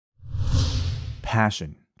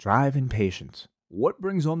passion, drive, and patience. What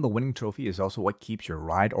brings home the winning trophy is also what keeps your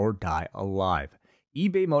ride or die alive.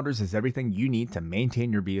 eBay Motors has everything you need to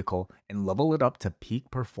maintain your vehicle and level it up to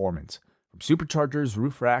peak performance. From superchargers,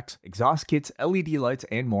 roof racks, exhaust kits, LED lights,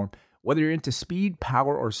 and more, whether you're into speed,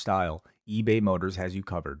 power, or style, eBay Motors has you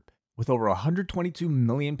covered. With over 122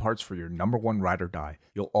 million parts for your number one ride or die,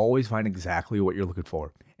 you'll always find exactly what you're looking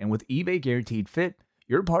for. And with eBay Guaranteed Fit,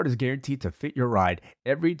 your part is guaranteed to fit your ride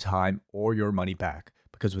every time or your money back.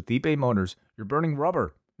 Because with eBay Motors, you're burning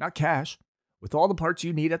rubber, not cash. With all the parts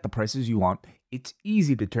you need at the prices you want, it's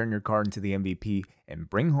easy to turn your car into the MVP and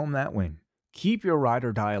bring home that win. Keep your ride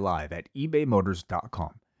or die alive at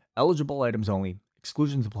ebaymotors.com. Eligible items only.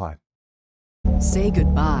 Exclusions apply. Say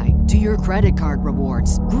goodbye to your credit card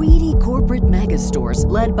rewards. Greedy corporate mega stores,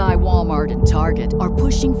 led by Walmart and Target, are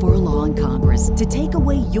pushing for a law in Congress to take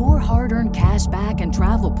away your hard-earned cash back and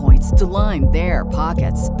travel points to line their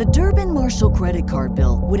pockets. The Durbin-Marshall credit card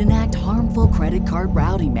bill would enact harmful credit card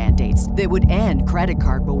routing mandates that would end credit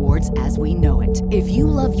card rewards as we know it. If you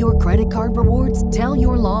love your credit card rewards, tell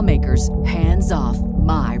your lawmakers, hands off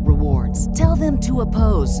my rewards. Tell them to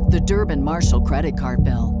oppose the Durbin-Marshall credit card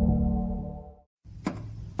bill.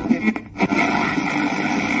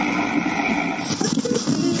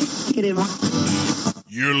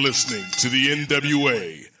 You're listening to the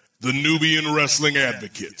N.W.A, the Nubian Wrestling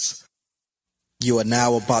Advocates. You are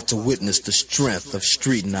now about to witness the strength of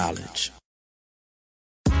street knowledge.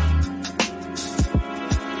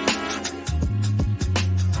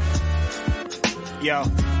 Yo.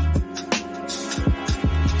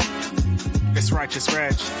 It's Righteous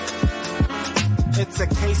Reg. It's a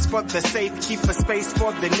case for the safe, keep a space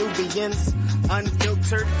for the Nubians.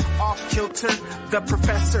 Unfiltered, off-kilter, the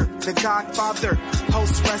professor, the godfather,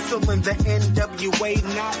 host wrestling the N.W.A,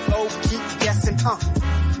 not keep guessing,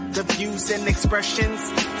 The views and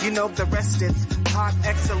expressions, you know the rest is pod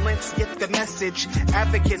excellence, get the message.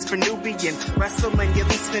 Advocates for Nubian wrestling, you're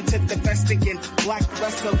listening to the best again. Black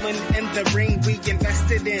wrestling in the ring we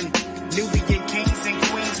invested in. Nubian kings and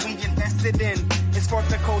queens we invested in. It's for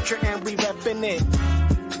the culture and we reppin' it.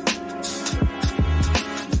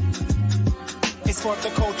 It's for the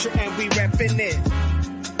culture and we reppin' it.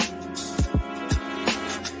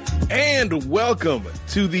 And welcome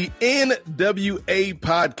to the N.W.A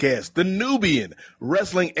podcast, the Nubian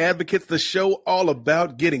Wrestling Advocates, the show all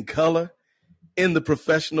about getting color in the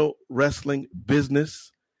professional wrestling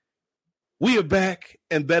business. We are back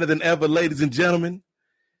and better than ever, ladies and gentlemen,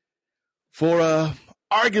 for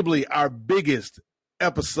arguably our biggest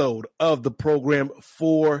episode of the program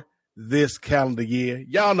for this calendar year.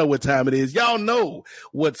 Y'all know what time it is. Y'all know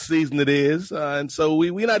what season it is. And so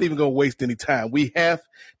we're not even going to waste any time. We have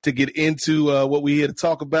to get into what we're here to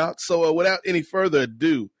talk about. So without any further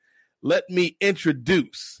ado, let me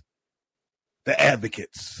introduce the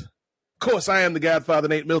advocates. Of course, I am the Godfather,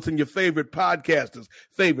 Nate Milton, your favorite podcaster's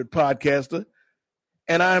favorite podcaster.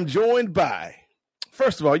 And I'm joined by,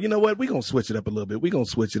 first of all, you know what? We're going to switch it up a little bit. We're going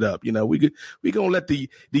to switch it up. You know, we're going to let the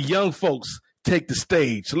young folks take the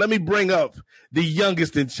stage. So let me bring up the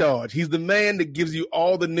youngest in charge. He's the man that gives you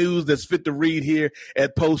all the news that's fit to read here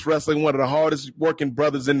at Post Wrestling, one of the hardest working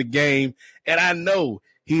brothers in the game. And I know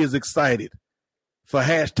he is excited for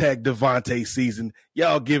hashtag Devontae season.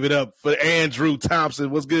 Y'all give it up for Andrew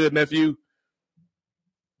Thompson. What's good, nephew?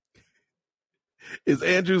 Is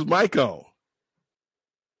Andrew's mic on?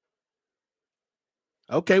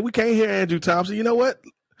 Okay, we can't hear Andrew Thompson. You know what?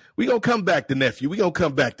 We're going to come back to nephew.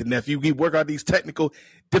 We work out these technical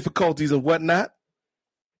difficulties and whatnot.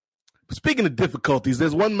 But speaking of difficulties,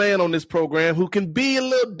 there's one man on this program who can be a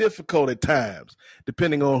little difficult at times,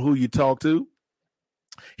 depending on who you talk to.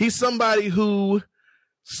 He's somebody who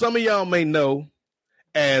some of y'all may know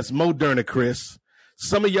as Moderna Chris.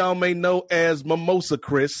 Some of y'all may know as Mimosa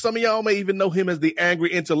Chris. Some of y'all may even know him as the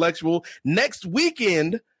Angry Intellectual. Next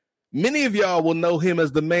weekend, many of y'all will know him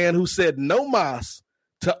as the man who said no mas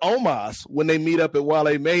to Omos when they meet up at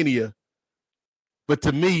Wale Mania. But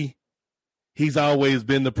to me, he's always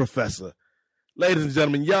been the professor. Ladies and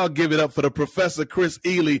gentlemen, y'all give it up for the Professor Chris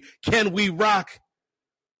Ely. Can we rock?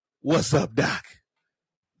 What's up, Doc?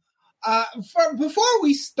 Before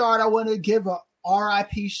we start, I want to give a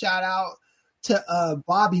RIP shout out to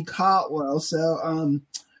Bobby Caldwell. So,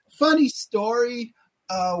 funny story.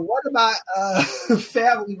 One of my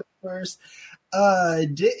family members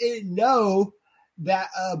didn't know that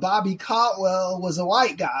Bobby Caldwell was a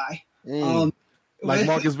white guy. Like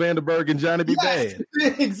Marcus Vanderberg and Johnny B. Yes,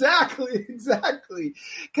 Bad. Exactly.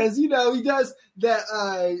 Because, you know, he does that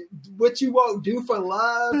what you won't do for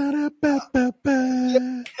love.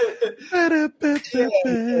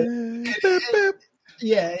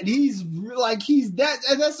 Yeah, and he's that,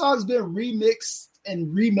 and that song's been remixed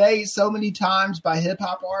and remade so many times by hip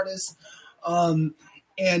hop artists. Bobby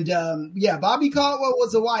Caldwell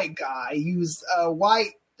was a white guy. He was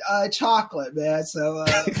white chocolate, man. So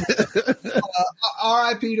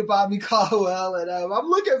R.I.P. to Bobby Caldwell, and I'm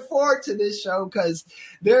looking forward to this show because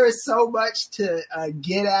there is so much to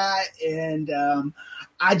get at, and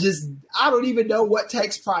I don't even know what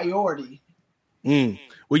takes priority.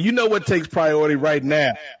 Well, you know what takes priority right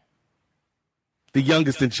now. The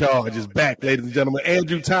youngest in charge is back, ladies and gentlemen.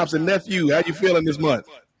 Andrew Thompson, nephew, how you feeling this month?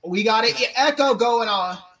 We got an echo going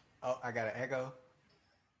on. Oh, I got an echo?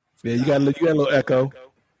 Yeah, you got a little echo.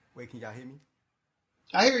 Wait, can y'all hear me?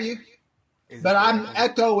 I hear you. But I'm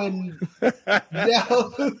echoing. No.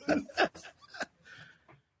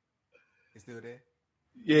 It's still there?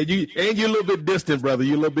 Yeah, you're a little bit distant, brother.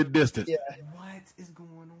 You're a little bit distant. Yeah. What is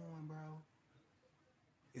going on, bro?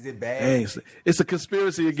 Is it bad? Hey, it's a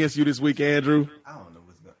conspiracy against you this week, Andrew. I don't know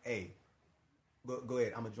what's going on. Hey, go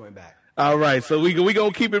ahead. I'm going to join back. All right, so we going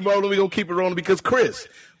to keep it rolling. We're going to keep it rolling because, Chris,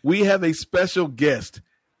 we have a special guest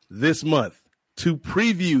this month to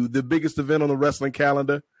preview the biggest event on the wrestling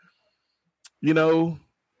calendar. You know,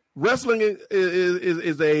 wrestling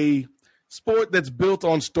is a sport that's built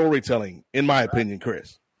on storytelling, in my opinion,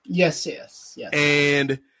 Chris. Yes.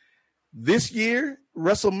 And this year,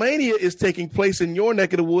 WrestleMania is taking place in your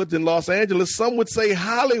neck of the woods in Los Angeles. Some would say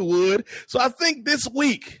Hollywood. So I think this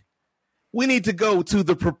week we need to go to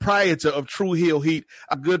the proprietor of True Heel Heat,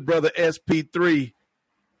 our good brother SP3,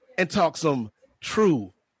 and talk some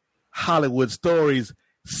true Hollywood stories.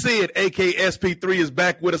 Sid, a.k.a. SP3, is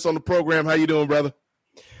back with us on the program. How you doing, brother?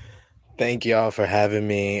 Thank y'all for having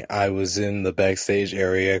me. I was in the backstage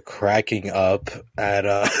area cracking up at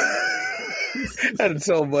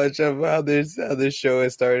so much of how this show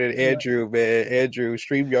has started. Andrew,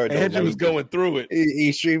 StreamYard. Andrew was going through it.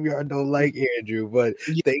 StreamYard don't like Andrew, but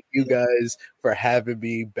thank you guys for having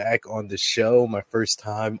me back on the show. My first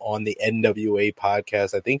time on the N.W.A.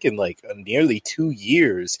 podcast, I think in like nearly 2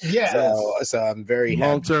 years. Yeah. So I'm very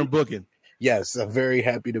long-term booking. Yes, I'm very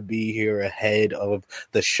happy to be here ahead of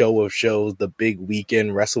the show of shows, the big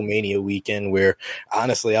weekend, WrestleMania weekend, where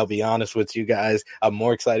honestly, I'll be honest with you guys, I'm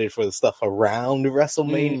more excited for the stuff around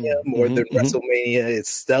WrestleMania more than WrestleMania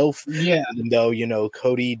itself. Yeah. Even though, you know,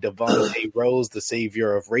 Cody Devontae Rose, the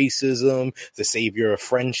savior of racism, the savior of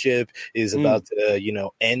friendship, is about to, you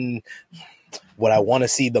know, end what I want to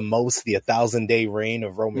see the most, the 1,000-day reign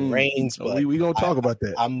of Roman Reigns. But we gonna talk about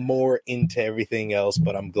that. I'm more into everything else,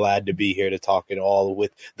 but I'm glad to be here to talk it all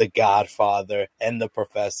with the Godfather and the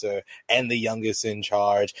Professor and the youngest in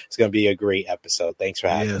charge. It's going to be a great episode. Thanks for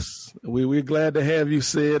having me. Yes, we're glad to have you,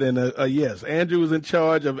 Sid. And yes, Andrew is in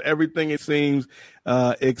charge of everything, it seems,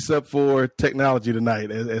 except for technology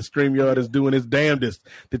tonight, as StreamYard is doing its damnedest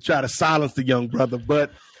to try to silence the young brother.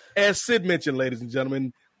 But as Sid mentioned, ladies and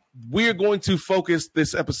gentlemen, we're going to focus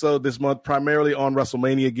this episode this month primarily on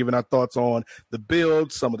WrestleMania, giving our thoughts on the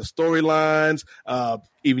build, some of the storylines,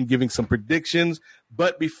 even giving some predictions.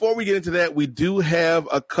 But before we get into that, we do have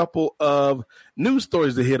a couple of news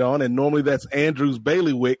stories to hit on, and normally that's Andrew's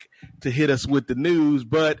bailiwick to hit us with the news.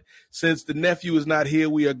 But since the nephew is not here,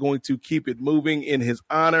 we are going to keep it moving in his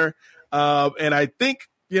honor. And I think,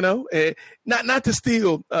 you know, not to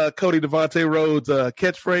steal Cody Devontae Rhodes'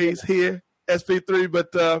 catchphrase here, SP3,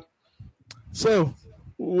 but so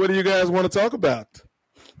what do you guys want to talk about?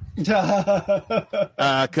 Because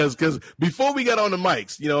before we got on the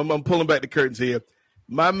mics, you know, I'm pulling back the curtains here.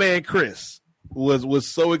 My man Chris was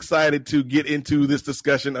so excited to get into this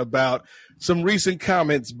discussion about some recent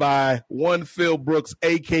comments by one Phil Brooks,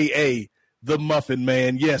 aka the Muffin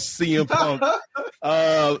Man. Yes, CM Punk.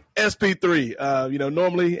 SP3. You know,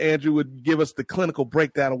 normally Andrew would give us the clinical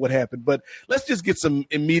breakdown of what happened, but let's just get some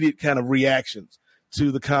immediate kind of reactions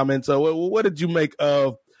to the comments. What did you make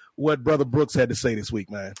of what Brother Brooks had to say this week,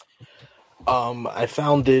 man? I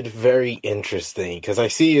found it very interesting because I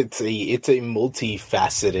see it's a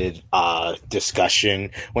multifaceted discussion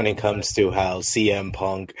when it comes to how CM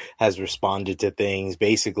Punk has responded to things.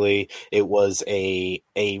 Basically, it was a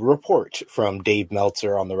report from Dave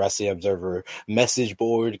Meltzer on the Wrestling Observer message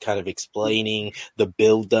board, kind of explaining the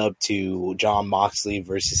build up to Jon Moxley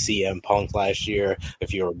versus CM Punk last year.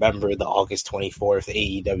 If you remember, the August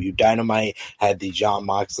 24th AEW Dynamite had the Jon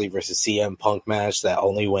Moxley versus CM Punk match that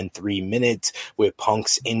only went 3 minutes. With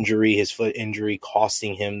Punk's injury, his foot injury,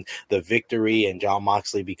 costing him the victory, and Jon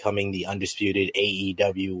Moxley becoming the undisputed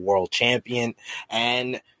AEW World Champion.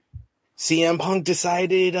 And CM Punk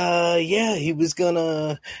decided, he was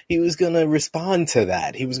gonna respond to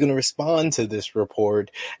that. He was gonna respond to this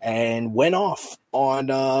report and went off on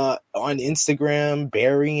Instagram,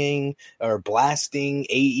 burying or blasting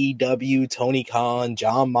AEW, Tony Khan,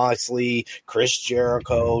 Jon Moxley, Chris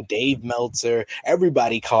Jericho, Dave Meltzer.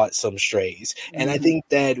 Everybody caught some strays. And I think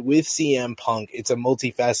that with CM Punk, it's a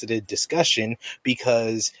multifaceted discussion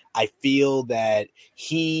because I feel that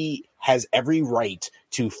he has every right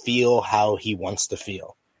to feel how he wants to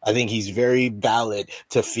feel. I think he's very valid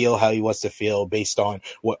to feel how he wants to feel based on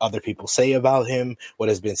what other people say about him, what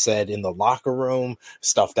has been said in the locker room,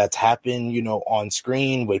 stuff that's happened, on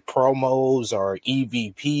screen with promos or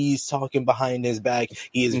EVPs talking behind his back.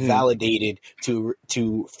 He is validated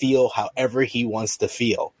to feel however he wants to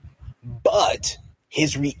feel. But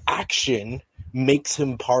his reaction makes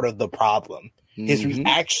him part of the problem. His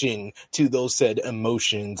reaction to those said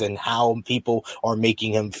emotions and how people are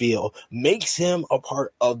making him feel makes him a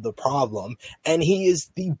part of the problem. And he is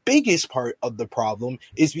the biggest part of the problem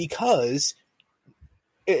is because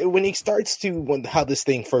when he starts how this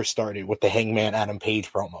thing first started with the Hangman Adam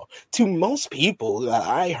Page promo, to most people that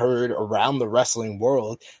I heard around the wrestling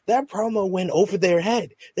world, that promo went over their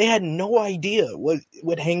head. They had no idea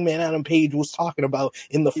what Hangman Adam Page was talking about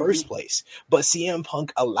in the first place. But CM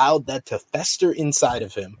Punk allowed that to fester inside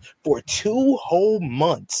of him for 2 whole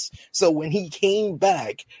months. So when he came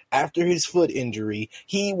back after his foot injury,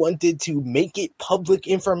 he wanted to make it public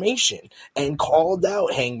information and called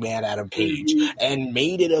out Hangman Adam Page and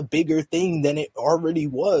made it a bigger thing than it already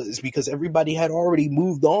was because everybody had already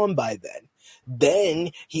moved on by then.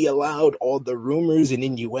 Then he allowed all the rumors and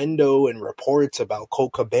innuendo and reports about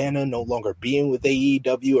Colt Cabana no longer being with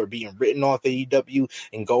AEW or being written off AEW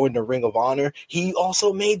and going to Ring of Honor. He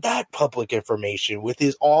also made that public information with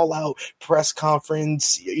his all-out press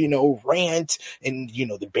conference, rant and,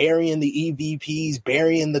 the burying the EVPs,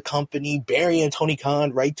 burying the company, burying Tony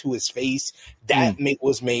Khan right to his face. That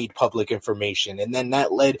was made public information. And then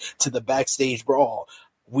that led to the backstage brawl.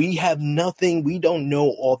 We have nothing. We don't know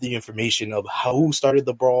all the information of who started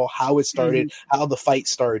the brawl, how it started, how the fight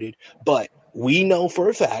started. But we know for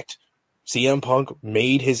a fact CM Punk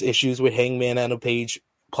made his issues with Hangman Adam Page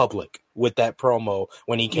public with that promo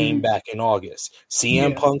when he came back in August.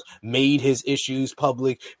 CM Punk made his issues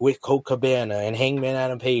public with Colt Cabana and Hangman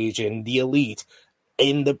Adam Page and the Elite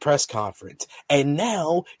in the press conference. And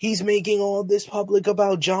now he's making all this public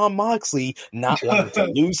about Jon Moxley not wanting to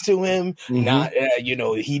lose to him, not,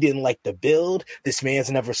 he didn't like the build. This man's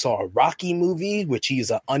never saw a Rocky movie, which he's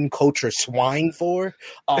an uncultured swine for.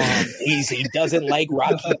 He doesn't like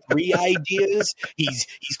Rocky 3 ideas. He's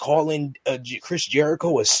calling Chris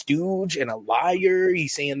Jericho a stooge and a liar.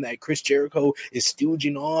 He's saying that Chris Jericho is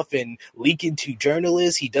stooging off and leaking to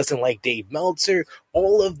journalists. He doesn't like Dave Meltzer.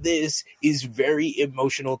 All of this is very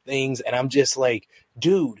emotional things. And I'm just like,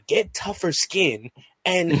 dude, get tougher skin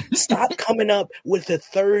and stop coming up with a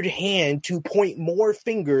third hand to point more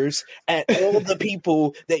fingers at all the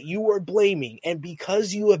people that you are blaming. And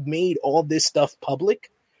because you have made all this stuff public,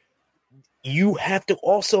 you have to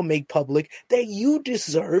also make public that you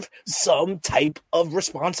deserve some type of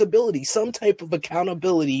responsibility, some type of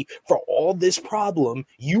accountability for all this problem.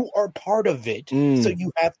 You are part of it. So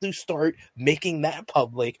you have to start making that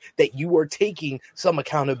public that you are taking some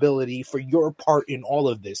accountability for your part in all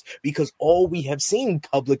of this, because all we have seen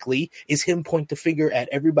publicly is him point the finger at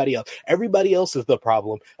everybody else. Everybody else is the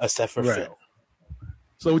problem except for Phil.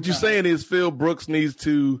 So what you're saying is Phil Brooks needs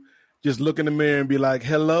to just look in the mirror and be like,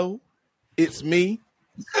 hello, it's me.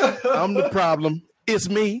 I'm the problem. It's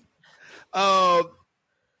me.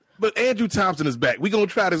 But Andrew Thompson is back. We're going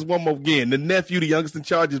to try this one more again. The nephew, the youngest in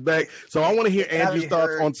charge, is back. So I want to hear Andrew's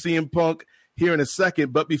thoughts on CM Punk here in a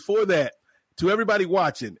second. But before that, to everybody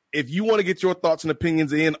watching, if you want to get your thoughts and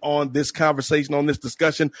opinions in on this conversation, on this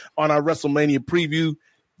discussion, on our WrestleMania preview,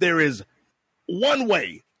 there is one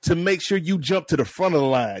way to make sure you jump to the front of the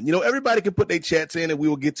line. Everybody can put their chats in and we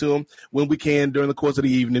will get to them when we can during the course of the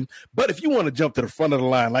evening. But if you want to jump to the front of the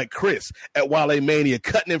line, like Chris at Wale Mania,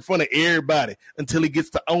 cutting in front of everybody until he gets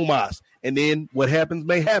to Omos, and then what happens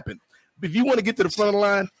may happen. If you want to get to the front of the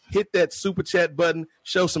line, hit that super chat button,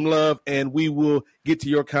 show some love, and we will get to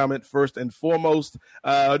your comment first and foremost.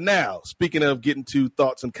 Now, speaking of getting to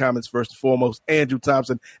thoughts and comments first and foremost, Andrew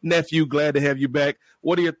Thompson, nephew, glad to have you back.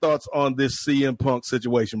 What are your thoughts on this CM Punk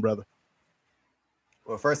situation, brother?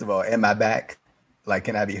 Well, first of all, am I back? Like,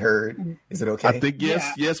 can I be heard? Is it okay? I think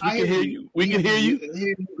yes, we can hear you. We can hear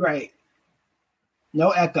you. Great.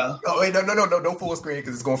 No echo. Oh, wait, no full screen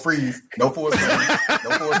because it's going to freeze. No full screen.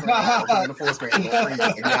 No full screen. No full screen. It's going to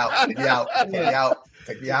freeze. Take me out.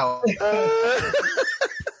 Take me out.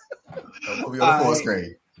 Don't put me on the full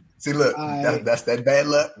screen. See, look, that's that bad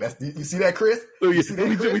luck. You see that, Chris? We just got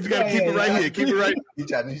to keep it right here. Keep it right. He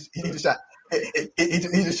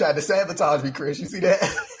just tried to sabotage me, Chris. You see that?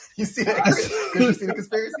 You see that, Chris? You see the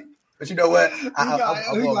conspiracy? But you know what? I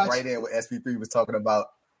walked right in what SP3 was talking about.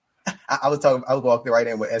 I was walking right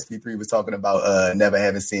in what SP3 was talking about. Never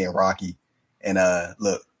having seen Rocky, and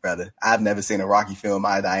look, brother, I've never seen a Rocky film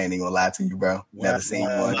either. I ain't even gonna lie to you, bro. Never seen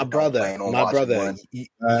one. My brother,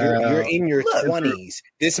 you're in your 20s.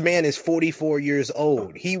 This man is 44 years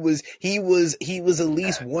old. He was at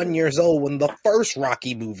least 1 year old when the first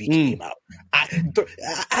Rocky movie came out. I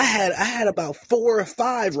had about 4 or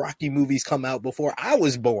 5 Rocky movies come out before I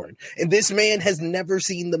was born, and this man has never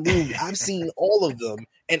seen the movie. I've seen all of them,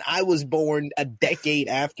 and I was born a decade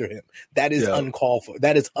after him. That is uncalled for.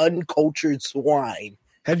 That is uncultured swine.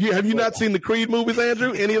 Have you not seen the Creed movies,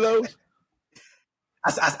 Andrew? Any of those?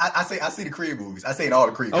 I see the Creed movies. I seen all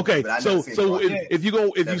the Creed movies. Okay, so if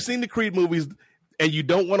you've seen the Creed movies and you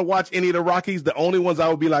don't want to watch any of the Rockies, the only ones I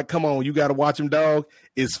would be like, come on, you got to watch them, dog,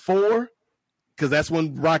 is 4, because that's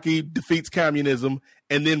when Rocky defeats communism,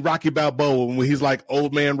 and then Rocky Balboa when he's like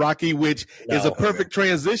old man Rocky, which is a perfect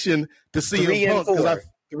transition to CM Punk.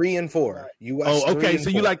 3 and 4. You watch okay. So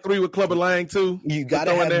you like 3 with Clubber Lang too? You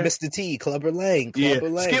gotta have Mr. T, Clubber Lang.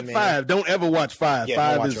 Skip man. 5. Don't ever watch 5.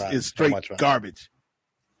 Yeah, 5 is straight garbage.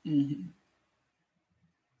 Mm-hmm.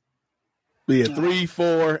 But 3,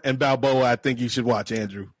 4, and Balboa. I think you should watch,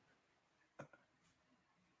 Andrew.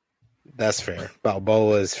 That's fair.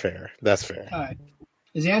 Balboa is fair. That's fair. All right.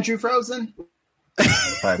 Is Andrew frozen?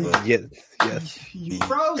 Yes. You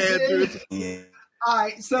frozen? Andrew. Yeah. All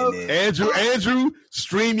right, so Andrew,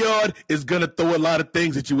 StreamYard is gonna throw a lot of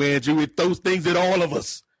things at you, Andrew. It throws things at all of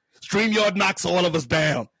us. StreamYard knocks all of us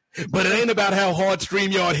down. But it ain't about how hard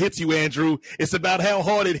StreamYard hits you, Andrew. It's about how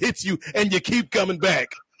hard it hits you, and you keep coming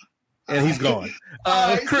back. And he's gone.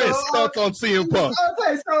 Right, Chris, thoughts on CM Punk?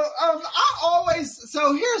 Okay,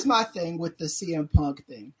 so here's my thing with the CM Punk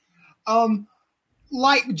thing.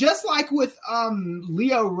 Just like with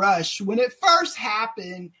Leo Rush, when it first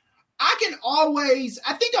happened, I think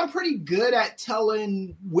I'm pretty good at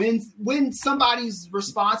telling when somebody's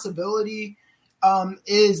responsibility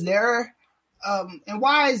is there. And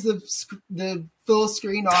why is the full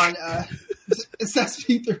screen on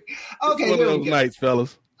SP3? Okay, it's one of those nights,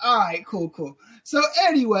 fellas. All right, cool. So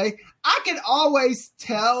anyway, I can always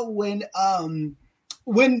tell when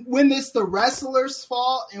it's the wrestler's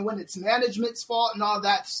fault and when it's management's fault and all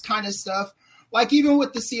that kind of stuff. Like even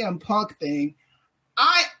with the CM Punk thing,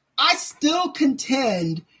 I still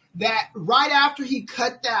contend that right after he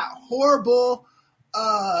cut that horrible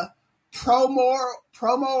promo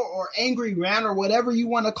or angry rant or whatever you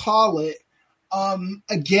want to call it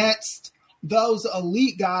against those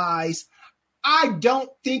elite guys, I don't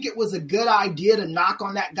think it was a good idea to knock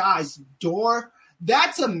on that guy's door.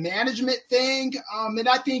 That's a management thing. And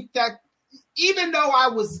I think that even though I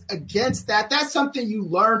was against that, that's something you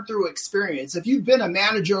learn through experience. If you've been a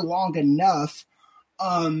manager long enough,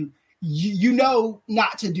 you know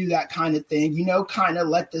not to do that kind of thing. You know, kind of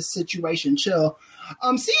let the situation chill.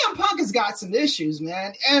 CM Punk has got some issues,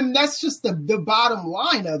 man, and that's just the bottom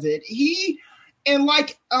line of it. And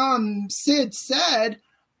like Sid said,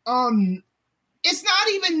 it's not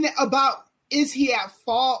even about is he at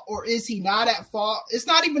fault or is he not at fault. It's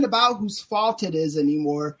not even about whose fault it is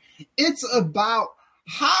anymore. It's about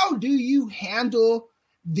how do you handle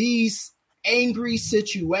these angry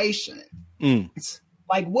situations.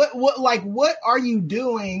 Like what are you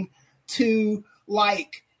doing to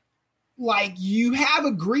like you have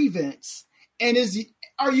a grievance, and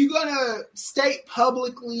are you gonna state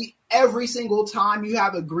publicly every single time you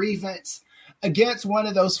have a grievance against one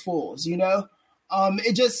of those fools? You know,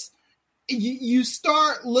 you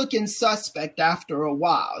start looking suspect after a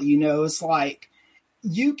while. You know, it's like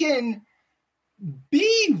you can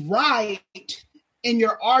be right in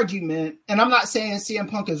your argument, and I'm not saying CM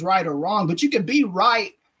Punk is right or wrong, but you could be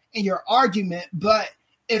right in your argument. But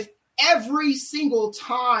if every single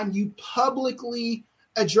time you publicly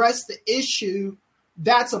address the issue,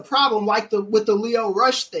 that's a problem. Like with the Leo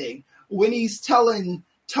Rush thing, when he's telling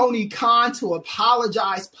Tony Khan to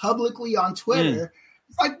apologize publicly on Twitter.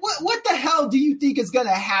 It's like, what the hell do you think is going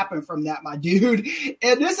to happen from that, my dude?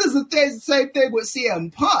 And this is the same thing with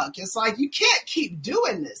CM Punk. It's like, you can't keep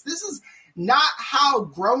doing this. This is not how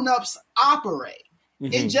grown-ups operate.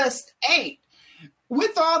 It just ain't.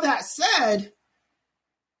 With all that said,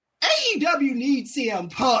 AEW needs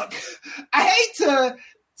CM Punk. I hate to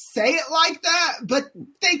say it like that, but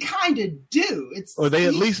they kind of do. Or they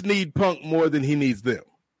at least need Punk more than he needs them.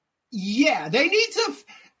 Yeah, they need to,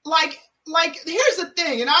 like, like, here's the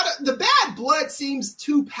thing, and the bad blood seems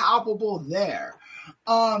too palpable there.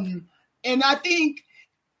 And I think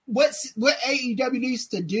what AEW needs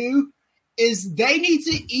to do is they need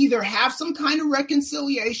to either have some kind of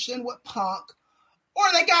reconciliation with Punk, or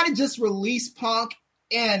they got to just release Punk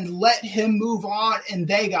and let him move on, and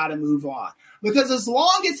they got to move on. Because as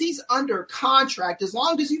long as he's under contract, as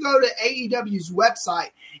long as you go to AEW's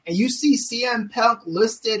website and you see CM Punk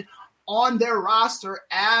listed on their roster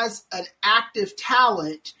as an active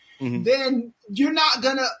talent, then you're not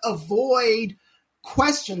going to avoid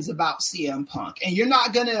questions about CM Punk. And you're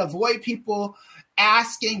not going to avoid people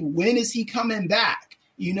asking, when is he coming back?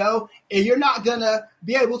 You know, and you're not going to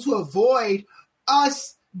be able to avoid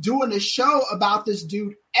us doing a show about this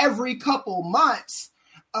dude every couple months.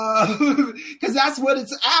 Because that's what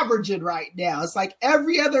it's averaging right now. It's like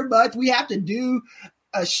every other month we have to do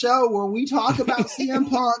a show where we talk about CM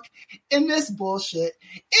Punk and this bullshit.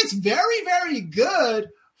 It's very, very good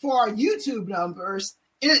for our YouTube numbers.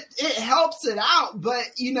 It helps it out, but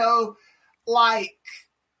you know, like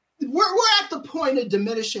we're at the point of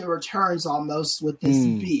diminishing returns almost with this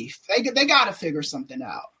beef. They got to figure something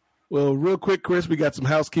out. Well, real quick, Chris, we got some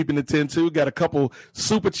housekeeping to tend to. Got a couple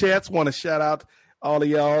super chats. Want to shout out all of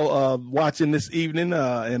y'all watching this evening,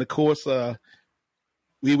 and of course,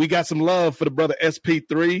 we got some love for the brother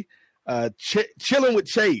SP3. Chilling with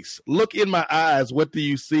Chase. Look in my eyes. What do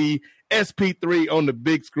you see? SP3 on the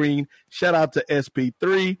big screen. Shout out to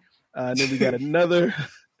SP3. And then we got another.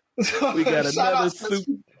 We got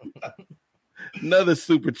another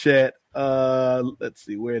super chat. Let's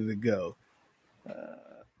see, where did it go?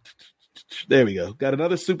 There we go. Got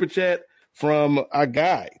another super chat from our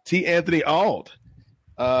guy T. Anthony Ald.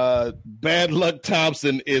 Bad Luck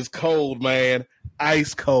Thompson is cold, man.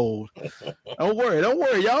 Ice cold. Don't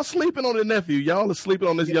worry. Y'all sleeping on the nephew. Y'all are sleeping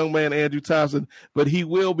on this young man, Andrew Thompson, but he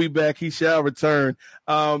will be back. He shall return.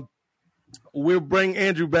 We'll bring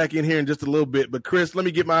Andrew back in here in just a little bit. But Chris, let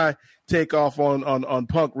me get my take off on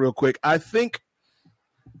Punk real quick. I think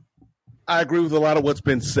I agree with a lot of what's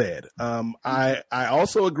been said. I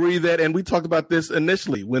also agree that, and we talked about this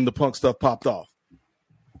initially when the Punk stuff popped off.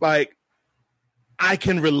 Like, I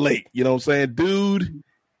can relate. You know what I'm saying? Dude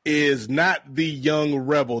is not the young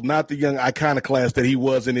rebel, not the young iconoclast that he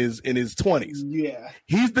was in his 20s. Yeah.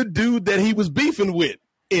 He's the dude that he was beefing with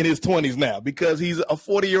in his 20s now, because he's a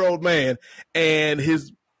 40-year-old man, and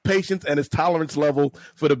his patience and his tolerance level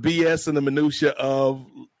for the BS and the minutia of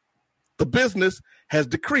the business has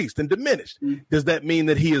decreased and diminished. Does that mean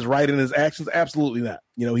that he is right in his actions? Absolutely not.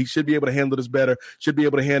 You know, he should be able to handle this better, should be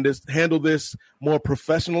able to handle this more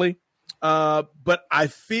professionally. But I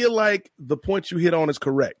feel like the point you hit on is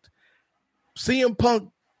correct. CM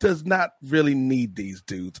Punk does not really need these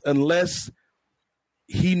dudes unless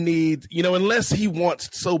he wants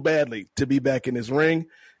so badly to be back in his ring,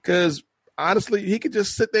 because honestly, he could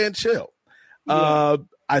just sit there and chill. Yeah.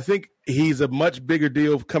 I think he's a much bigger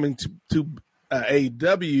deal coming to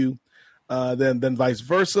AEW than vice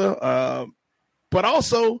versa. But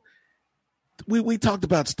also, we talked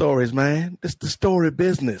about stories, man. It's the story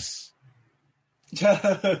business.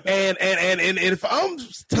 and if I'm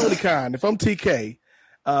Tony Khan, if I'm TK,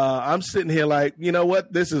 I'm sitting here like, you know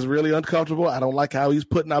what? This is really uncomfortable. I don't like how he's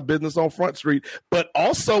putting our business on Front Street. But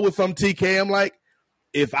also, if I'm TK, I'm like,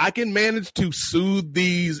 if I can manage to soothe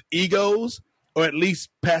these egos or at least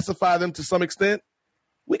pacify them to some extent,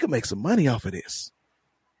 we can make some money off of this.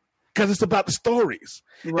 Because it's about the stories.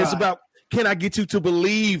 Right. It's about, can I get you to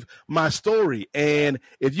believe my story? And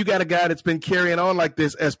if you got a guy that's been carrying on like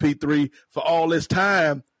this, SP3, for all this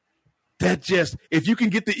time, if you can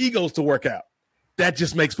get the egos to work out, that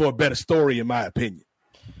just makes for a better story, in my opinion.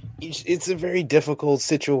 It's a very difficult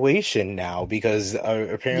situation now, because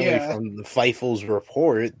apparently from the Feifel's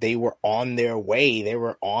report, they were on their way. They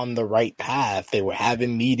were on the right path. They were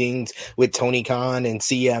having meetings with Tony Khan and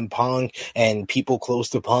CM Punk, and people close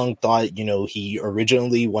to Punk thought, you know, he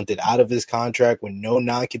originally wanted out of his contract with no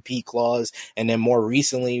non-compete clause. And then more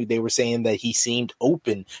recently, they were saying that he seemed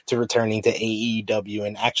open to returning to AEW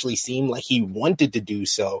and actually seemed like he wanted to do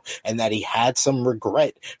so, and that he had some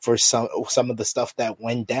regret for some of the stuff that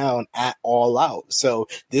went down at All Out. So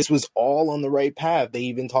this was all on the right path. They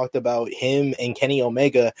even talked about him and Kenny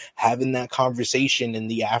Omega having that conversation in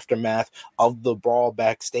the aftermath of the brawl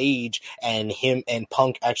backstage, and him and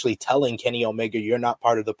Punk actually telling Kenny Omega, you're not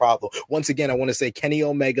part of the problem. Once again, I want to say Kenny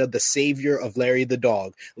Omega, the savior of Larry the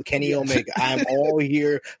Dog. Kenny Omega, I'm all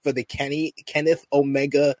here for the Kenneth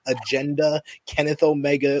Omega agenda. Kenneth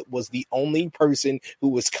Omega was the only person who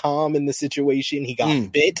was calm in the situation. He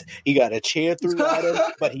got bit. He got a chair thrown at him,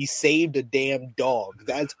 but he He saved a damn dog.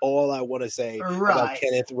 That's all I want to say about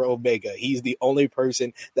Kenneth Omega. He's the only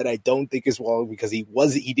person that I don't think is wrong because he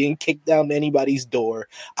didn't kick down anybody's door.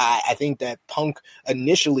 I think that Punk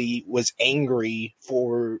initially was angry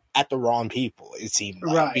at the wrong people, it seemed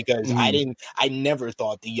like, because I never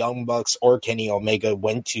thought the Young Bucks or Kenny Omega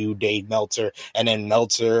went to Dave Meltzer, and then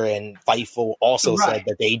Meltzer and Fightful also said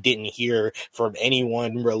that they didn't hear from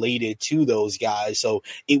anyone related to those guys. So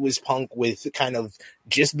it was Punk with kind of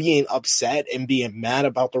just being upset and being mad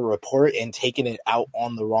about the report and taking it out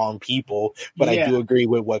on the wrong people. But I do agree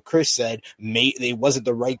with what Chris said. It wasn't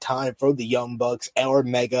the right time for the Young Bucks or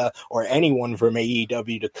Mega or anyone from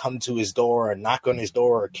AEW to come to his door or knock on his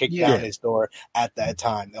door or kick down his door at that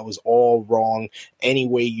time. That was all wrong. Any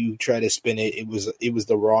way you try to spin it, it was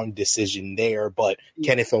the wrong decision there. But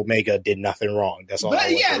Kenneth Omega did nothing wrong. That's all.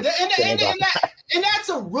 And that's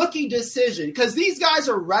a rookie decision because these guys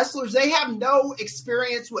are wrestlers. They have no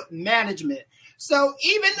experience with management. So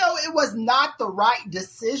even though it was not the right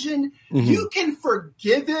decision, you can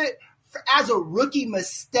forgive it as a rookie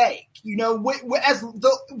mistake. You know, as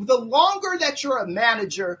the longer that you're a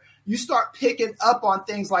manager, you start picking up on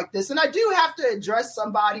things like this. And I do have to address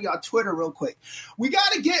somebody on Twitter real quick. We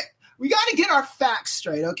got to get our facts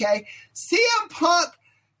straight, okay? CM Punk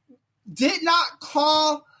did not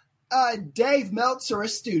call Dave Meltzer a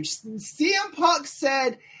stooge. CM Punk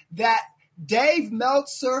said that Dave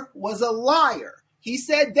Meltzer was a liar. He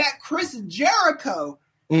said that Chris Jericho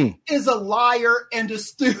is a liar and a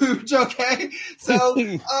stooge, okay? So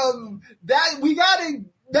that we got to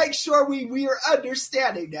make sure we are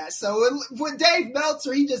understanding that. So with Dave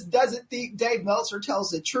Meltzer, he just doesn't think Dave Meltzer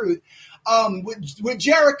tells the truth. With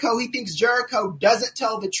Jericho, he thinks Jericho doesn't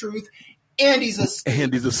tell the truth. And he's a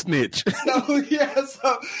snitch.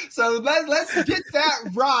 So let's get that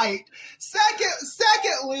right.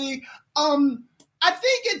 Secondly, I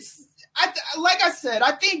think like I said,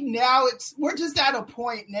 I think now we're just at a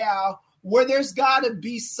point now where there's got to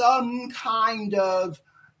be some kind of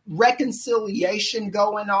reconciliation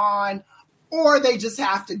going on, or they just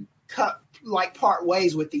have to part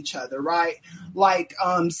ways with each other, right? Like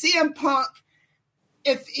CM Punk,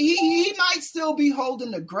 if he might still be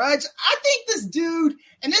holding a grudge. I think this dude,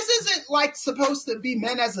 and this isn't like supposed to be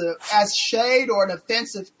meant as shade or an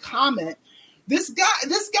offensive comment. This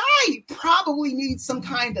guy probably needs some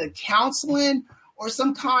kind of counseling or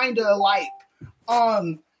some kind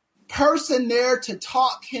of person there to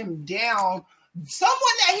talk him down.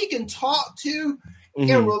 Someone that he can talk to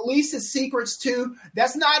and release his secrets to.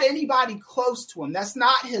 That's not anybody close to him. That's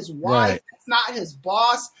not his wife. Right. That's not his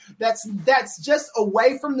boss. That's just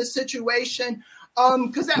away from the situation.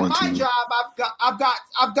 Because at my job, I've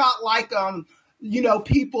got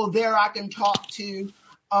people there I can talk to,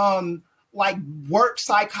 like work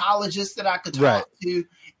psychologists that I could talk to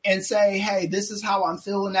and say, hey, this is how I'm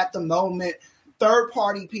feeling at the moment. Third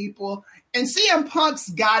party people. And CM Punk's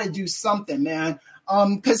got to do something, man.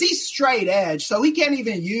 Because he's straight edge, so he can't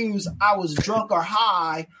even use "I was drunk or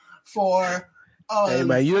high" for. Hey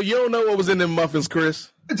man, you don't know what was in them muffins, Chris.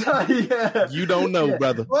 You don't know,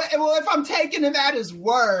 brother. Well, if I'm taking him at his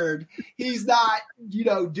word, he's not,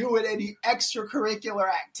 doing any extracurricular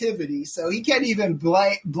activity, so he can't even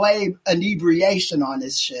blame inebriation on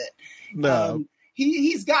this shit. No.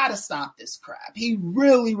 He's got to stop this crap. He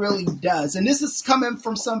really, really does. And this is coming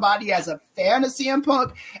from somebody as a fan of CM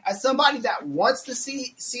Punk, as somebody that wants to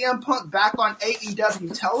see CM Punk back on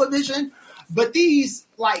AEW television. But these,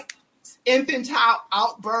 infantile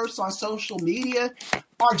outbursts on social media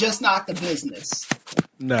are just not the business.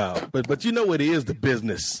 No, but you know it is the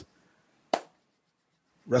business.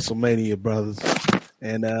 WrestleMania, brothers.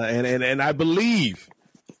 And I believe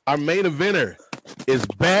our main eventer is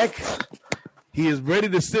back. He is ready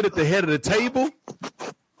to sit at the head of the table.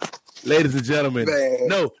 Ladies and gentlemen. Man.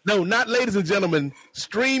 No, not ladies and gentlemen.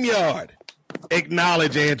 StreamYard.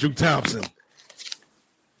 Acknowledge Andrew Thompson.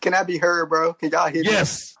 Can I be heard, bro? Can y'all hear me?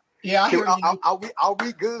 Yes. Yeah, I hear you. Are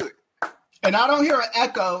we good? And I don't hear an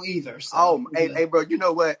echo either. So hey, bro, you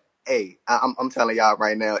know what? Hey, I'm telling y'all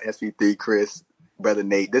right now, SV3, Chris, Brother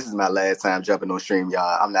Nate, this is my last time jumping on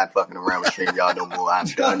StreamYard. I'm not fucking around with StreamYard no more. I'm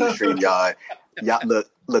done with StreamYard. Y'all,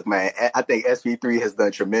 look, man, I think SV3 has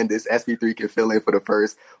done tremendous. SV3 can fill in for the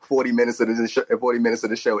first 40 minutes of the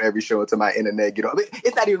show, every show until my internet get on. I mean,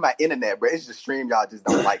 it's not even my internet, bro. It's just StreamYard just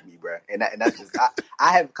don't like me, bro. And that's just,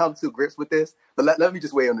 I have come to grips with this. But let me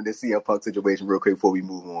just weigh on this CM Punk situation real quick before we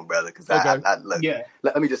move on, brother. Because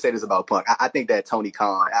let me just say this about Punk. I think that Tony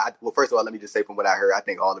Khan, well, first of all, let me just say from what I heard, I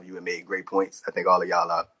think all of you have made great points. I think all of y'all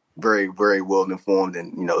are very, very well informed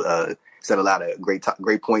and, said a lot of great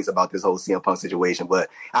points about this whole CM Punk situation. But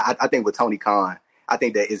I think with Tony Khan, I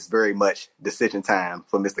think that it's very much decision time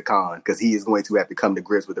for Mr. Khan, because he is going to have to come to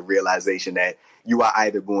grips with the realization that you are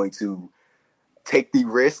either going to take the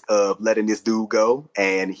risk of letting this dude go,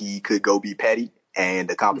 and he could go be petty, and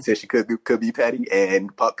the competition could be petty,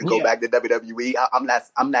 and Punk could go back to WWE.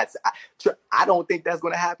 I don't think that's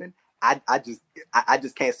going to happen. I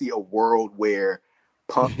just can't see a world where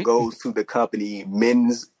Punk goes to the company,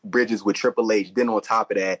 mends bridges with Triple H. Then on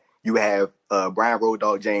top of that, you have Brian Road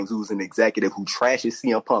Dogg James, who's an executive who trashes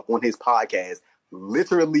CM Punk on his podcast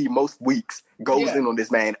literally most weeks, goes in on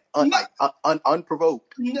this man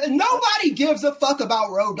unprovoked. Nobody gives a fuck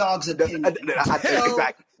about Road Dogg's opinion.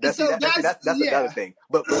 Exactly. That's another thing.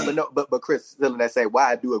 But Chris, still in that same,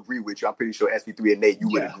 why I do agree with you, I'm pretty sure SP3 and Nate, you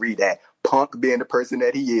would agree that Punk, being the person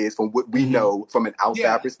that he is, from what we know from an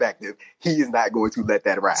outside perspective, he is not going to let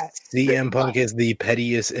that ride. CM Punk is the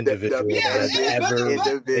pettiest individual that has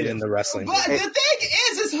ever been in the wrestling. But the thing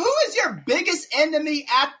is who is your biggest enemy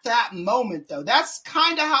at that moment, though? That's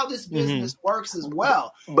kind of how this business works as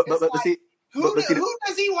well. Who does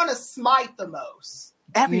he want to smite the most?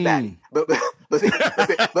 Everybody. But see,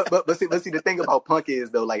 the thing about Punk is,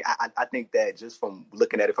 though, like, I think that just from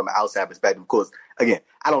looking at it from an outside perspective, of course, again,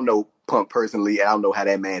 I don't know Punk personally, and I don't know how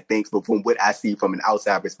that man thinks, but from what I see from an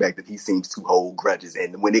outside perspective, he seems to hold grudges.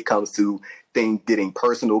 And when it comes to things getting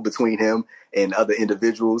personal between him and other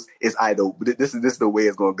individuals, it's either, this is the way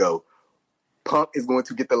it's going to go. Punk is going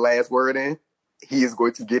to get the last word in. He is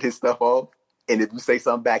going to get his stuff off. And if you say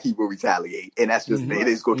something back, he will retaliate. And that's just,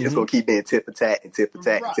 it's going to keep being tit for tat and tit for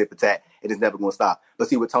tat and tit for tat. And it's never going to stop. But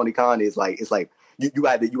see, what Tony Khan is like, it's like, you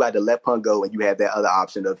either let Punk go and you have that other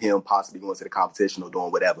option of him possibly going to the competition or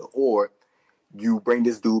doing whatever. Or you bring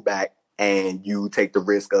this dude back and you take the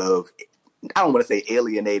risk of, I don't want to say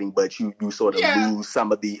alienating, but you sort of lose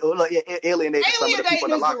some of the alienating some of the people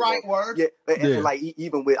in the locker room. Right word. And like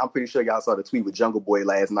even with, I'm pretty sure y'all saw the tweet with Jungle Boy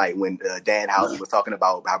last night when Danhausen was talking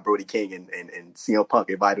about how Brody King and CM Punk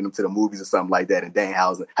invited him to the movies or something like that,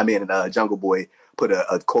 and Jungle Boy put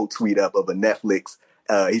a quote tweet up of a Netflix.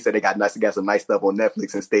 He said they got some nice stuff on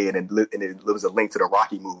Netflix instead, and it was a link to the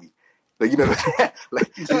Rocky movie. Like, you know what I'm saying?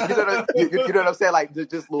 Like, you know what I'm saying? Like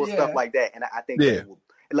just little stuff like that, and I think that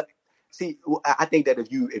see, I think that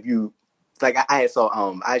if you like, I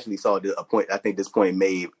actually saw a point. I think this point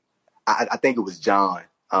made. I think it was John.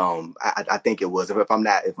 I think it was. If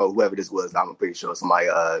whoever this was, I'm pretty sure somebody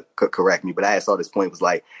could correct me. But I saw this point was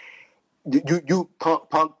like, you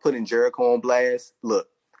Punk putting Jericho on blast. Look,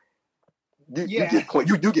 you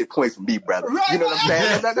get points from me, brother. Right, you know what I'm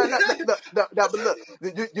saying? No, but look,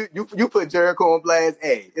 you put Jericho on blast.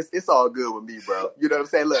 Hey, it's all good with me, bro. You know what I'm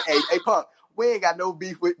saying? Look, hey, Punk. We ain't got no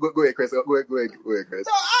beef with. Go ahead, Chris. Go ahead, Chris.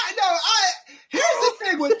 Here's the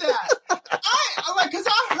thing with that. Because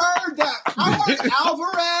I heard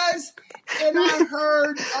Alvarez and I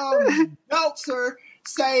heard Meltzer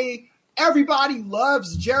say everybody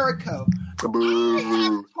loves Jericho.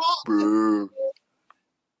 Boo.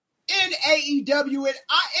 In AEW, and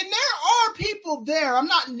there are people there. I'm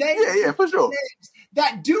not naming for sure names,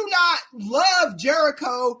 that do not love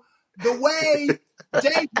Jericho the way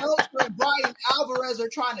Dave Meltzer and Brian Alvarez are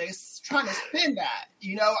trying to spin that,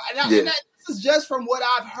 you know, and this is just from what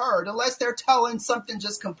I've heard, unless they're telling something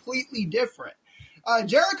just completely different.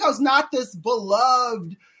 Jericho's not this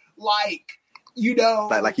beloved, like, you know,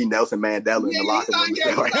 like he Nelson Mandela in the locker room.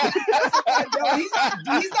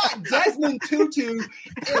 He's not Desmond Tutu. You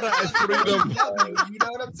know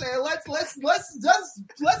what I'm saying?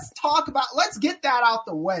 Let's talk about. Let's get that out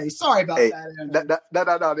the way. Sorry about that.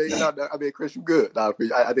 No. I mean, Chris, you good. No,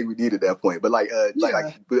 I think we needed that point. But like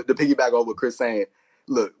the piggyback on what Chris saying.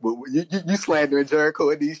 Look, you slandering Jericho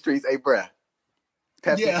in these streets, hey, bruh.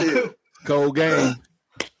 Cold game.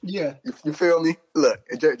 Yeah, you feel me? Look,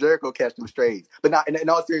 Jericho catch them strays, but not in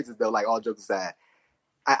all seriousness though. Like all jokes aside,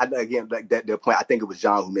 I again like that point. I think it was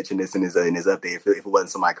John who mentioned this in his update. If it wasn't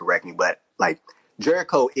somebody, correct me. But like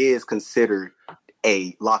Jericho is considered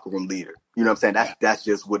a locker room leader. You know what I'm saying? That's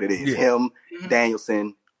just what it is. Yeah. Him,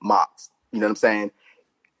 Danielson, Mox. You know what I'm saying?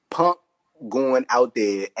 Punk going out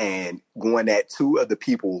there and going at two of the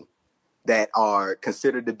people that are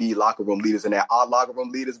considered to be locker room leaders, and that are locker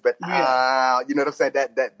room leaders, but you know what I'm saying?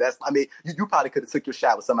 That's I mean, you probably could have took your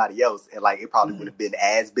shot with somebody else, and like it probably would have been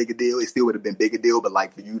as big a deal. It still would have been big a deal, but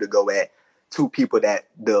like for you to go at two people that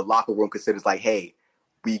the locker room considers like, hey,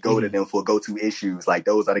 we go to them for go-to issues, like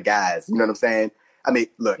those are the guys. You know what I'm saying? I mean,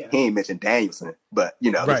 look, he ain't mentioned Danielson, but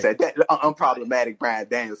you know, he said that unproblematic Brian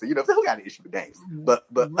Danielson. You know, who got an issue with Danielson? But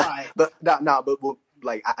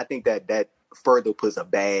like I think that further puts a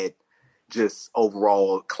bad just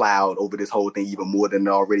overall cloud over this whole thing even more than it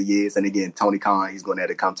already is. And again, Tony Khan, he's going to have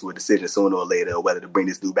to come to a decision sooner or later whether to bring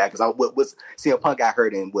this dude back. Because what's CM Punk got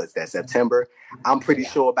hurt in what's that, September? I'm pretty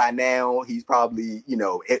sure by now he's probably,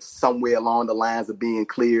 it's somewhere along the lines of being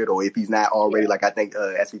cleared, or if he's not already, like I think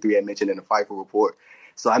SV3 had mentioned in the FIFA report.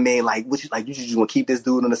 So I mean, like, you just want to keep this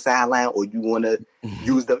dude on the sideline, or you want to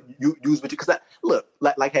use what you? Because look,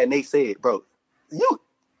 like had Nate said, bro,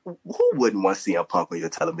 who wouldn't want to see CM Punk on your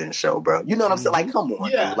television show, bro? You know what I'm saying? Like, come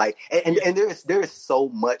on, dude. Like, and there is so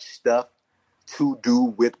much stuff to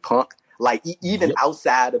do with Punk. Like, even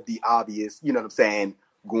outside of the obvious, you know what I'm saying,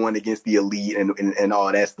 going against the elite and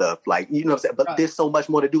all that stuff. Like, you know what I'm saying? But there's so much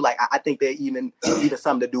more to do. Like, I think there even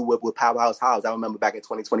something to do with Powerhouse Hobbs. I remember back in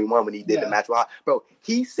 2021 when he did the match with Hobbs. Bro,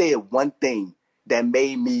 he said one thing that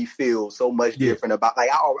made me feel so much different about, like,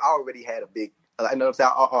 I already had a big, I know what I'm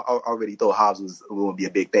saying, I already thought Hobbs was going to be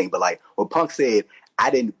a big thing. But, like, when Punk said,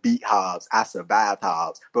 I didn't beat Hobbs, I survived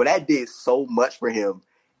Hobbs. Bro, that did so much for him.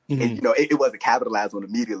 And, it wasn't capitalized on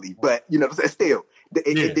immediately. But, you know what I'm saying, still,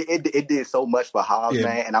 it did so much for Hobbs,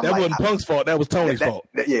 man. And I'm that wasn't Punk's fault. That was Tony's fault.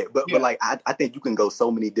 But like, I think you can go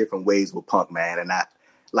so many different ways with Punk, man. And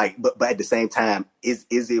but at the same time, is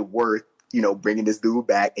it worth, bringing this dude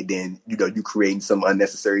back and then, you creating some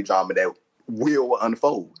unnecessary drama that will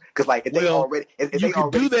unfold? Because, like, if you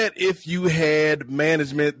could do that if you had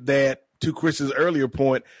management that, to Chris's earlier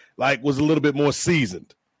point, like, was a little bit more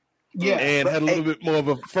seasoned. Yeah. And had a little bit more of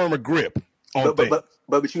a firmer grip on things.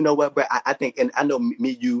 But you know what, bro? I think, and I know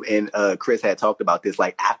me, you, and Chris had talked about this,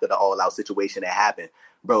 like, after the all-out situation that happened,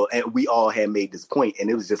 bro, and we all had made this point, and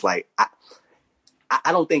it was just like,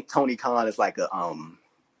 I don't think Tony Khan is like a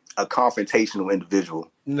confrontational individual.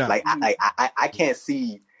 No. Like, I can't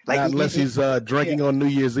see... Like, not unless he's drinking on New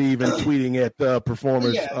Year's Eve and tweeting at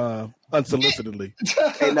performers unsolicitedly.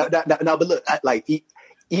 No, but look,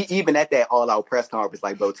 even at that all-out press conference,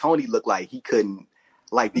 like, bro, Tony looked like he couldn't,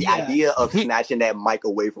 like, the idea of snatching that mic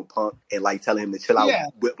away from Punk and, like, telling him to chill out,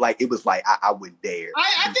 like, it was like, I wouldn't dare.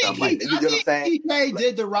 I think TK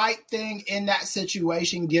did the right thing in that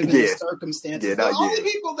situation, given the circumstances. The only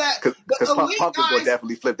people that... Because Punk was going to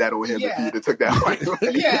definitely flip that on him if he had took that right away.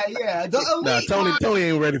 The elite Tony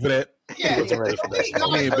ain't ready for that. He ain't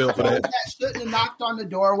built for that. That shouldn't have knocked on the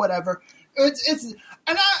door or whatever. And to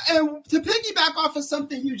piggyback off of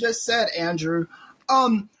something you just said, Andrew,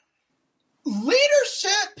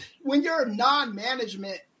 leadership when you're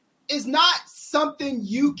non-management is not something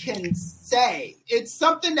you can say. It's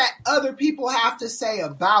something that other people have to say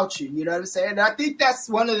about you. You know what I'm saying? And I think that's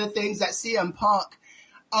one of the things that CM Punk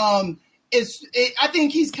I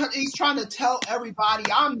think he's trying to tell everybody,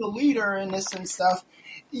 I'm the leader in this and stuff.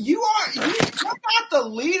 You're not the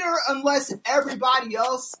leader unless everybody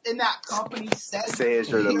else in that company says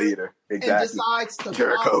you're the leader. Exactly. And decides to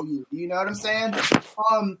follow you. You know what I'm saying?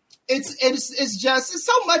 It's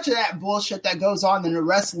so much of that bullshit that goes on in the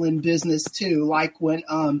wrestling business too. Like when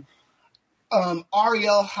Ariel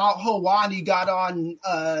Helwani got on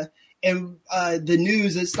in the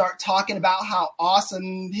news and start talking about how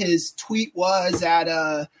awesome his tweet was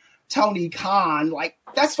at Tony Khan. Like,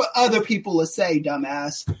 that's for other people to say,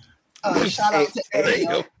 dumbass. Shout out to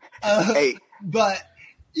Ariel. But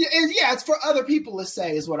it's for other people to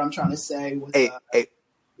say is what I'm trying to say.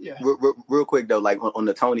 Real quick though, like on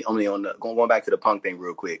the Tony, going back to the Punk thing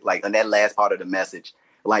real quick, like on that last part of the message,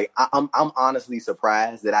 like I'm honestly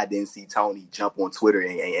surprised that I didn't see Tony jump on Twitter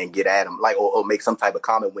and get at him, like or make some type of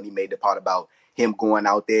comment when he made the part about him going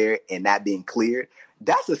out there and not being cleared.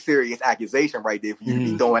 That's a serious accusation right there for you to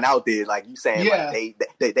be throwing out there. Like you saying, like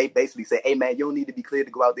they basically say, hey man, you don't need to be cleared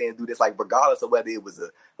to go out there and do this. Like regardless of whether it was a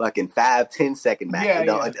fucking 5-10 second match,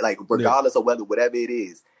 like regardless of whatever it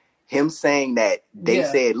is, him saying that they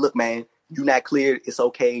said, look man, you not cleared, it's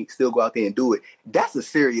okay, still go out there and do it. That's a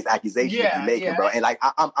serious accusation to be making, bro. And like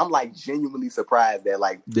I'm like genuinely surprised that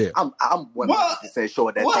like I'm 100%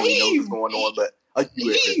 sure that Tony knows what's going on, but.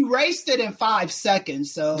 He erased it in 5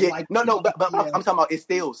 seconds, so like but I'm talking about it's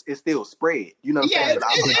still spread. You know what I'm saying?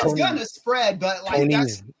 It's gonna spread, but like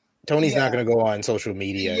Tony's not going to go on social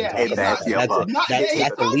media. And talk about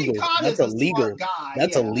that's illegal.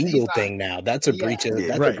 That's a legal thing now. That's a breach of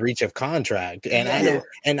a breach of contract.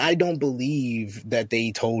 And I don't believe that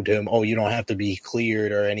they told him, oh, you don't have to be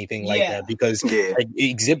cleared or anything like that, because like,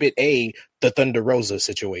 Exhibit A the Thunder Rosa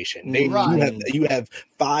situation. You have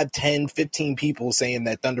 5, 10, 15 people saying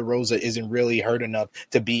that Thunder Rosa isn't really hurt enough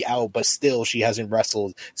to be out, but still she hasn't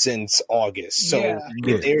wrestled since August. So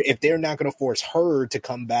if they're not going to force her to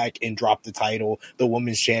come back and drop the title, the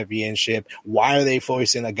women's championship, why are they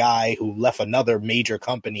forcing a guy who left another major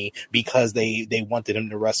company because they wanted him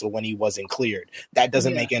to wrestle when he wasn't cleared? That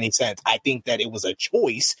doesn't make any sense. I think that it was a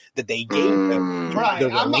choice that they gave them. Right,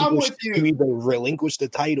 I'm with you. To either relinquish the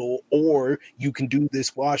title, or you can do this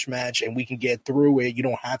squash match and we can get through it. You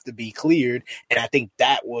don't have to be cleared. And I think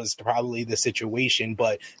that was probably the situation.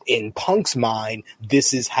 But in Punk's mind,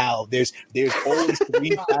 this is how there's always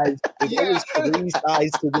three sides. There's always three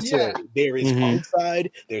sides to the story. There is Punk's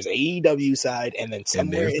side, there's AEW side, and then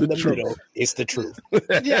somewhere in the middle is the truth.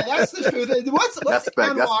 Yeah, that's the truth. What's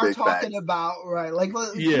N.W.A talking about? Right, like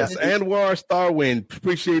yes, N.W.A Starwind.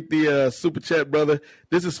 Appreciate the super chat, brother.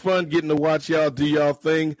 This is fun getting to watch y'all do y'all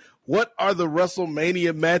thing. What are the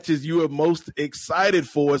WrestleMania matches you are most excited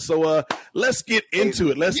for? So let's get into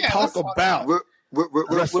it. Let's talk about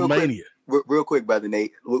WrestleMania. Real quick, brother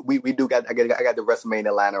Nate. We do got I got the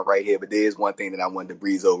WrestleMania lineup right here, but there is one thing that I wanted to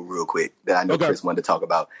breeze over real quick that I know Chris wanted to talk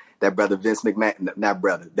about. That brother Vince McMahon,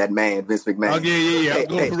 that man Vince McMahon. Oh yeah. I'm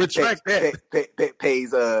going to retract that.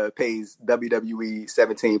 Pays WWE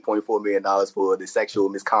 $17.4 million for the sexual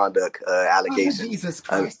misconduct allegation. Jesus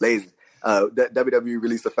Christ. WWE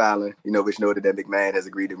released a filing, which noted that McMahon has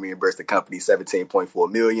agreed to reimburse the company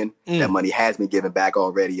 $17.4 million. That money has been given back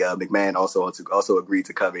already. McMahon also agreed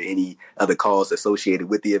to cover any other costs associated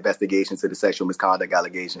with the investigation to the sexual misconduct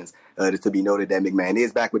allegations. It's to be noted that McMahon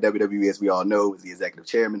is back with WWE, as we all know, is the executive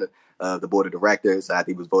chairman of the board of directors. I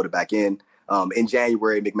think he was voted back in. In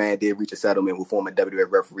January, McMahon did reach a settlement with former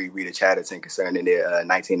WWF referee Rita Chatterton concerning their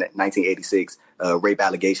 1986 rape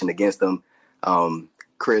allegation against them.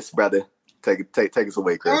 Chris, brother, take us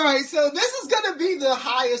away, Chris. All right, so this is going to be the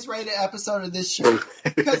highest rated episode of this show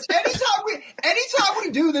because anytime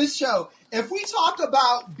we do this show, if we talk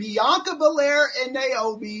about Bianca Belair and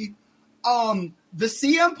Naomi, the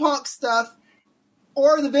CM Punk stuff,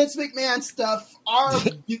 or the Vince McMahon stuff, our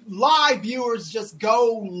live viewers just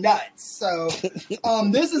go nuts. So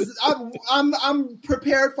this is I'm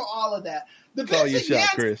prepared for all of that. The Vince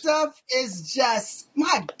McMahon stuff is just,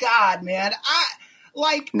 my God, man.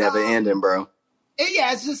 Never ending, bro.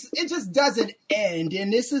 It just doesn't end.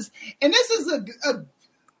 And this is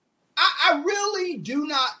I really do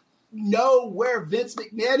not know where Vince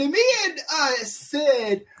McMahon, and me and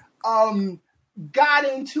Sid got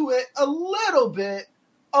into it a little bit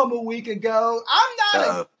a week ago. I'm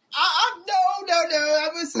not I'm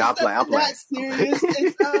not that serious.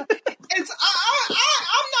 I'm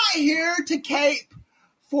not here to cape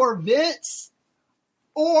for Vince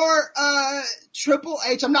or Triple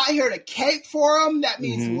H. I'm not here to cape for them. That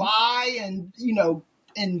means lie and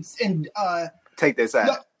take their side.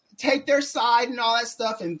 Take their side and all that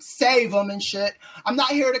stuff and save them and shit. I'm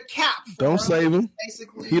not here to cap for Don't them, save him.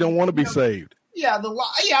 Basically, he don't want to be saved. Yeah,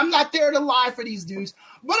 I'm not there to lie for these dudes.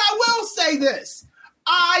 But I will say this.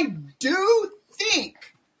 I do think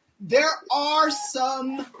there are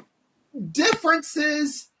some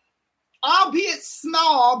differences, albeit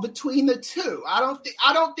small, between the two. I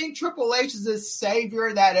don't think Triple H is this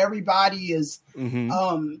savior that everybody is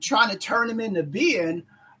trying to turn him into being.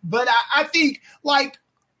 But I think, like,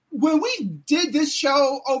 when we did this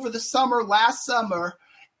show over the summer, last summer,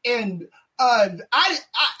 and I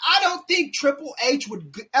don't think Triple H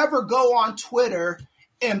would ever go on Twitter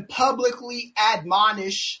and publicly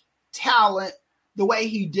admonish talent the way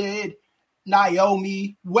he did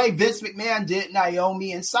Naomi, the way Vince McMahon did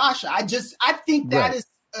Naomi and Sasha. I think that is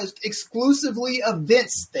exclusively a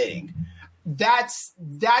Vince thing. That's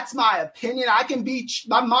my opinion.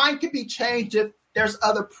 My mind can be changed if there's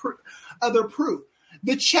other proof.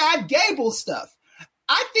 The Chad Gable stuff,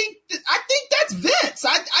 I think that's Vince.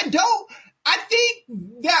 I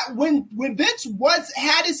think that when Vince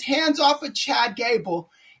had his hands off of Chad Gable,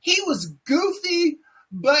 he was goofy,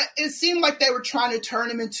 but it seemed like they were trying to turn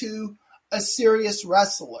him into a serious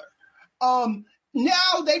wrestler. Now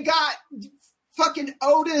they got fucking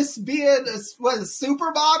Otis being a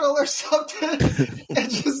supermodel or something and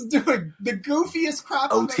just doing the goofiest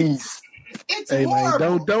crap. Otis. It's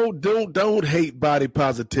horrible. Man, don't hate body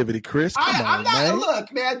positivity, Chris. I'm not, man.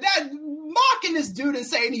 Look, man, that mocking this dude and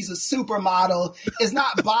saying he's a supermodel is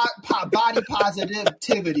not body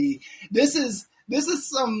positivity. This is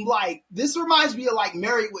some, like, this reminds me of like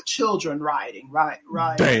Married with Children writing, right?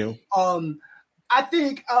 Damn. I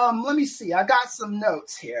think let me see. I got some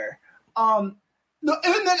notes here. And then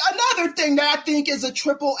another thing that I think is a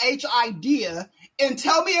Triple H idea, and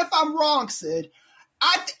tell me if I'm wrong, Sid.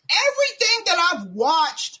 Everything that I've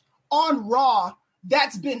watched on Raw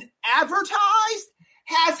that's been advertised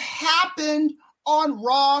has happened on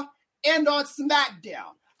Raw and on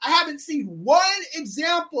SmackDown. I haven't seen one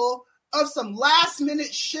example of some last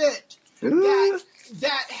minute shit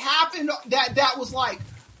that happened that was like,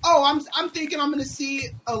 oh, I'm thinking I'm going to see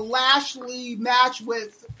a Lashley match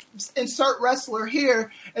with insert wrestler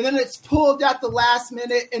here, and then it's pulled at the last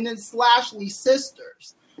minute, and it's Lashley's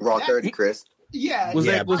sisters. Raw 30, Chris. Yeah, was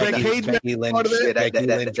that cage match part of it?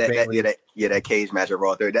 That cage match at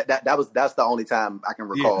Raw 30. That's the only time I can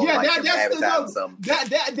recall. Yeah, even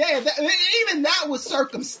that was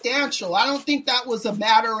circumstantial. I don't think that was a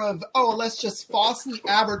matter of let's just falsely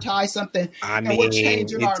advertise something. We're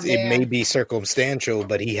changing our man. It may be circumstantial,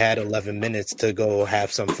 but he had 11 minutes to go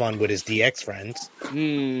have some fun with his DX friends.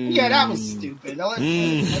 Yeah, that was stupid. But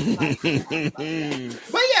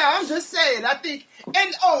yeah, I'm just saying. I think,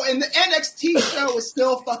 and the NXT show is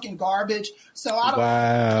still fucking garbage. So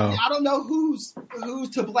I don't know who's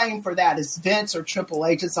to blame for that. It's Vince or Triple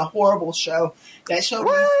H. It's a horrible show. That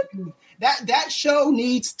show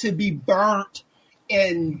needs to be burnt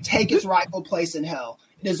and take its rightful place in hell.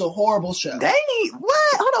 It is a horrible show. What?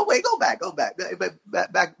 Hold on, wait, go back. Back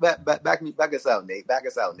us out, Nate.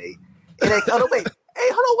 Hold on,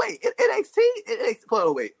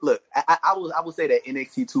 wait. Look, I would say that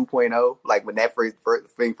NXT 2.0, like when that first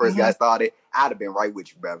got started, I'd have been right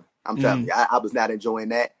with you, brother. I'm telling you, I was not enjoying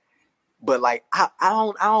that. But like, I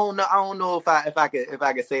don't know if I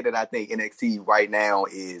could say that I think NXT right now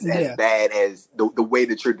is as bad as the way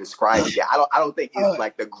that you're describing it. I don't think it's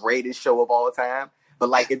like the greatest show of all time. But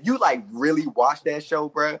like, if you like really watch that show,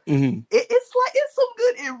 bro, it's some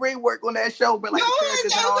good in-ring work on that show. But like the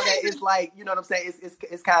characters and all that, it's like, you know what I'm saying?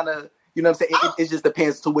 It's kind of, you know what I'm saying? It just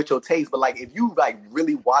depends to what your taste. But like, if you like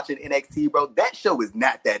really watching NXT, bro, that show is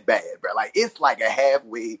not that bad, bro. Like, it's like a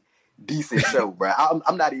halfway decent show, bro.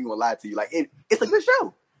 I'm not even gonna lie to you. Like, it's a good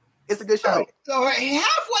show. It's a good show. So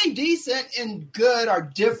halfway decent and good are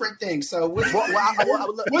different things. So which one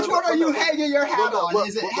are you hanging your hat on?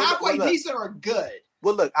 Is it halfway decent or good?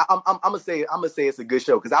 Well, look, I'm gonna say it's a good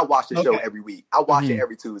show because I watch the show every week. I watch it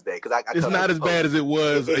every Tuesday because it's not as bad as it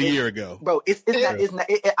was a year ago, bro.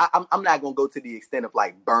 I'm not gonna go to the extent of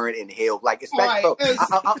like burn in hell, like especially.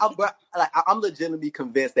 I'm legitimately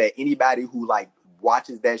convinced that anybody who like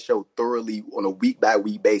watches that show thoroughly on a week by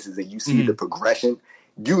week basis and you see the progression,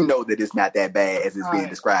 you know that it's not that bad as it's being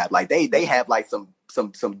described. Like they have like some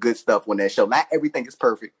good stuff on that show. Not everything is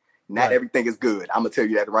perfect. Not everything is good. I'm gonna tell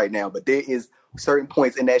you that right now. But there is certain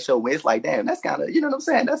points in that show where it's like, damn, that's kind of, you know what I'm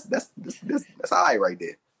saying? That's all right right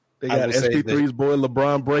there. They got SP3's boy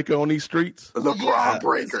LeBron Breaker on these streets. LeBron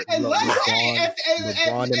Breaker. And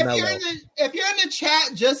if you're in the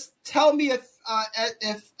chat, just tell me if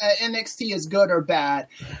NXT is good or bad.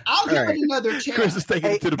 I'll give it another chance. Chris is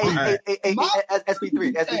taking it to the people.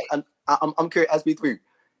 SP3. I'm curious. SP3.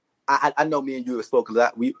 I know me and you have spoken.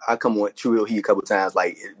 I come on True Heat a couple times,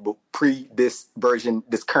 like pre this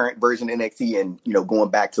current version NXT, and you know, going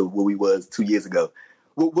back to what we was 2 years ago.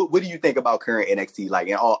 What do you think about current NXT? Like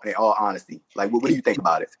in all honesty, like what do you think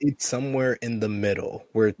about it? It's somewhere in the middle.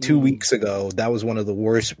 Where 2 weeks ago, that was one of the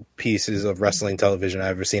worst pieces of wrestling television I've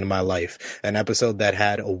ever seen in my life. An episode that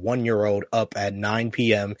had a 1-year-old up at 9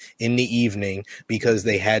 p.m. in the evening because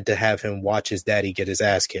they had to have him watch his daddy get his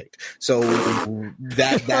ass kicked. So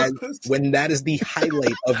that when that is the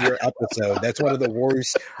highlight of your episode, that's one of the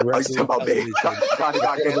worst wrestling television.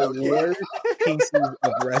 The worst pieces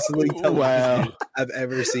of wrestling television I've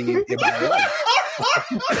ever seen in my life.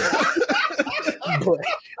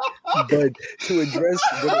 but to address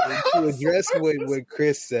what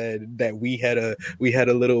Chris said, that we had a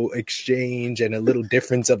little exchange and a little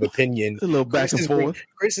difference of opinion, a little back and forth.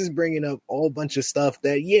 Chris is bringing up all bunch of stuff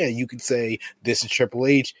that you could say this is Triple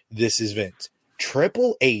H, this is Vince.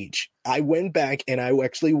 Triple H, I went back and I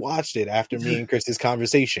actually watched it after me and Chris's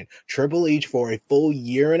conversation. Triple H for a full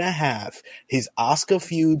year and a half, his Asuka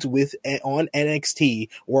feuds on NXT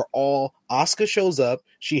were all Asuka shows up,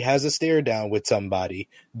 she has a stare down with somebody,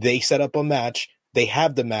 they set up a match, they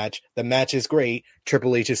have the match is great,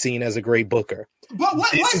 Triple H is seen as a great booker. But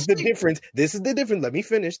This is the difference. Let me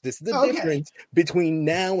finish. This is the difference between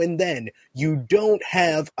now and then. You don't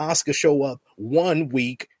have Asuka show up 1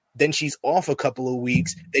 week, then she's off a couple of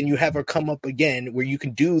weeks, then you have her come up again where you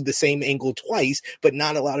can do the same angle twice, but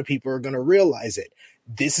not a lot of people are going to realize it.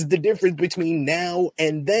 This is the difference between now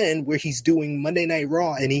and then, where he's doing Monday Night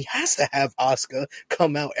Raw and he has to have Asuka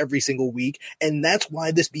come out every single week. And that's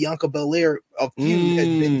why this Bianca Belair a feud has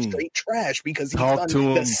been straight trash because he's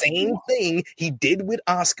done the same thing he did with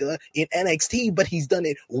Asuka in NXT, but he's done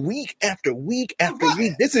it week after week after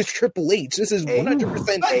week. This is Triple H. This is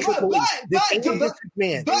 100% Triple H. This ain't Vince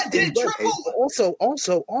McMahon.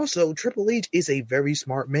 Also, Triple H is a very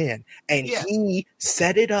smart man, and he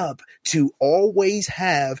set it up to always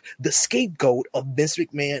have the scapegoat of Vince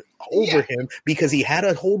McMahon over him because he had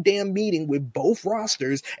a whole damn meeting with both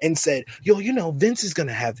rosters and said, yo, you know, Vince is going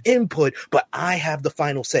to have input, but I have the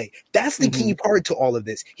final say. That's the key part to all of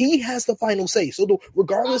this. He has the final say. So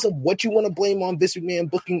regardless of what you want to blame on Vince McMahon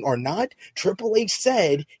booking or not, Triple H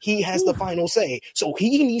said he has the final say. So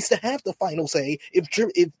he needs to have the final say if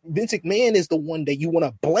Vince McMahon is the one that you want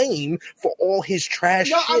to blame for all his trash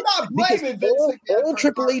shit. I'm not blaming Vince McMahon. All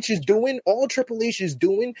Triple H is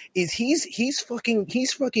doing is he's fucking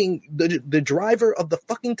the driver of the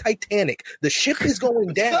fucking Titanic. The ship is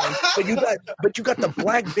going down, but you got the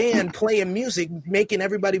black band playing music, making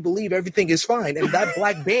everybody believe everything is fine. And that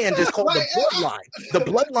black band is called the Bloodline. The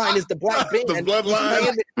Bloodline is the black band. The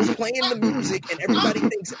Bloodline. He's playing the music, and everybody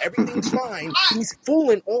thinks everything's fine. He's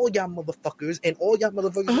fooling all y'all motherfuckers, and all y'all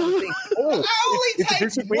motherfuckers think, oh, it's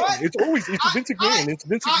Vince McMahon. It's Vince McMahon. It's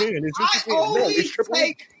Vince McMahon. It's Vince McMahon. No, it's Triple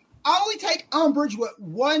H. I only take umbrage with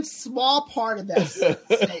one small part of that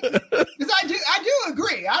statement because I do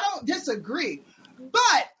agree. I don't disagree,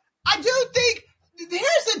 but I do think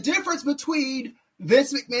here's the difference between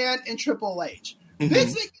Vince McMahon and Triple H.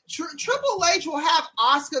 Triple H will have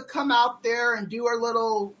Asuka come out there and do her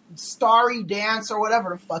little starry dance or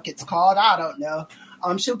whatever the fuck it's called. I don't know.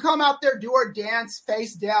 She'll come out there, do her dance,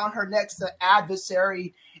 face down, her next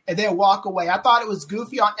adversary, and then walk away. I thought it was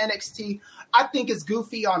goofy on NXT. I think it's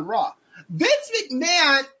goofy on Raw. Vince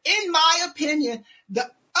McMahon, in my opinion, the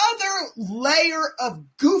other layer of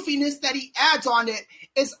goofiness that he adds on it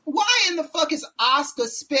is why in the fuck is Asuka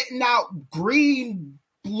spitting out green,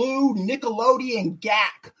 blue Nickelodeon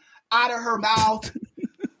gack out of her mouth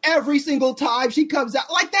every single time she comes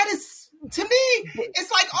out? Like, that is, to me,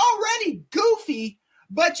 it's like already goofy,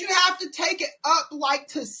 but you have to take it up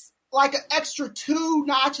like an extra 2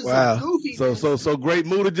 notches of goofy. So Great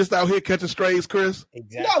Muda just out here catching strays, Chris?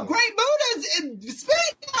 Exactly. No, Great Muda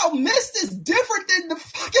spitting out mist is different than the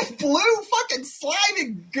fucking blue fucking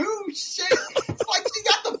slimy goo shit. It's like she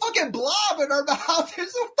got the fucking blob in her mouth. What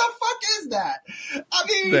the fuck is that? I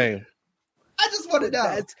mean, damn. I just want to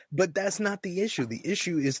know. But that's not the issue. The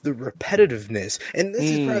issue is the repetitiveness. And this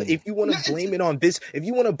is probably, if you want to blame it on Vince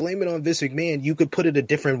McMahon, you could put it a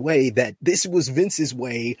different way, that this was Vince's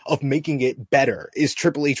way of making it better. Is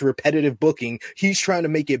Triple H repetitive booking? He's trying to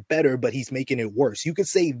make it better, but he's making it worse. You could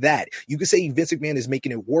say that. You could say Vince McMahon is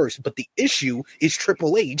making it worse, but the issue is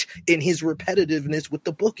Triple H in his repetitiveness with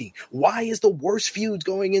the booking. Why is the worst feuds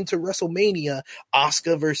going into WrestleMania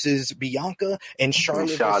Asuka versus Bianca and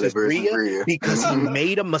Charlotte versus Rhea? Because he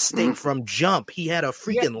made a mistake from jump. He had a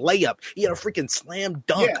freaking layup. He had a freaking slam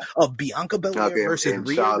dunk of Bianca Belair versus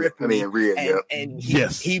Rhea Ripley.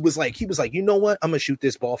 He was like, you know what? I'm gonna shoot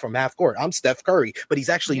this ball from half court. I'm Steph Curry, but he's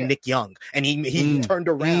actually Nick Young. And he turned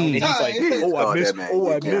around and he's like,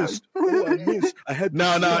 I missed. I had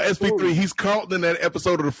SP3. He's Carlton in that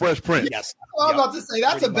episode of The Fresh Prince. Yes. Well, I'm about to say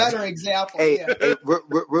that's a better example. Hey,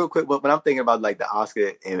 real quick, when I'm thinking about like the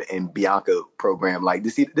Asuka and Bianca program, like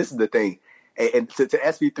this is the thing. And to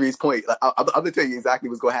SP3's point, I'm going to tell you exactly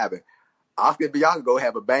what's going to happen. Asuka and Bianca go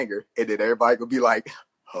have a banger, and then everybody going to be like,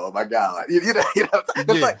 oh my God. You know what I'm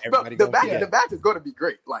saying? Like, the match is going to be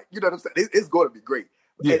great. Like, you know what I'm saying? It's going to be great.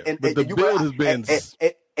 Yeah, but the build has been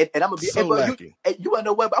and I'm going to be so lacking. You want to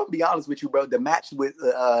know what? I'm going to be honest with you, bro. The match with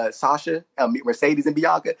Sasha, Mercedes and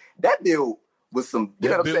Bianca, that build was some, you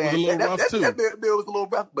know what I'm saying? That build was a little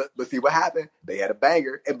rough, but see what happened? They had a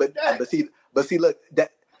banger. But see, look,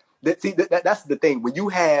 that's the thing. When you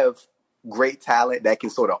have great talent that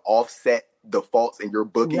can sort of offset the faults in your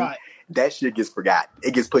booking, that shit gets forgotten.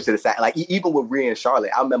 It gets pushed to the side. Like, even with Rhea and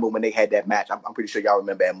Charlotte, I remember when they had that match. I'm pretty sure y'all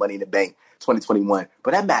remember at Money in the Bank 2021.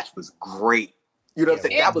 But that match was great. You know what I'm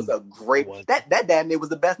saying? That was a great... That damn near was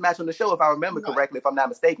the best match on the show, if I remember correctly. If I'm not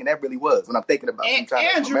mistaken, that really was. When I'm thinking about it, I'm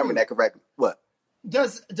trying to remember that correctly. What?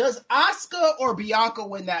 Does Asuka or Bianca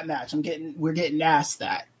win that match? We're getting asked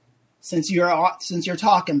that. Since you're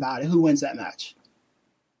talking about it, who wins that match?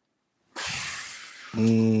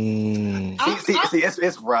 See,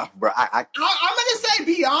 it's rough, bro. I'm gonna say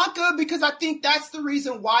Bianca because I think that's the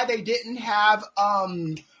reason why they didn't have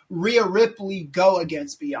Rhea Ripley go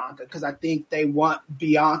against Bianca, because I think they want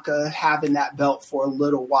Bianca having that belt for a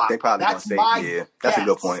little while. They probably that's gonna say, that's a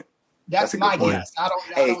good point. That's my guess. I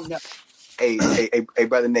don't know. Hey,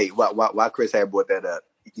 brother Nate, why Chris had brought that up?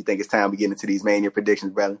 You think it's time we get into these Mania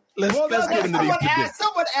predictions, brother? Let's get into these predictions.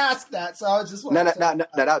 Someone asked that, so I just want No.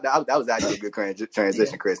 That was actually a good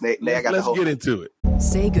transition, Chris. Let's get into it.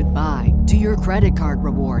 Say goodbye to your credit card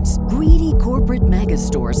rewards. Greedy corporate mega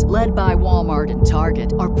stores, led by Walmart and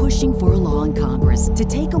Target, are pushing for a law in Congress to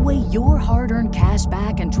take away your hard-earned cash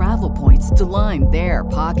back and travel points to line their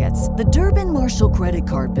pockets. The Durbin-Marshall credit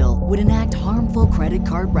card bill would enact harmful credit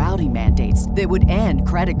card routing mandates that would end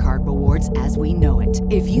credit card rewards as we know it.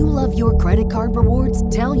 If you love your credit card rewards,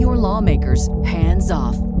 tell your lawmakers, hands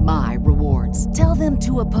off my rewards. Tell them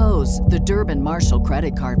to oppose the Durbin-Marshall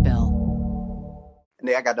credit card bill.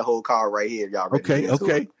 Nick, I got the whole card right here. Y'all ready?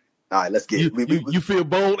 Okay. All right, let's get it. You feel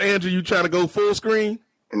bold, Andrew? You trying to go full screen?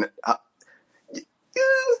 And,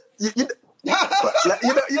 you know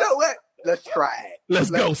what? Let's try it. Let's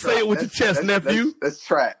go. Say it with your chest, nephew. Let's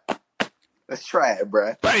try it. Let's try it,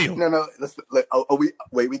 bruh. Bam. No.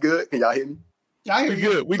 We good? Can y'all hear me? I hear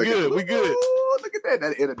you. We good. Ooh, look at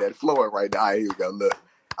that internet flowing right now. All right, here we go. Look.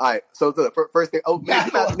 All right, so the first thing. Oh,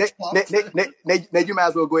 Nick, you might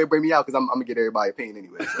as well go ahead and bring me out because I'm gonna get everybody's opinion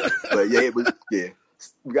anyway. So. But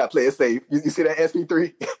we gotta play it safe. You see that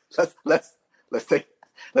SP3? let's take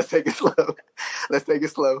it slow. Let's take it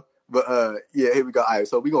slow. But here we go. All right,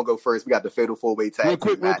 so we're gonna go first. We got the Fatal 4-Way tag. Real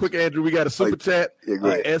quick, Andrew. We got a super chat. Yeah,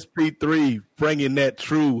 SP3 bringing that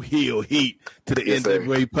true heel heat to the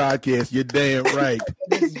N.W.A. podcast. You're damn right.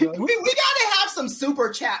 we gotta have some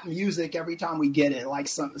super chat music every time we get it, like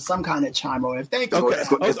some kind of chime on. Thank you. It's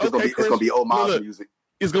gonna be Omar's music.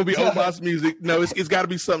 It's gonna be Omar's music. No, it's got to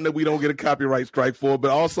be something that we don't get a copyright strike for.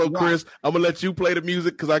 But also, Chris, I'm gonna let you play the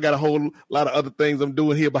music because I got a whole lot of other things I'm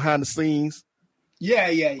doing here behind the scenes.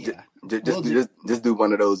 Yeah. Just do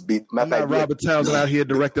one of those beats. Robert Townsend out here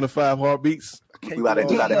directing the 5 Heartbeats. We about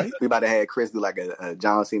to have Chris do like a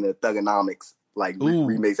John Cena Thugonomics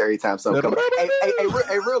remix every time something comes. Hey,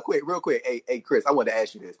 real quick. Hey, Chris, I wanted to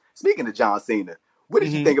ask you this. Speaking of John Cena, what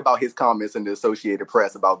did you think about his comments in the Associated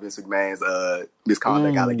Press about Vince McMahon's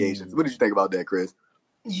misconduct allegations? What did you think about that, Chris?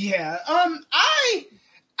 Yeah, I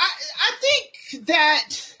think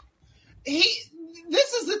that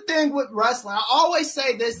this is the thing with wrestling. I always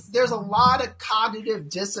say this: there's a lot of cognitive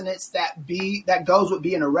dissonance that goes with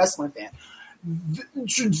being a wrestling fan.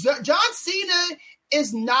 John Cena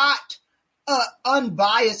is not an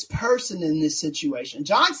unbiased person in this situation.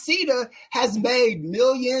 John Cena has made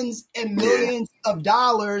millions and millions of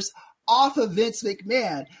dollars off of Vince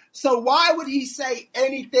McMahon. So why would he say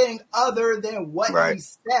anything other than what he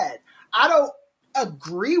said? I don't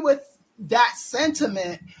agree with that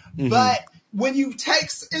sentiment, but when you take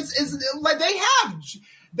it's like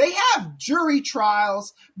they have jury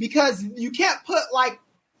trials because you can't put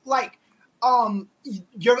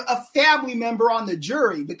you're a family member on the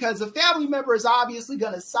jury because a family member is obviously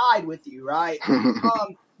going to side with you, right?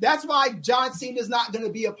 That's why John Cena is not going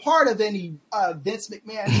to be a part of any Vince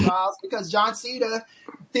McMahon trials because John Cena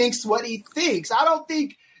thinks what he thinks. I'm not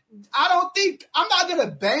going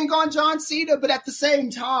to bang on John Cena, but at the same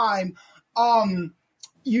time, the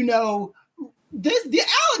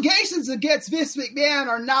allegations against Vince McMahon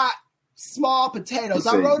are not small potatoes.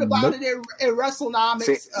 I wrote about it in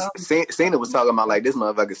WrestleNomics. Cena was talking about like this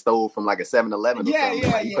motherfucker stole from like a 7-Eleven or something.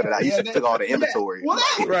 He put it out. He took all the inventory. Well,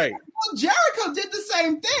 Jericho did the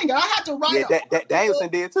same thing, and I had to write. That Danielson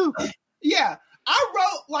did too. Yeah. I wrote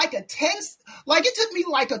it took me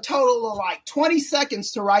like a total of like 20 seconds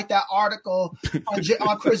to write that article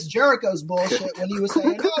on Chris Jericho's bullshit when he was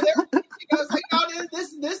saying,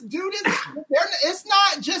 this dude it's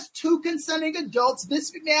not just two consenting adults.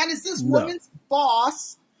 Vince McMahon is this woman's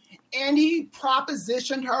boss, and he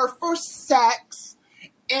propositioned her for sex.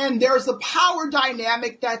 And there's a power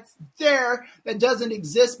dynamic that's there that doesn't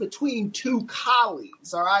exist between two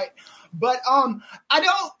colleagues. All right. But I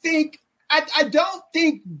don't think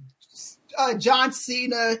John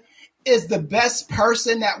Cena is the best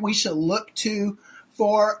person that we should look to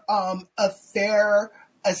for a fair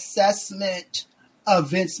assessment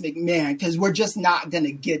of Vince McMahon because we're just not going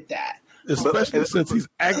to get that. Especially since he's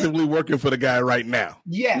actively working for the guy right now.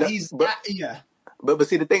 Yeah, But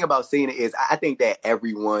see, the thing about Cena is I think that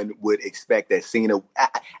everyone would expect that Cena.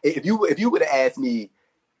 If you would have asked me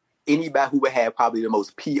anybody who would have probably the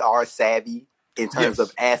most PR savvy in terms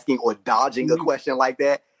of asking or dodging a question like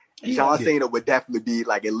that, John Cena would definitely be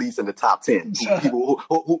like at least in the top 10. People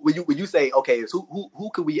who when you say, okay, so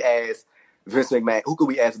who could we ask Vince McMahon? Who could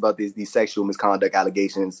we ask about these sexual misconduct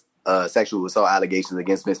allegations, sexual assault allegations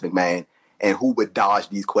against Vince McMahon, and who would dodge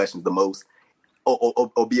these questions the most,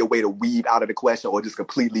 or be a way to weave out of the question, or just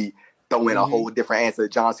completely throw in a whole different answer?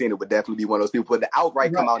 John Cena would definitely be one of those people. But to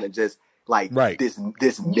outright come out and just right.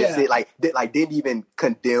 Didn't even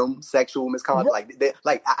condemn sexual misconduct.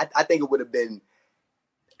 I think it would have been.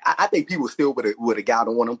 I think people still would have got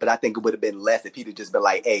on him, but I think it would have been less if he'd have just been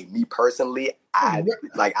like, "Hey, me personally, I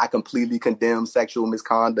completely condemn sexual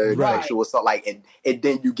misconduct, sexual assault." And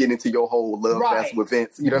then you get into your whole love fest with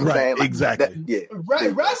Vince. You know what I'm saying? Exactly.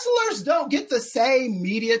 Wrestlers don't get the same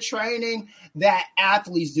media training that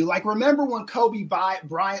athletes do. Like, remember when Kobe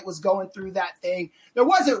Bryant was going through that thing? There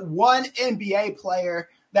wasn't one NBA player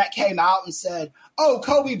that came out and said, "Oh,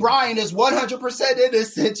 Kobe Bryant is 100%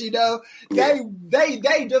 innocent." You know, they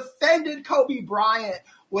defended Kobe Bryant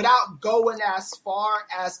without going as far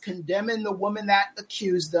as condemning the woman that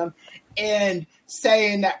accused them and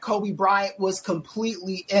saying that Kobe Bryant was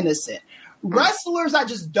completely innocent. Wrestlers, I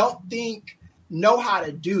just don't think know how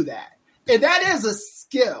to do that, and that is a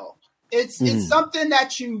skill. It's something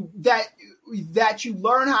that you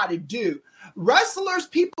learn how to do. Wrestlers,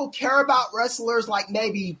 people care about wrestlers like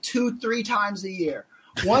maybe 2-3 times a year.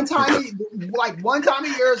 One time a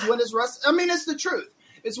year is when it's it's the truth.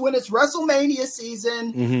 It's when it's WrestleMania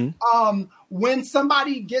season. When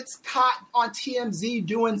somebody gets caught on TMZ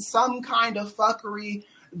doing some kind of fuckery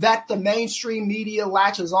that the mainstream media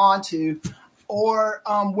latches onto, or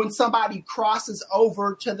when somebody crosses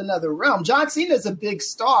over to another realm. John Cena is a big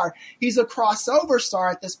star. He's a crossover star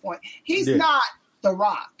at this point. He's not The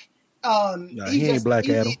Rock. He ain't Black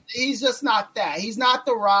Adam. He's just not that. He's not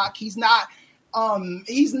The Rock. He's not.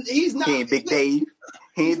 He's not. He ain't Big Dave.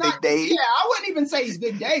 He ain't Big Dave. Yeah, I wouldn't even say he's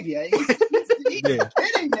Big Dave yet. He's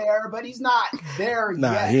getting there, but he's not there yet.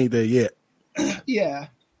 Nah, he ain't there yet. Yeah.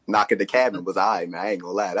 Knock at the Cabin was all right, man. I ain't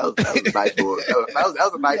gonna lie. That was a nice little. That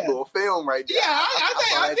was a nice little film right there. Yeah,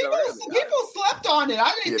 I think people slept on it.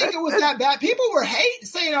 I didn't think it was that bad. People were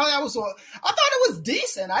saying, "Oh, that was." I thought it was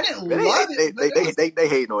decent. I didn't love it. They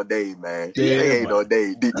hating on Dave, man. Yeah, they hating on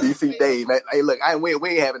Dave. DC Dave. Man. Hey, look, we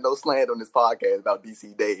ain't having no slander on this podcast about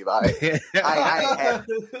DC Dave. I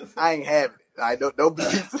ain't having it. No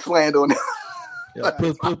piece of slander on that. Yeah,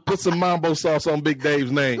 put some mambo sauce on Big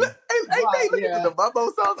Dave's name. Hey, look at the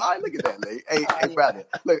mambo sauce. All right, look at that, lady. Hey, brother.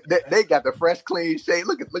 Look, they got the fresh, clean shade.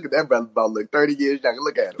 Look at that brother about 30 years younger.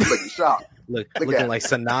 Look at him. Looking sharp. Looking like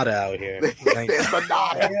Sonata out here.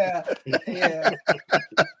 Sonata. Yeah.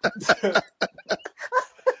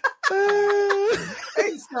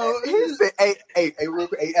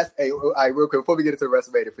 Real quick, before we get into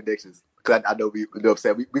WrestleMania predictions, because I know we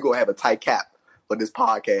gonna have a tight cap on this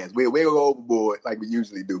podcast. We gonna go overboard like we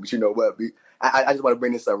usually do, but you know what? I just want to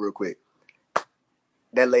bring this up real quick.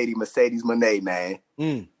 That lady Mercedes Moné, man.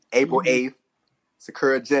 April 8th,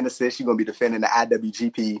 Sakura Genesis. She's gonna be defending the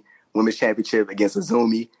IWGP Women's Championship against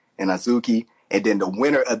Azumi and Azuki, and then the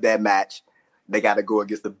winner of that match, they got to go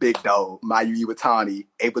against the big dog Mayu Iwatani,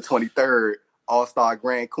 April 23rd, All-Star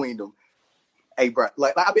Grand Queendom. Hey, bro,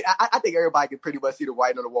 I think everybody can pretty much see the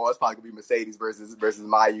writing on the wall. It's probably gonna be Mercedes versus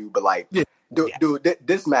Mayu, but dude,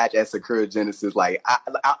 this match at Sakura Genesis,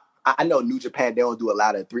 I know New Japan, they don't do a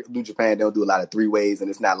lot of three ways,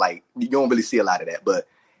 and it's not like you don't really see a lot of that. But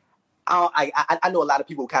I know a lot of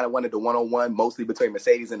people kind of wanted the 1-on-1, mostly between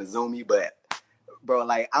Mercedes and Azumi. But bro,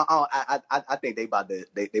 I think they about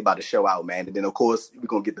to show out, man. And then of course we're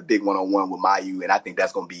gonna get the big 1-on-1 with Mayu, and I think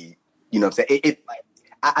that's gonna be, you know what I'm saying.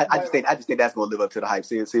 I just think that's gonna live up to the hype.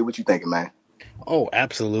 See what you thinking, man. Oh,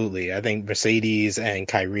 absolutely. I think Mercedes and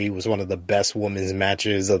Kyrie was one of the best women's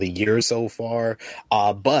matches of the year so far.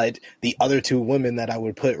 But the other two women that I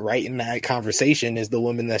would put right in that conversation is the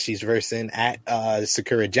woman that she's versing at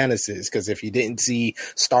Sakura Genesis. Because if you didn't see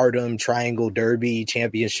Stardom Triangle Derby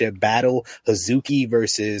Championship Battle, Hazuki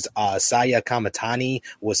versus Saya Kamatani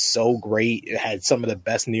was so great. It had some of the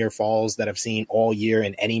best near falls that I've seen all year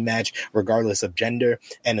in any match, regardless of gender.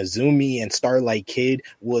 And Azumi and Starlight Kid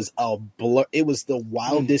was a blur. It was the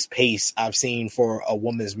wildest pace I've seen for a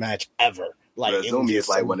women's match ever. Like, Azumi is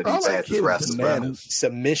like one of the fastest wrestlers.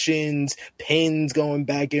 Submissions, pins going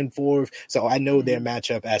back and forth. So I know their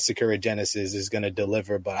matchup at Sakura Genesis is going to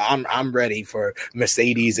deliver, but I'm ready for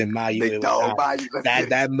Mercedes and Mayu.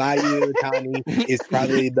 That Mayu Iwatani is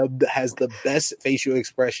probably has the best facial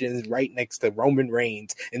expressions right next to Roman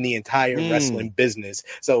Reigns in the entire wrestling business.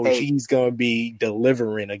 So she's going to be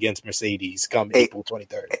delivering against Mercedes come April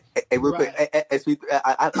 23rd. Hey, real quick,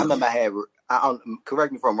 I remember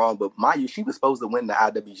correct me if I'm wrong, but Mayu, she was supposed to win the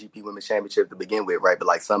IWGP Women's Championship to begin with, right? But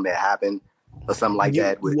like something had happened or something like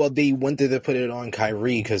that. Well, they wanted to put it on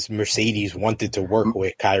Kyrie because Mercedes wanted to work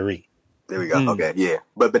with Kyrie. There we go. Okay, yeah,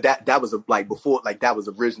 but that was before, like that was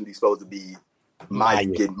originally supposed to be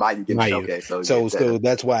Mayu getting showcased. So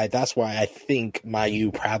that's why I think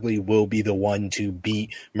Mayu probably will be the one to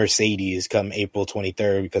beat Mercedes come April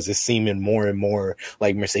 23rd, because it's seeming more and more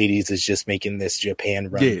like Mercedes is just making this Japan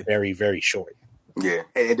run very, very short. Yeah,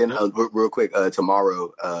 and then real quick,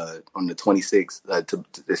 tomorrow on the 26th,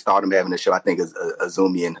 to start them having a show, I think is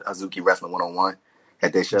Azumi and Azuki Wrestling 1-on-1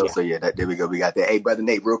 at their show. Yeah. So there we go. We got that. Hey, brother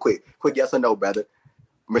Nate, real quick yes or no, brother?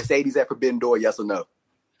 Mercedes at Forbidden Door, yes or no?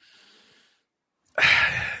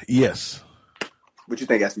 Yes. What you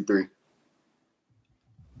think, SP3?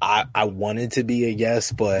 I wanted to be a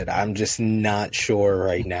yes, but I'm just not sure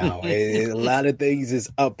right now. A lot of things is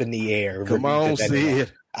up in the air. Come on,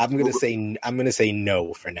 Sid. I'm gonna say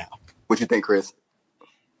no for now. What you think, Chris?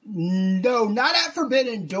 No, not at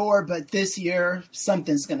Forbidden Door, but this year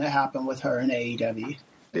something's gonna happen with her in AEW.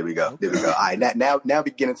 There we go. All right, now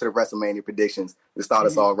we get into the WrestleMania predictions. To start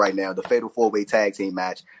us off right now, the Fatal 4-Way Tag Team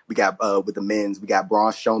match. We got with the men's, we got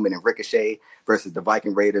Braun Strowman and Ricochet versus the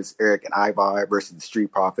Viking Raiders, Eric and Ivar versus the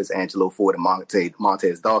Street Profits, Angelo Ford and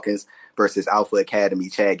Montez Dawkins versus Alpha Academy,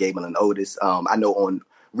 Chad Gable and Otis. I know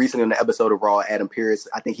recently on the episode of Raw, Adam Pearce,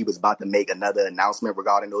 I think he was about to make another announcement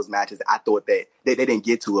regarding those matches. I thought that they didn't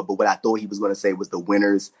get to it, but what I thought he was going to say was the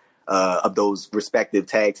winners of those respective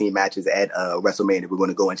tag team matches at WrestleMania we're going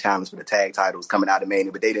to go and challenge for the tag titles coming out of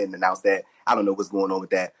Mania, but they didn't announce that. I don't know what's going on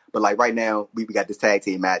with that. But like right now, we got this tag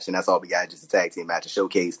team match, and that's all we got, just a tag team match, a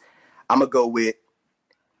showcase. I'm gonna go with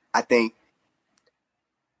I think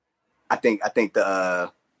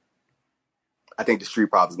the Street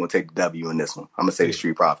Profits gonna take the W in this one. I'm gonna say the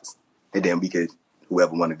Street Profits, and then we could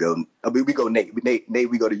whoever want to go. We go Nate,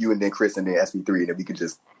 we go to you, and then Chris, and then SP3, and then we could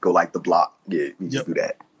just go like the block. Yeah, we just do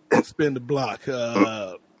that. Spin the block.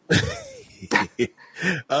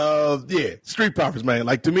 Street Profits, man.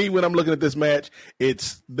 Like, to me, when I'm looking at this match,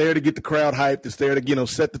 it's there to get the crowd hyped. It's there to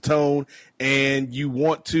set the tone, and you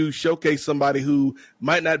want to showcase somebody who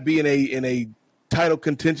might not be in a title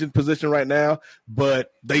contention position right now,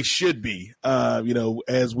 but they should be.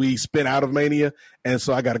 As we spin out of Mania, and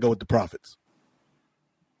so I got to go with the Profits.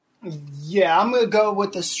 Yeah, I'm gonna go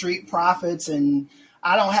with the Street Profits, and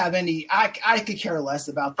I don't have any. I could care less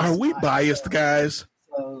about this. Are we biased, guys?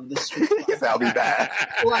 So the Street Profits. I'll be bad.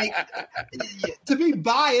 Like, to be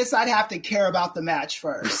biased, I'd have to care about the match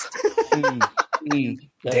first. Damn,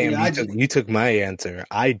 you took my answer.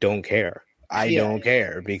 I don't care. I don't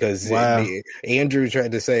care because Andrew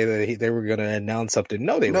tried to say that they were going to announce something.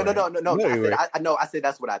 No, they weren't. No. I said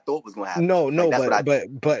that's what I thought was going to happen.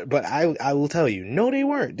 But I will tell you, no, they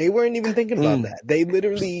weren't. They weren't even thinking about that. They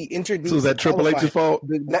literally introduced. So is that Triple H's fault?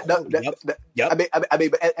 Yep. I mean,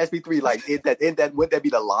 SP3, like, wouldn't that be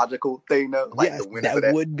the logical thing though? Like, yes,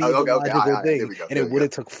 that would be the logical thing, and it would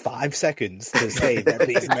have took 5 seconds to say that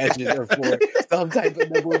these matches are for some type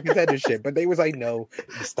of number one contendership. But they was like, no,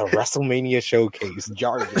 it's the WrestleMania showcase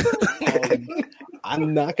jargon.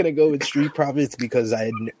 I'm not gonna go with Street Profits because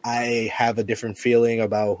I have a different feeling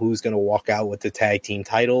about who's gonna walk out with the tag team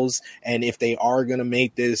titles, and if they are gonna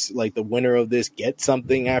make this, like, the winner of this get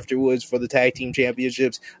something afterwards for the tag team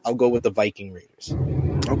championships, I'll go with the Viking Raiders.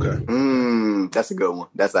 Okay, that's a good one.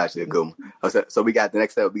 That's actually a good one. Okay, so we got the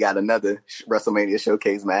next up. We got another WrestleMania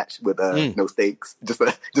showcase match with no stakes, just a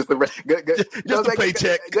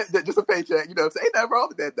paycheck, just a paycheck. You know what I'm saying? Ain't nothing wrong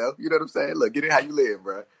with that though. You know what I'm saying? Look, get it how you live,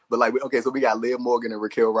 bro. But like, okay, so we got Liv Morgan and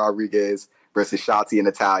Raquel Rodriguez versus Shotzi and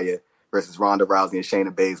Natalya versus Ronda Rousey and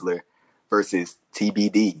Shayna Baszler versus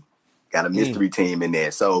TBD. Got a mystery team in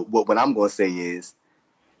there. So what I'm going to say is,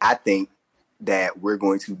 I think that we're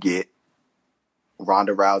going to get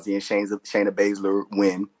Ronda Rousey and Shayna Baszler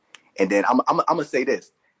win, and then I'm gonna say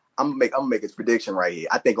this. I'm gonna make his prediction right here.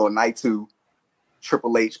 I think on night 2,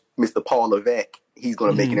 Triple H, Mr. Paul Levesque, he's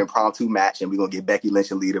gonna make an impromptu match, and we're gonna get Becky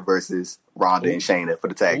Lynch and Lita versus Ronda and Shayna for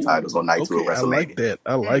the tag titles on night 2 of WrestleMania.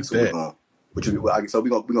 I like that. So we're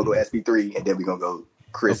gonna go SP3, and then we're gonna go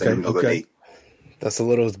Chris, and then we're gonna go Nate. That's a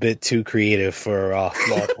little bit too creative for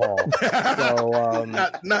Flawed Paul. So,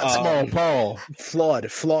 not Small Paul. Flawed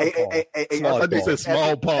Paul. I think said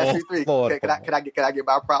Small Paul. Can I get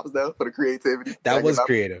my props though for the creativity? That was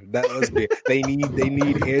creative. They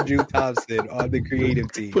need Andrew Thompson on the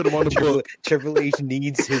creative team. Put him on the book. Triple H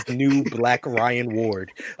needs his new Black Ryan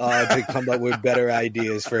Ward to come up with better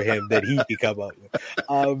ideas for him that he can come up with.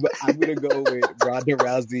 I'm gonna go with Ronda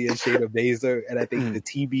Rousey and Shayna Baszler, and I think the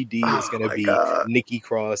TBD is gonna be Nikki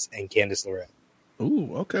Cross and Candice LeRae.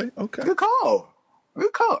 Ooh, okay. Good call.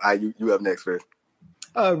 All right, you up next, Chris.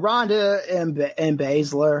 Ronda and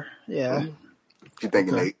Baszler. Yeah. What you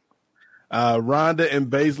thinking, Nate? Ronda and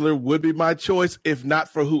Baszler would be my choice, if not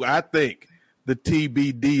for who I think the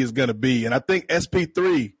TBD is going to be. And I think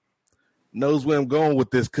SP3 knows where I'm going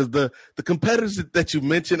with this, because the competitors that you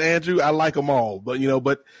mentioned, Andrew, I like them all, but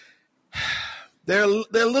they're a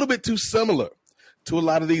little bit too similar to a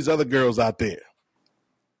lot of these other girls out there.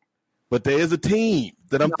 But there is a team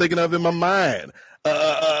that I'm thinking of in my mind,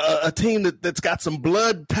 a team that's got some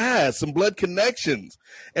blood ties, some blood connections.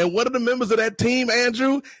 And one of the members of that team,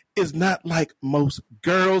 Andrew, is not like most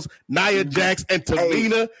girls. Nia Jax and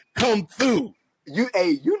Tamina come through. You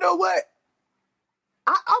know what?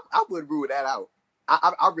 I wouldn't rule that out.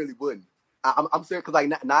 I really wouldn't. I'm serious, because like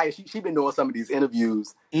Nia, she been doing some of these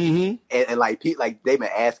interviews, and like Pete, like they've been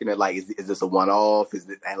asking her like, is this a one off?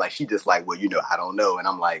 And like she just like, well, I don't know. And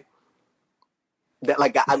I'm like, that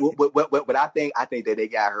like what I think that they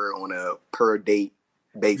got her on a per date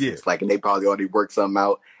basis, like, and they probably already worked something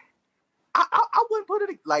out. I wouldn't put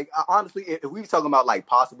it like, honestly, if we were talking about like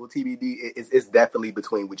possible TBD, it's definitely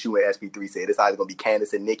between what you and SP3 said. It's either gonna be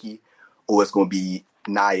Candice and Nikki, or it's gonna be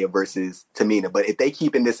Nia versus Tamina. But if they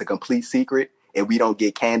keeping this a complete secret and we don't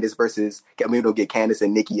get Candice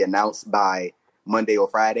and Nikki announced by Monday or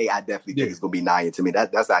Friday, I definitely think it's gonna be Nia and Tamina.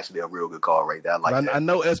 That's actually a real good call right there. I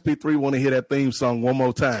know SP3 want to hear that theme song one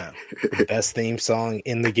more time. Best theme song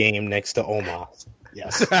in the game next to Omos.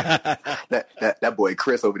 Yes. that boy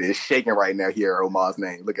Chris over there is shaking right now hearing Omar's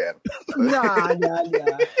name. Look at him. Nah.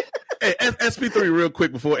 Hey, SP3, real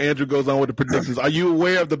quick before Andrew goes on with the predictions. Are you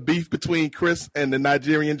aware of the beef between Chris and the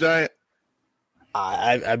Nigerian Giant?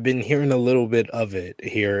 I've been hearing a little bit of it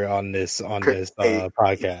here on this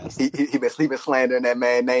podcast. He been slandering that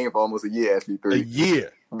man's name for almost a year. SP3. A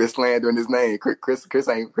year. Been slandering his name. Chris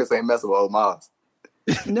ain't messing with Omar's.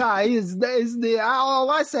 No, all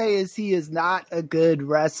I say is he is not a good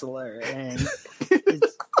wrestler, and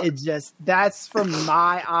it's just that's from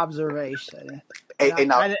my observation. Hey,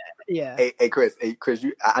 Chris,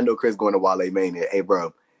 I know Chris going to Wale Mania. Hey,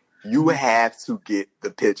 bro, you have to get the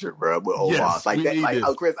picture, bro, with Omar. Yes, like that, like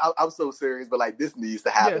Chris, I'm so serious, but like this needs to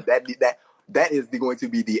happen. Yeah. That is going to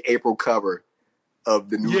be the April cover of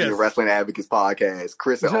the New Wrestling Advocates podcast.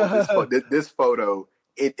 Chris, this photo.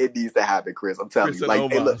 It needs to happen, Chris. I'm telling you.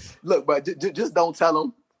 Like, hey, look, but just don't tell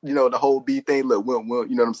them, the whole B thing. Look, we'll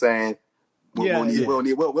you know what I'm saying? We don't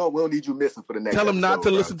need you missing for the next. Tell them not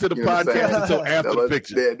to listen to the podcast until after the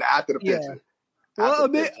picture. After the picture. Well,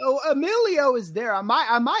 Emilio is there. I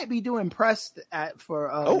might be doing press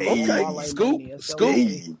for. Okay. Scoop.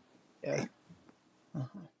 Yeah.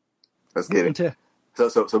 Let's get it.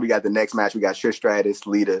 So we got the next match. We got Trish Stratus,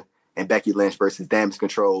 Lita, and Becky Lynch versus Damage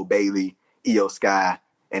Control, Bayley, Io Sky,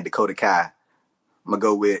 and Dakota Kai. I'm gonna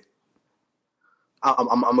go with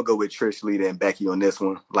Trish, Lita, and Becky on this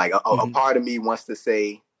one. Like a part of me wants to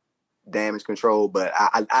say Damage Control, but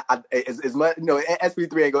I as much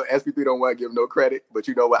SP3 don't want to give no credit. But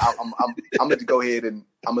you know what? I'm gonna go ahead and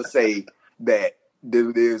I'm gonna say that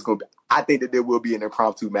there's gonna be. I think that there will be an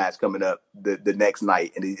impromptu match coming up the next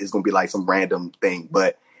night, and it's gonna be like some random thing.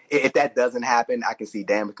 But if that doesn't happen, I can see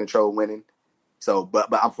Damage Control winning. So, but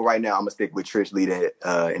for right now, I'm gonna stick with Trish, Lita,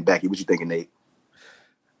 and Becky. What you thinking, Nate?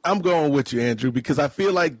 I'm going with you, Andrew, because I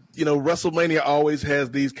feel like WrestleMania always has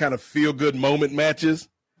these kind of feel good moment matches,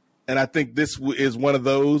 and I think this is one of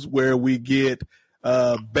those where we get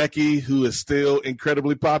Becky, who is still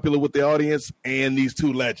incredibly popular with the audience, and these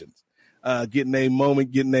two legends getting a moment,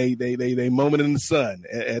 getting a moment in the sun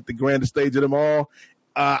at the grandest stage of them all.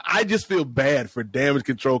 I just feel bad for Damage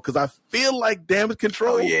Control, because I feel like Damage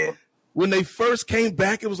Control. Oh, yeah. When they first came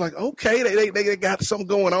back, it was like, okay, they got something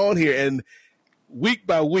going on here. And week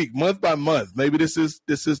by week, month by month, maybe this is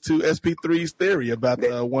to SP3's theory about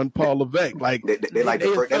one Paul Levesque. Like they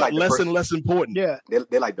less and less important. Yeah,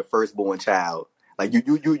 they're like the firstborn child. Like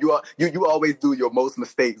you always do your most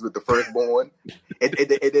mistakes with the firstborn, and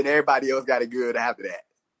then everybody else got it good after that.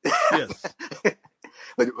 Yes.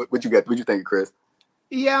 What you got? What you think, Chris?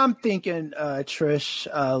 Yeah, I'm thinking Trish,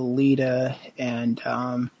 Lita,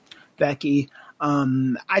 and Becky.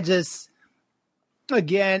 I just,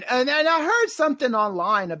 again, and I heard something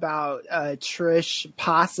online about Trish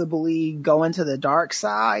possibly going to the dark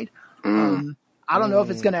side. I don't know if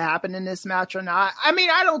it's going to happen in this match or not. I mean,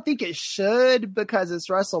 I don't think it should, because it's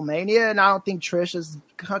WrestleMania, and I don't think Trish is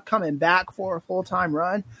coming back for a full-time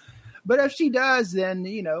run. But if she does, then,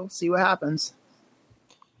 see what happens.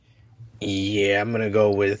 Yeah, I'm gonna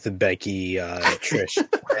go with Becky, Trish.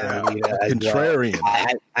 Contrarian.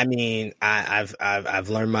 I mean, I've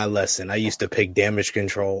learned my lesson. I used to pick Damage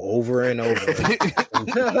Control over and over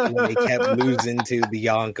when they kept losing to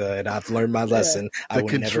Bianca, and I've learned my lesson. The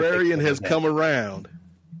contrarian has come around.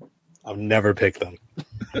 I've never picked them.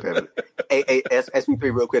 Hey, SP3,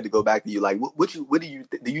 real quick to go back to you. Like, what do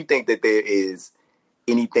you think that there is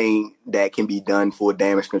anything that can be done for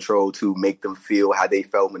Damage Control to make them feel how they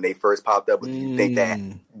felt when they first popped up? Or do you think that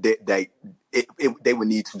they would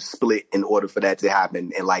need to split in order for that to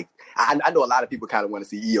happen? And like, I know a lot of people kind of want to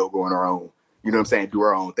see Io go on her own, you know what I'm saying, do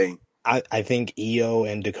her own thing. I think Io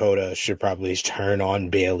and Dakota should probably turn on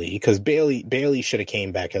Bayley, because Bayley should have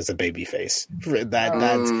came back as a babyface.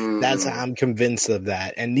 That's how I'm convinced of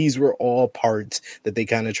that. And these were all parts that they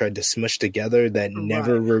kind of tried to smush together that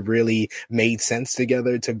never were really made sense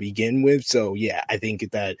together to begin with. So yeah, I think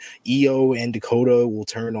that Io and Dakota will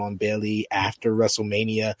turn on Bayley after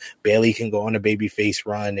WrestleMania. Bayley can go on a babyface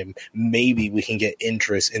run, and maybe we can get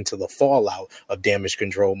interest into the fallout of Damage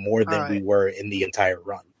Control more than we were in the entire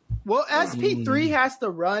run. Well, SP3 has to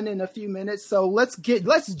run in a few minutes, so let's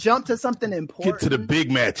jump to something important. Get to the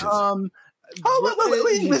big matches.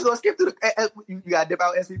 Wait. You just gonna skip through the? You gotta dip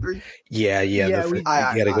out SP3. Yeah. We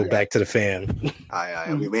gotta go back to the fam.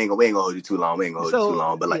 We ain't gonna hold you too long.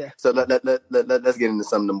 But let's get into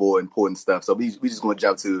some of the more important stuff. So we just gonna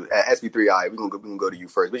jump to SP3. All right, we're gonna go to you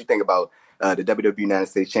first. What do you think about the WWE United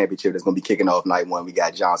States Championship that's gonna be kicking off night one? We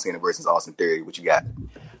got John Cena versus Austin Theory. What you got?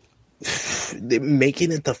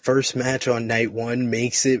 Making it the first match on night one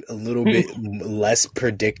makes it a little bit less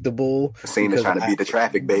predictable. Cena's trying to beat the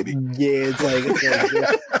traffic, baby. Yeah, it's like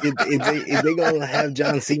is they gonna have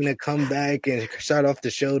John Cena come back and start off the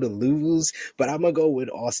show to lose? But I'm gonna go with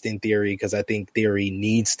Austin Theory, because I think Theory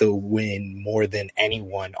needs to win more than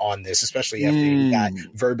anyone on this, especially after he got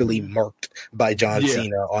verbally murked by John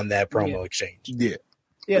Cena on that promo exchange.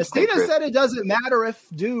 Yeah, Cena said it doesn't matter if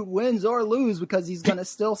dude wins or lose because he's going to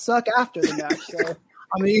still suck after the match. So,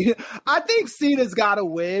 I mean, I think Cena's got to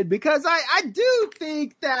win, because I do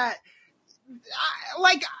think that,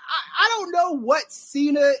 I don't know what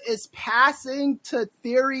Cena is passing to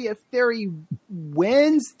Theory. If Theory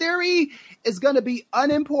wins, Theory is going to be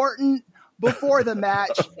unimportant before the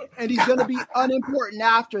match, and he's going to be unimportant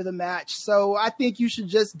after the match. So I think you should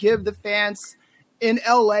just give the fans in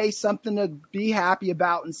LA something to be happy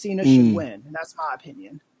about, and Cena should win. And that's my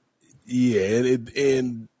opinion. Yeah.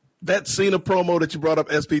 And that Cena promo that you brought up,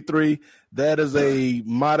 SP3, that is a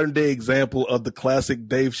modern day example of the classic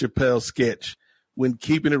Dave Chappelle sketch when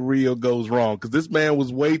keeping it real goes wrong. Cause this man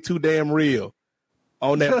was way too damn real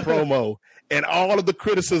on that promo, and all of the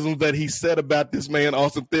criticisms that he said about this man,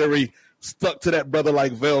 Austin Theory, stuck to that brother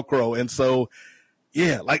like Velcro. And so,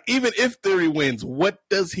 yeah, like even if Theory wins, what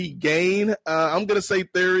does he gain? I'm gonna say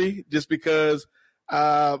Theory, just because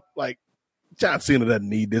John Cena doesn't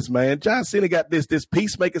need this, man. John Cena got this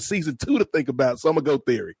Peacemaker season 2 to think about, so I'm gonna go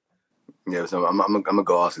Theory. Yeah, so I'm gonna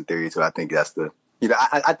go Austin Theory too. I think that's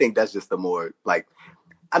I think that's just the more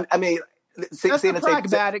I mean. That's Cena the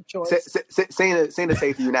pragmatic choice. Cena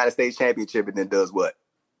takes the United States Championship and then does what?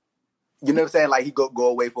 You know what I'm saying? Like he go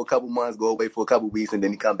away for a couple months, go away for a couple weeks, and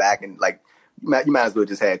then he come back and like. You might as well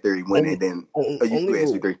just have Theory win and then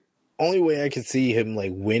only way I could see him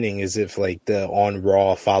like winning is if like on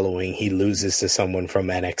Raw following he loses to someone from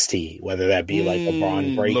NXT, whether that be like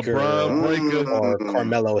LeBron Breaker or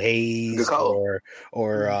Carmelo Hayes or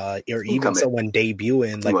even someone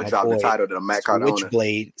debuting like drop the title to Matt Cardona.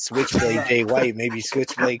 Switchblade Jay White. Maybe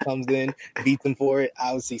Switchblade comes in, beats him for it.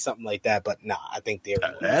 I would see something like that, but nah, I think Theory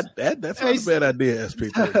wins. That's not a bad idea,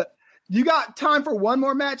 SP3. You got time for one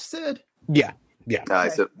more match, Sid? Yeah. All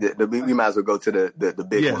right, so we might as well go to the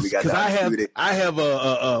big one. We got I have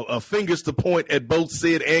a fingers to point at both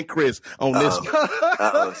Sid and Chris on this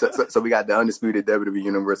one. So we got the undisputed WWE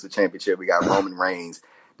Universal Championship. We got Roman Reigns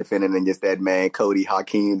defending against that man Cody,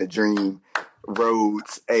 Hakeem, the Dream,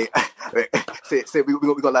 Rhodes. Hey, we're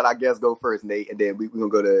gonna let our guests go first, Nate, and then we're gonna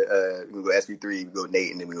go to SP3, we go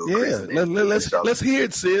Nate, and then we go Chris. Let's hear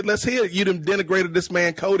it, Sid. Let's hear it. You done denigrated this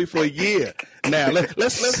man Cody for a year. Now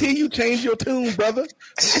let's hear you change your tune, brother.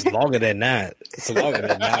 It's longer than that.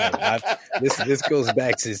 This goes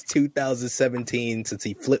back since 2017, since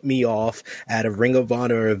he flipped me off at a Ring of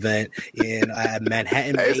Honor event at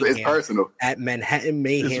Manhattan Mayhem. It's personal. At Manhattan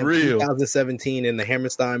Mayhem 2017 in the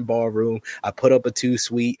Hammerstein Ballroom. I put up a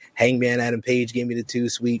 2-sweet. Hangman Adam Page gave me the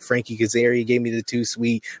 2-sweet. Frankie Kazarian gave me the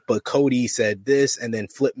 2-sweet. But Cody said this and then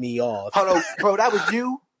flipped me off. Hold on, bro, that was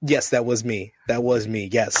you? Yes, that was me.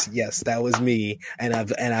 Yes, that was me. And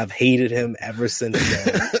I've hated him ever since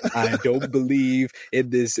then. I don't believe in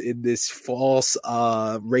this false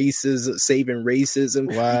saving racism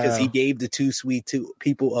because he gave the 2-sweet to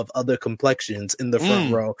people of other complexions in the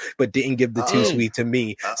front row, but didn't give the 2-sweet to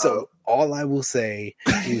me. So all I will say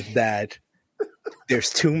is that there's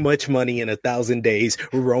too much money in 1,000 days.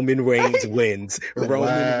 Roman Reigns wins.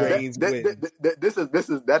 That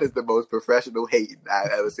is the most professional hate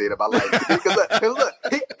I've ever seen in my life. Because look,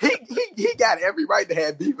 he he got every right to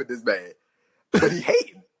have beef with this man, but he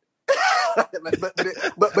hating.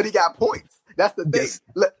 but he got points. That's the thing.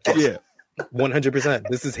 Yes. Yeah. 100%.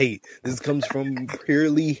 This is hate. This comes from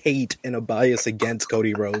purely hate and a bias against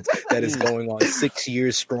Cody Rhodes that is going on 6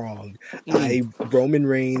 years strong. Roman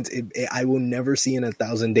Reigns, I will never see in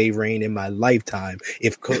 1,000-day reign in my lifetime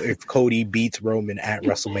if Cody beats Roman at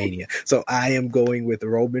WrestleMania. So I am going with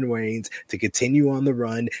Roman Reigns to continue on the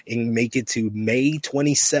run and make it to May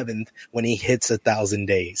 27th when he hits 1,000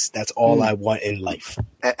 days. That's all I want in life.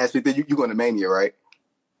 SVP, you going to Mania, right?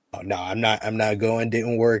 Oh, no, I'm not going.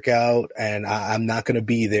 Didn't work out, and I'm not going to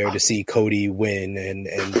be there to see Cody win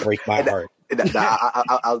and break my heart.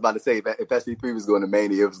 I was about to say, if SP3 was going to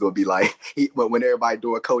Mania, it was going to be like when everybody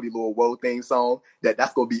do a Cody Lil Woe theme song,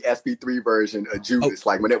 that's going to be SP3 version of Judas.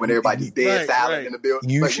 Like when everybody dead silent in the building.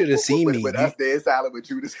 You should have seen me. With us dead silent with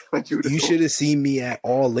Judas. You should have seen me at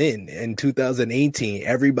All In 2018.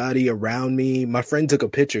 Everybody around me, my friend took a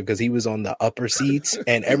picture because he was on the upper seats,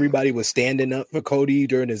 and everybody was standing up for Cody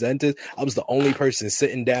during his entrance. I was the only person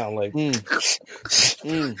sitting down, like,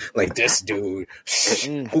 like this dude.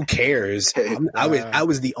 Who cares? I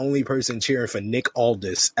was the only person cheering for Nick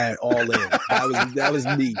Aldis at All In. That was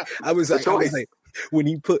me. I was like when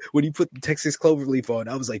he put the Texas Cloverleaf on,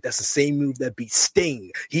 I was like, that's the same move that beat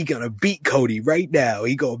Sting. He gonna beat Cody right now.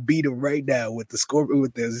 He gonna beat him right now with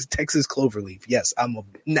the Texas Cloverleaf. Yes, I'm a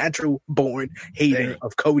natural born hater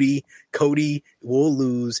of Cody. Cody will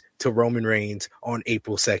lose to Roman Reigns on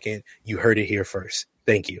April 2nd. You heard it here first.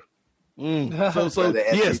 Thank you. So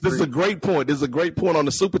yes, this is a great point. This is a great point on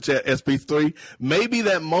the Super Chat, SP3. Maybe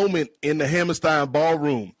that moment in the Hammerstein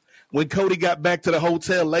Ballroom when Cody got back to the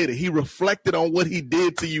hotel later, he reflected on what he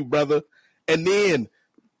did to you, brother. And then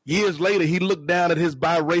years later, he looked down at his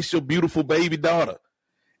biracial, beautiful baby daughter.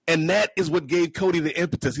 And that is what gave Cody the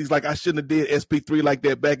impetus. He's like, I shouldn't have did SP3 like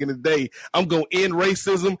that back in the day. I'm going to end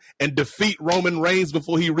racism and defeat Roman Reigns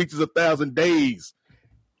before he reaches 1,000 days.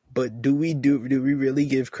 But do we really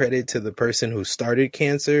give credit to the person who started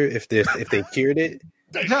cancer if they cured it?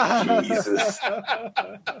 Jesus.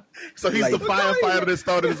 So he's the firefighter that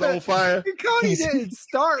started his own fire. Cody didn't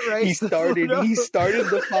start racism. He started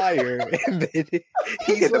the fire, and then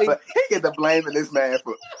he get the blame in this man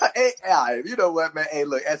for. Hey, you know what, man? Hey,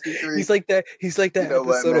 look, SP3. He's like that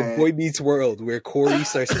episode of Boy Meets World where Corey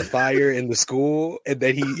starts the fire in the school, and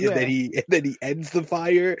then he ends the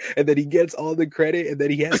fire, and then he gets all the credit, and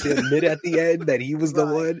then he has to admit at the end that he was the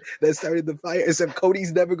one that started the fire. Except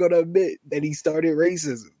Cody's never going to admit that he started racism.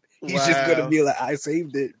 He's just gonna be like, I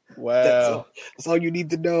saved it. Wow, that's all you need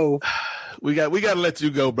to know. We got to let you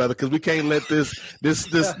go, brother, because we can't let this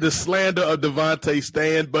slander of Devontae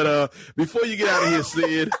stand. But before you get out of here,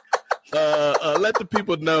 Sid, let the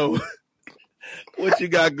people know what you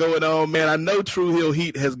got going on, man. I know True Hill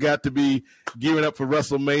Heat has got to be gearing up for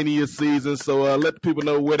WrestleMania season, so let the people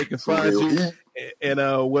know where they can find you and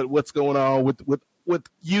what's going on with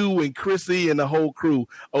you and Chrissy and the whole crew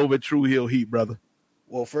over at True Hill Heat, brother.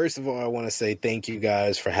 Well, first of all, I want to say thank you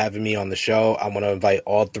guys for having me on the show. I want to invite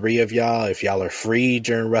all three of y'all. If y'all are free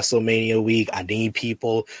during WrestleMania week, I need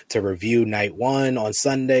people to review night 1 on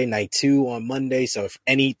Sunday, night 2 on Monday. So if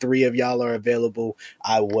any three of y'all are available,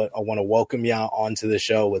 I want to welcome y'all onto the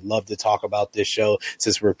show. Would love to talk about this show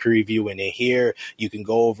since we're previewing it here. You can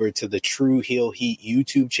go over to the True Hill Heat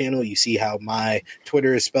YouTube channel. You see how my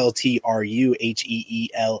Twitter is spelled TruHeelHeat.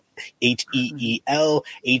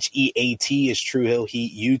 is True Hill Heat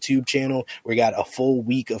YouTube channel. We got a full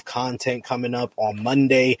week of content coming up on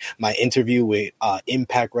Monday. My interview with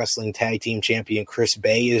Impact Wrestling Tag Team Champion Chris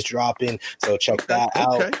Bay is dropping, so check that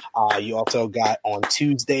out. You also got on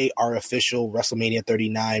Tuesday our official WrestleMania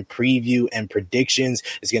 39 preview and predictions.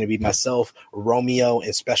 It's going to be myself, Romeo,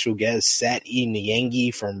 and special guest Sati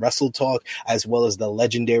Nyangi from Wrestle Talk, as well as the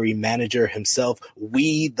legendary manager himself,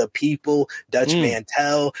 We the People, Dutch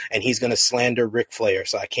Mantel, and he's going to slander Ric Flair,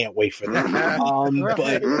 so I can't wait for that.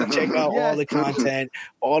 But check out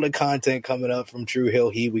all the content coming up from True Hill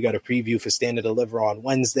Heat. We got a preview for Stand and Deliver on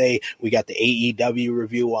Wednesday. We got the AEW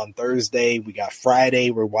review on Thursday. We got Friday.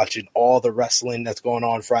 We're watching all the wrestling that's going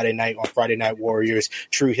on Friday night on Friday Night Warriors.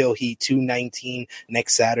 True Hill Heat 219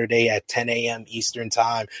 next Saturday at 10 a.m. Eastern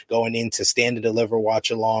time, going into Stand and Deliver watch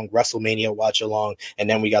along, WrestleMania watch along, and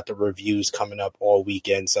then we got the reviews coming up all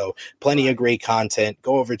weekend. So plenty of great content.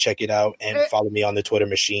 Go over, check it out, and follow me on the Twitter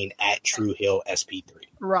machine at True Hill SP3.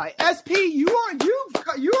 Right, SP, you are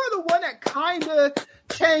the one that kind of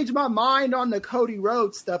changed my mind on the Cody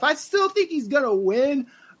Rhodes stuff. I still think he's gonna win,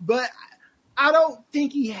 but I don't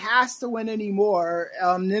think he has to win anymore.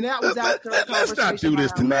 And that was after let's not do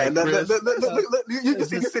this tonight, Chris. Look, you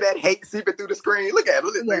see that hate seeping through the screen. Look at it.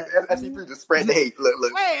 Look, SP3 just spreading the hate. Look.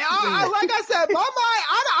 Hey, like I said, my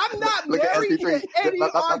mind, I'm not look married at SP3. to any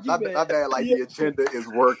argument. My dad, like, the agenda is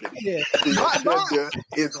working. Yeah. The agenda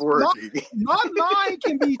is working. My mind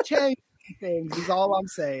can be changed. Things is all I'm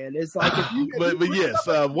saying. It's like if you, but yes,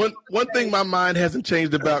 one thing my mind hasn't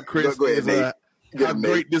changed about Chris is how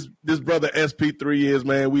great this brother SP3 is,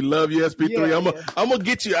 man. We love you, SP3. Yeah, I'm gonna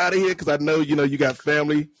get you out of here because I know you got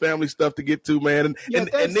family stuff to get to, man. And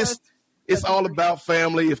this it's all about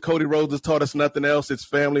family. If Cody Rhodes has taught us nothing else, it's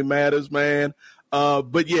family matters, man.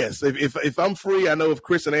 But yes, if I'm free, I know if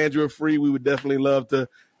Chris and Andrew are free, we would definitely love to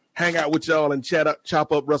hang out with y'all and chop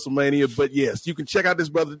up WrestleMania. But yes, you can check out this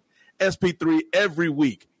brother SP3 every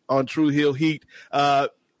week on True Hill Heat. For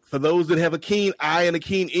those that have a keen eye and a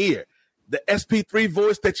keen ear, the SP3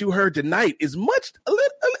 voice that you heard tonight is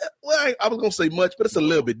I was going to say much, but it's a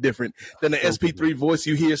little bit different than the SP3 voice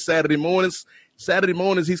you hear Saturday mornings. Saturday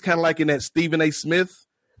mornings, he's kind of like in that Stephen A. Smith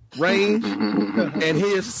range. And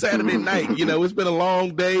here's Saturday night. It's been a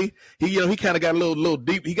long day. He kind of got a little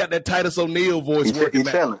deep. He got that Titus O'Neil voice working.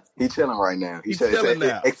 He's chilling. He's chilling right now. He's chilling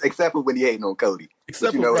now. Except for when he hating on Cody.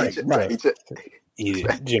 Except for right.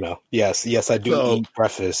 Yes, I do eat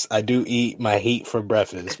breakfast. I do eat my hate for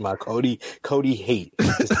breakfast. My Cody hate.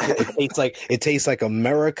 It tastes like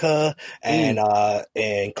America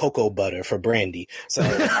and cocoa butter for brandy. So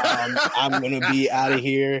I'm gonna be out of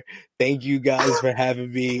here. Thank you guys for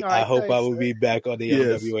having me. Right, I hope I will be back on the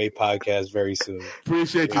N.W.A. podcast very soon.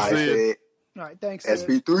 Appreciate you, Sid. All right, thanks,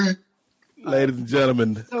 SP3. Ladies and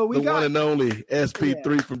gentlemen, so the one and only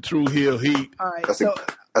SP3 from True Hill Heat. All right,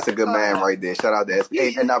 that's a good man right there. Shout out to SP.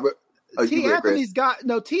 T.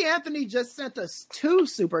 Anthony just sent us 2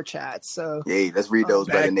 super chats. So let's read those,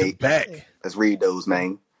 brother Nate. Let's read those,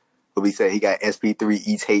 man. But we said he got SP3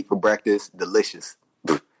 eats hate for breakfast. Delicious.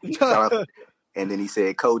 And then he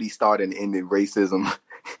said Cody started and ended racism.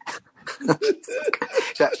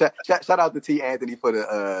 shout out to T. Anthony for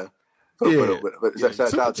the.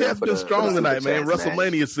 Shout out to been strong tonight, man.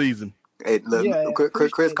 WrestleMania season. Hey, look,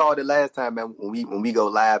 Chris called it last time, man. When we go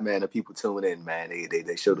live, man, the people tune in, man.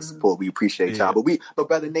 They show the support. We appreciate y'all. But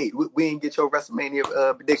brother Nate, we didn't get your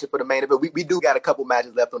WrestleMania prediction for the main event. We do got a couple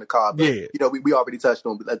matches left on the card. But, we already touched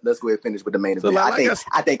on. But let's go ahead and finish with the main event.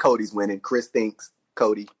 I think Cody's winning. Chris thinks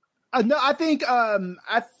Cody. No, I think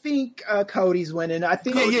Cody's winning. I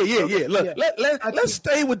think. Yeah. Look, let's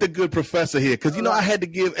stay with the good professor here because I had to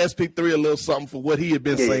give SP3 a little something for what he had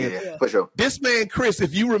been saying. Yeah, for sure. This man, Chris,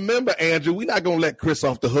 if you remember, Andrew, we're not gonna let Chris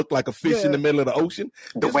off the hook like a fish in the middle of the ocean.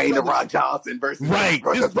 Dwayne The Rock Johnson versus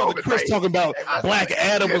this brother Chris talking about Black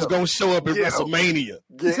Adam was gonna show up at WrestleMania.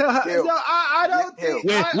 I don't think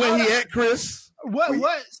where he at, Chris.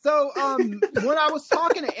 What? So, when I was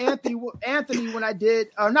talking to Anthony, when I did,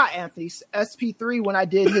 or not Anthony, SP3, when I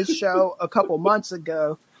did his show a couple months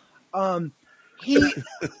ago, I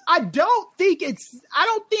don't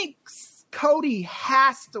think Cody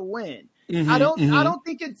has to win. I don't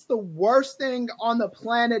think it's the worst thing on the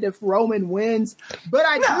planet if Roman wins, but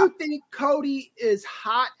I do think Cody is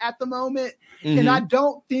hot at the moment, and I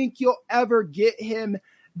don't think you'll ever get him.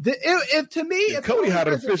 If Cody hot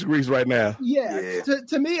in fish grease right now.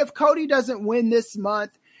 To me, if Cody doesn't win this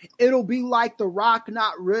month, it'll be like The Rock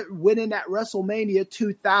not winning at WrestleMania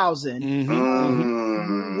 2000.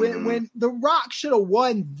 When The Rock should have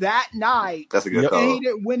won that night. That's a good call. And he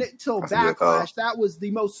didn't win it till Backlash. That was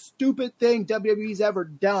the most stupid thing WWE's ever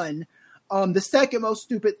done. The second most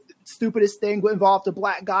stupidest thing involved a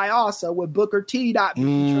black guy also, with Booker T not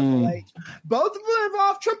beating Triple H. Both of them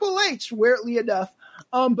involved Triple H, weirdly enough.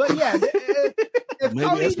 But yeah, if maybe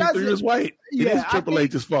Cody SP3 is white. It is Triple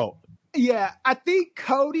H's fault. Yeah, I think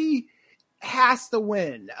Cody has to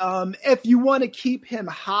win. If you want to keep him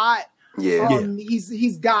hot,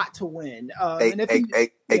 he's got to win.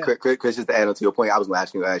 Chris, just to add on to your point, I was going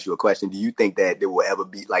to ask you a question. Do you think that there will ever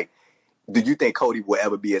be do you think Cody will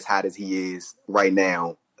ever be as hot as he is right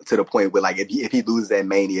now, to the point where if he loses that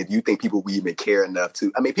Mania, do you think people will even care enough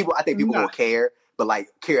to? I think people will care, but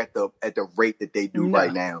care at the rate that they do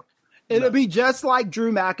right now. It'll be just like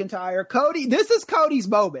Drew McIntyre. Cody, this is Cody's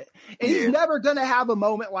moment. And he's never going to have a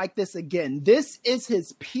moment like this again. This is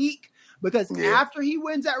his peak, because after he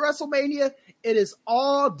wins at WrestleMania, it is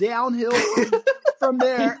all downhill from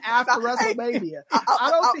there after WrestleMania.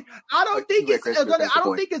 I don't think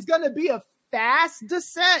it's going to be a fast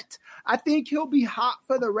descent. I think he'll be hot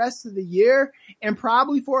for the rest of the year and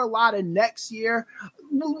probably for a lot of next year.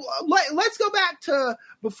 Let's go back to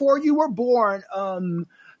before you were born.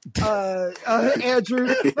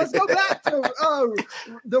 Andrew. Let's go back to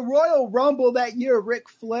the Royal Rumble that year Ric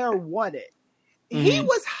Flair won it. Mm-hmm. He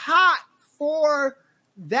was hot for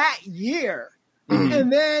that year. Mm-hmm.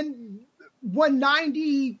 And then when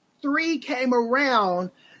 93 came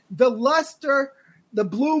around, the luster, the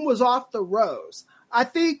bloom was off the rose. I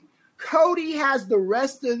think Cody has the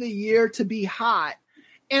rest of the year to be hot.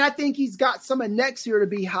 And I think he's got some of next year to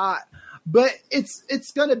be hot. But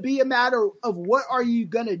it's going to be a matter of what are you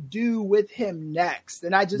going to do with him next.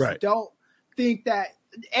 And I just don't think that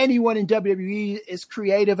anyone in WWE is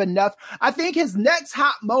creative enough. I think his next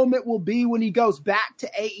hot moment will be when he goes back to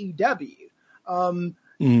AEW. I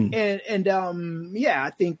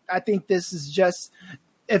think this is just,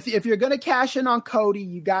 if you're going to cash in on Cody,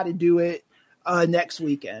 you got to do it next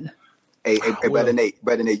weekend. Hey, Brother Nate,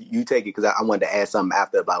 you take it because I wanted to ask something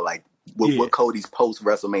after about like what Cody's post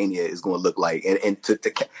WrestleMania is going to look like, and to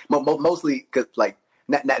mostly because like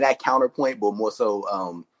not that counterpoint, but more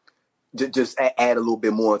so just add a little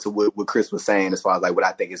bit more to what Chris was saying as far as like what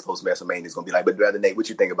I think his post WrestleMania is going to be like. But Brother Nate, what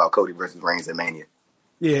you think about Cody versus Reigns at Mania?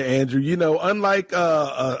 Yeah, Andrew, unlike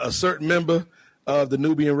a certain member of the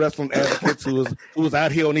Nubian Wrestling Advocates who was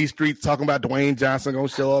out here on these streets talking about Dwayne Johnson gonna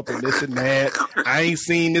show up and this and that. I ain't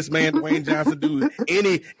seen this man Dwayne Johnson do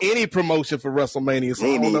any promotion for WrestleMania. So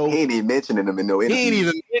he ain't even mentioning him in no interview. He ain't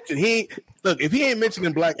even mentioned. Look, if he ain't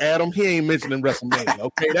mentioning Black Adam, he ain't mentioning WrestleMania.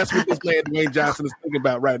 Okay, that's what this man Dwayne Johnson is thinking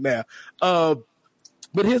about right now. But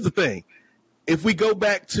here's the thing. If we go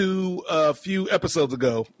back to a few episodes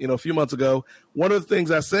ago, a few months ago, one of the things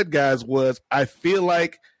I said, guys, was I feel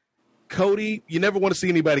like Cody, you never want to see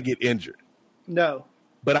anybody get injured. No.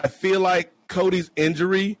 But I feel like Cody's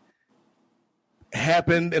injury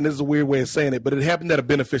happened, and this is a weird way of saying it, but it happened at a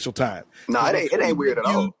beneficial time. No, it ain't weird at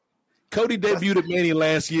all. Cody debuted at Mania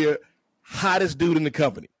last year, hottest dude in the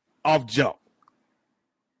company, off jump.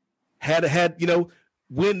 Had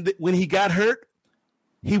when he got hurt,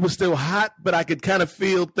 he was still hot, but I could kind of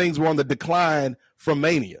feel things were on the decline from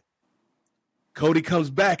Mania. Cody comes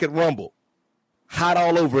back at Rumble. Hot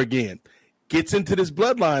all over again, gets into this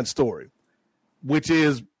bloodline story, which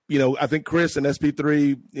is, I think Chris and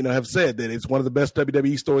SP3, have said that it's one of the best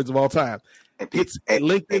WWE stories of all time. And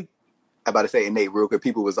Lincoln. I'm about to say, and Nate, real quick,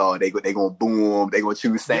 people was all, they going to boo him. They going to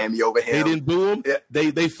choose Sammy over him. They didn't boo him. Yeah.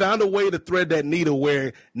 They found a way to thread that needle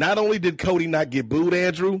where not only did Cody not get booed,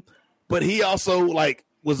 Andrew, but he also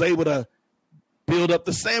was able to build up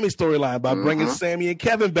the Sammy storyline by bringing Sammy and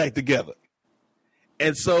Kevin back together.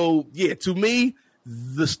 And so, to me,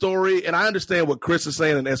 the story, and I understand what Chris is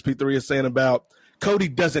saying and SP3 is saying about Cody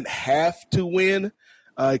doesn't have to win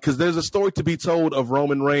because there's a story to be told of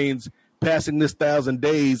Roman Reigns passing this 1,000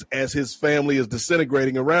 days as his family is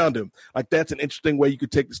disintegrating around him. Like, that's an interesting way you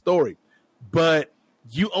could take the story. But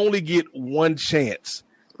you only get one chance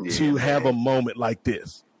to have a moment like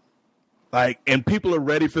this. And people are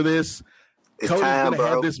ready for this. Cody's going to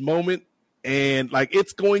have this moment, and,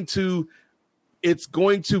 it's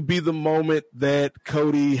going to be the moment that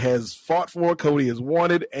Cody has fought for, Cody has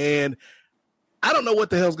wanted, and I don't know what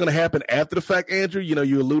the hell's going to happen after the fact, Andrew.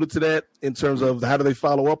 You alluded to that in terms of how do they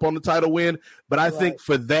follow up on the title win, but I think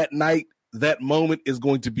for that night, that moment is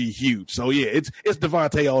going to be huge. So, it's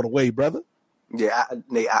Devontae all the way, brother. Yeah,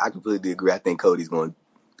 Nate, I completely agree. I think Cody's going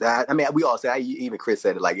to – I mean, we all say, even Chris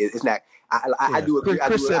said it, it's not – I do agree.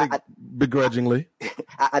 Chris said it begrudgingly.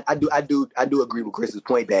 I do agree with Chris's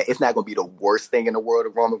point that it's not going to be the worst thing in the world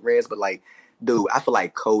of Roman Reigns, but dude, I feel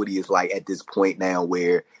like Cody is at this point now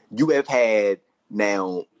where you have had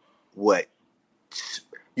now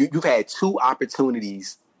you've had two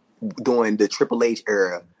opportunities during the Triple H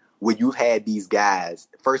era where you've had these guys,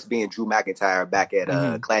 first being Drew McIntyre back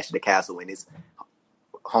at Clash of the Castle in his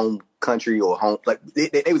home country or home,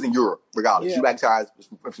 they was in Europe regardless. Drew McIntyre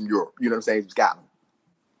was from Europe, you know what I'm saying? Scotland,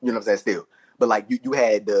 you know what I'm saying? Still, but you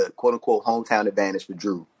had the quote unquote hometown advantage for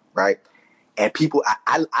Drew, right? And people,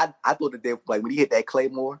 I thought that when he hit that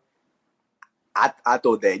Claymore, I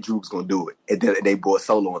thought that Drew was gonna do it, and then they brought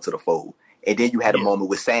Solo into the fold, and then you had a moment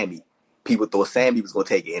with Sammy. People thought Sammy was gonna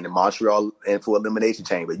take it in the Montreal and for Elimination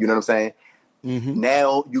Chamber. You know what I'm saying? Mm-hmm.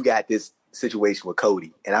 Now you got this situation with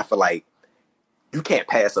Cody, and I feel like you can't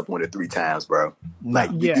pass up on it 3 times, bro.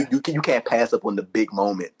 You can't pass up on the big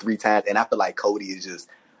moment 3 times. And I feel like Cody is just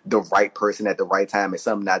the right person at the right time. And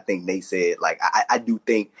something I think Nate said, I do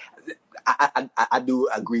think, I do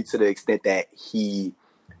agree to the extent that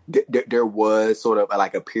there was sort of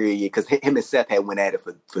a period, because him and Seth had went at it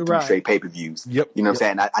for 3 straight pay-per-views. Yep. You know what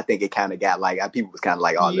I'm saying? I think it kind of got people was kind of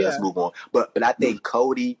let's move on. But I think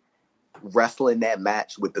Cody, wrestling that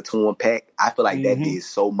match with the torn pec, I feel like that did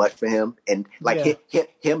so much for him. And like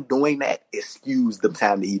him doing that excused the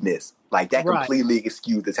time that he missed. Like that completely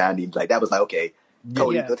excused the time that he like that was like, okay,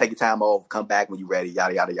 Cody, go take your time off, come back when you're ready,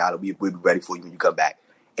 yada yada yada. We'll be ready for you when you come back.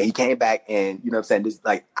 And he came back, and you know what I'm saying? This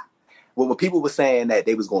like when people were saying that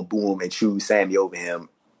they was gonna boo him and choose Sammy over him,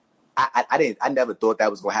 I never thought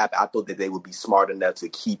that was gonna happen. I thought that they would be smart enough to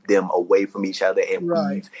keep them away from each other and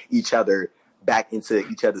weave each other back into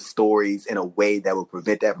each other's stories in a way that would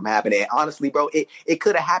prevent that from happening. And honestly, bro, it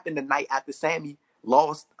could have happened the night after Sammy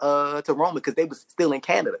lost to Roman because they was still in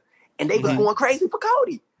Canada and they was going crazy for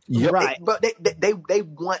Cody. Yep. Right. But they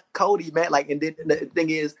want Cody, man. Like, and then the thing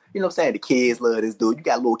is, you know what I'm saying? The kids love this dude. You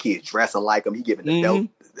got little kids dressing like him. He giving the belt.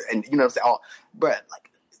 And you know what I'm saying? Oh, bro,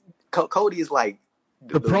 like Cody is like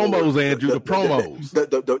the promos, Andrew. The promos.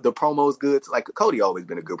 The promos good. Like Cody always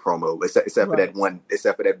been a good promo, except for that one.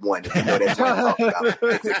 Except for that one. You know that one I'm talking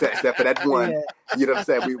about. Except for that one. You know what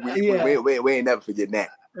I'm saying? We ain't never forgetting that.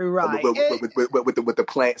 Right. With the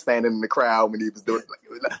plant standing in the crowd when he was doing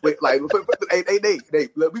like we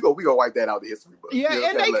gonna wipe that out of the history book. Yeah,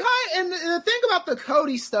 you know and the thing about the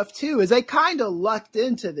Cody stuff too is they kind of lucked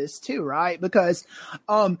into this too, right? Because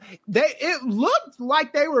it looked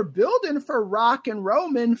like they were building for Rock and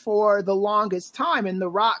Roman for the longest time, and The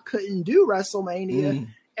Rock couldn't do WrestleMania,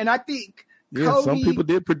 and I think Cody, some people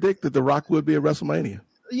did predict that The Rock would be at WrestleMania.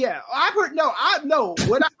 Yeah, I know.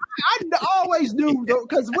 What I always knew,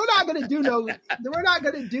 because we're not going to do we're not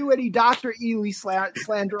going to do any Dr. Ely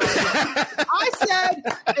slander on him. I said,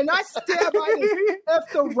 and I stand by it,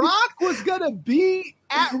 if The Rock was going to be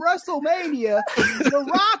at WrestleMania, The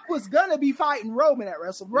Rock was going to be fighting Roman at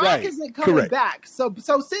WrestleMania. Rock isn't coming back. So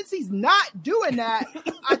since he's not doing that,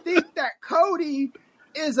 I think that Cody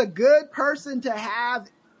is a good person to have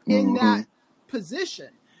in that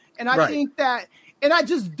position. And I think that, and I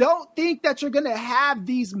just don't think that you're going to have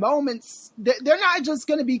these moments. They're not just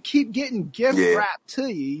going to keep getting gift wrapped to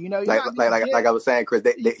you. You know, like I was saying, Chris,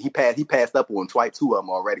 he passed up on two of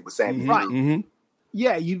them already with Sammy. Right.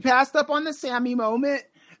 Yeah, you passed up on the Sammy moment.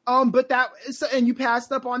 But and you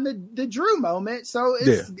passed up on the Drew moment. So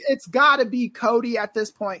it's got to be Cody at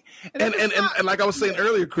this point. And like I was saying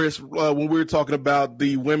earlier, Chris, when we were talking about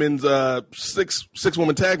the women's six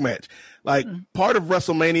woman tag match, like part of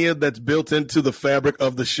WrestleMania that's built into the fabric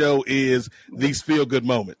of the show is these feel good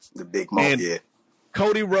moments. The big moment,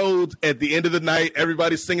 Cody Rhodes at the end of the night,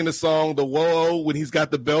 everybody's singing the song, the Whoa, when he's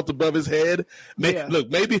got the belt above his head.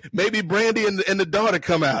 Look, maybe Brandy and the daughter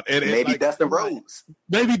come out, and maybe Dustin Rhodes.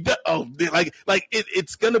 Maybe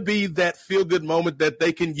it's gonna be that feel good moment that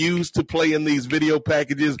they can use to play in these video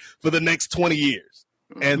packages for the next 20 years.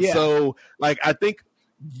 And so, like, I think,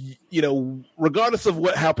 you know, regardless of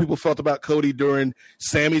how people felt about Cody during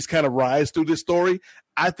Sammy's kind of rise through this story,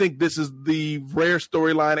 I think this is the rare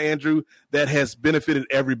storyline, Andrew, that has benefited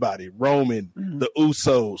everybody. Roman, the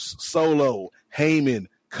Usos, Solo, Heyman,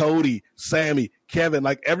 Cody, Sammy, Kevin,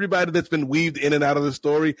 like everybody that's been weaved in and out of the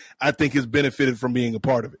story, I think has benefited from being a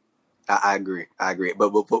part of it. I agree.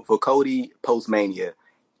 But for Cody post-Mania,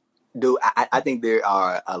 dude, I think there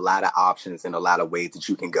are a lot of options and a lot of ways that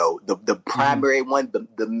you can go. The primary one,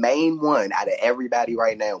 the main one out of everybody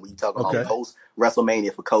right now, when you talk about post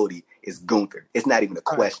WrestleMania for Cody, is Gunther. It's not even a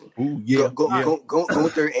question.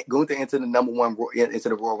 Gunther into the into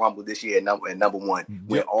the Royal Rumble this year at number one,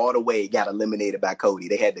 went all the way, got eliminated by Cody.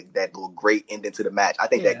 They had that little great ending to the match. I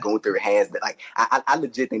think that Gunther has like I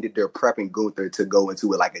legit think that they're prepping Gunther to go into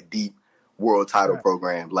like a deep world title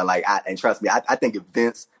program. And trust me, I think if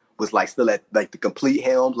Vince was like still at like the complete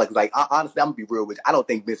helm, like honestly, I'm gonna be real with you. I don't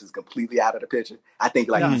think Vince is completely out of the picture. I think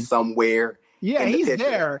like he's somewhere. Yeah, he's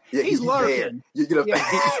there. Yeah, he's lurking. There. You know,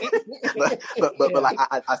 but like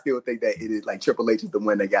I still think that it is like Triple H is the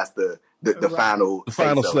one that got the final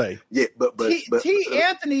say. Yeah, but T.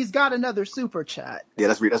 Anthony's got another super chat. Yeah,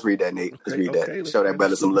 let's read that, Nate. Let's read that. Show that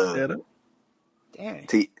brother some love. Damn.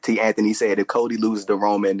 T. Anthony said if Cody loses to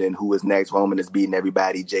Roman, then who is next? Roman is beating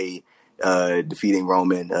everybody. Jay defeating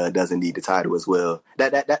Roman doesn't need the title as well.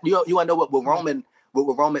 That you want to know what with Roman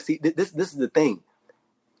see this is the thing.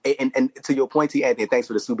 And to your point, T. Anthony, thanks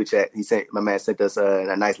for the super chat. My man sent us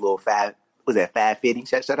a nice little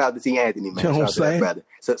 $550. Shout out to T. Anthony, man. You know what I'm saying? Brother.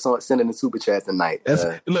 So sending the super chat tonight.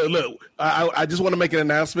 Look, I just want to make an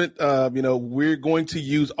announcement. We're going to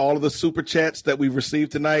use all of the super chats that we've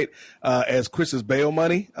received tonight as Chris's bail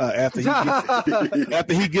money after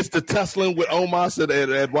he gets to tussling with Omos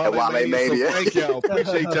at Wale Mania. So thank y'all.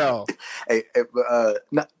 Appreciate y'all.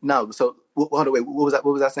 So hold on, wait. What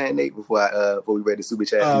was I saying, Nate? Before we read the super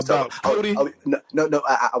chat, about Cody. No.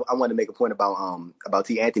 I want to make a point about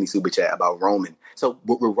T. Anthony super chat about Roman. So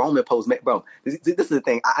with Roman bro, this is the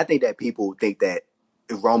thing. I think that people think that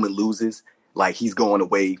if Roman loses, like he's going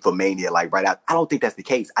away for Mania, like right out. I don't think that's the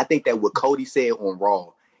case. I think that what Cody said on Raw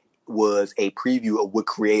was a preview of what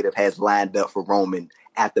creative has lined up for Roman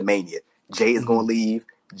after Mania. Jay is going to leave.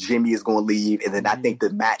 Jimmy is going to leave. And then I think the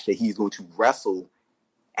match that he's going to wrestle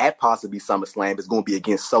at possibly SummerSlam is going to be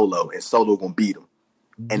against Solo. And Solo going to beat him.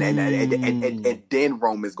 And then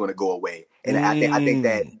Roman's going to go away. And I think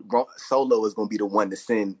that Solo is going to be the one to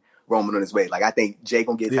send Roman on his way. Like, I think Jay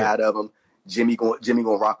going to get tired of him. Jimmy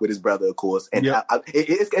gonna rock with his brother, of course, and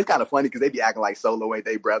it's kind of funny because they be acting like Solo ain't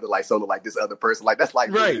they brother, like Solo like this other person, like that's like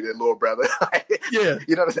really their little brother, you know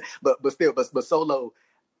what I'm saying? But still, Solo,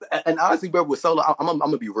 and honestly, bro, with Solo, I'm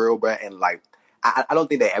gonna be real, bro, and like I don't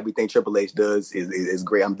think that everything Triple H does is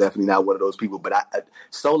great. I'm definitely not one of those people, but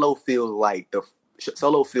Solo feels like a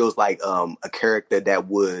character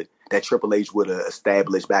that Triple H would have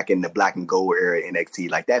established back in the Black and Gold era NXT.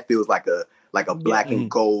 Like that feels like a Black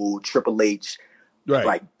and Gold Triple H,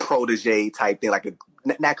 like protege type thing, like a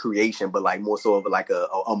not creation, but like more so of like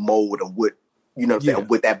a mold of what you know what I'm saying,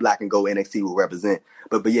 what that Black and Gold NXT will represent.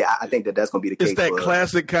 But yeah, I think that's going to be the case. It's that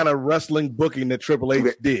classic kind of wrestling booking that Triple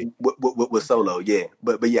H did with Solo, yeah.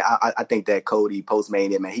 But yeah, I think that Cody post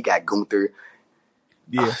Mania, man, he got Gunther.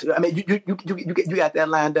 Yeah, I mean, you got that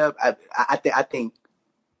lined up. I think.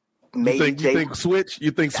 You think Switch?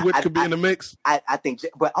 You think Switch could be in the mix? I think,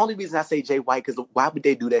 but only reason I say Jay White because why would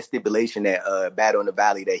they do that stipulation that Battle in the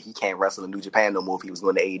Valley that he can't wrestle in New Japan no more if he was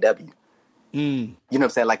going to AEW? You know what I'm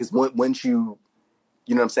saying? Like it's once you know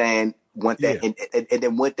what I'm saying, want that and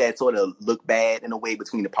then want that sort of look bad in a way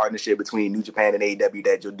between the partnership between New Japan and AEW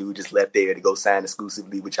that your dude just left there to go sign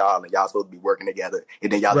exclusively with y'all and y'all supposed to be working together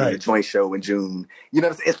and then y'all do a joint show in June. You know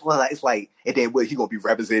what I'm saying? It's like and then he gonna be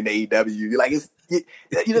representing AEW. Like you know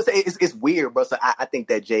what I'm saying? It's weird, bro. So I think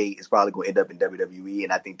that Jay is probably gonna end up in WWE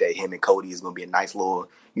and I think that him and Cody is gonna be a nice little,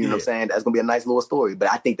 you know what I'm saying? That's gonna be a nice little story.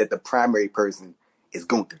 But I think that the primary person is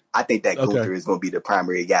Gunther. I think that Gunther is gonna be the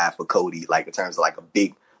primary guy for Cody, like in terms of like a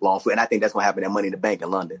big long foot, and I think that's gonna happen at Money in the Bank in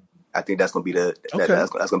London. I think that's gonna be that's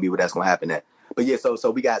gonna be what that's gonna happen at. But yeah, so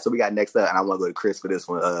we got next up, and I want to go to Chris for this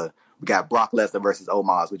one. We got Brock Lesnar versus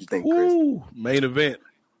Omos. What you think, Chris? Ooh, main event.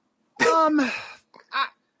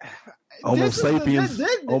 Homo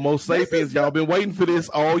sapiens. Y'all been waiting for this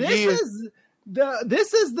all year.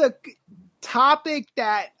 This is the topic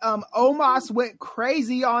that Omos went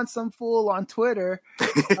crazy on some fool on Twitter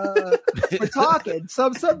for talking.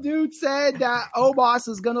 Some dude said that Omos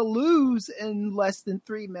is gonna lose in less than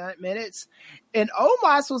 3 minutes, and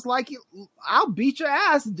Omos was like, "I'll beat your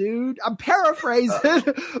ass, dude." I'm paraphrasing,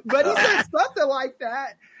 but he said something like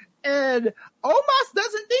that. And Omos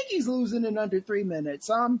doesn't think he's losing in under 3 minutes.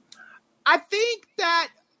 I think that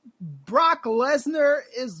Brock Lesnar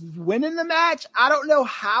is winning the match. I don't know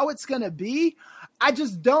how it's going to be. I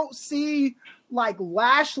just don't see like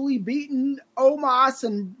Lashley beating Omos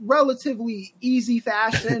in relatively easy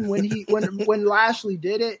fashion when Lashley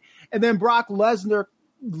did it, and then Brock Lesnar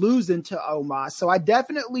losing to Omos. So I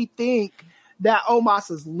definitely think that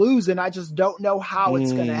Omos is losing. I just don't know how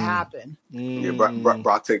it's going to happen. Yeah,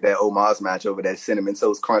 Brock took that Omos match over that Cinnamon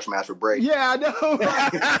Toast Crunch match for Bray. Yeah, I know.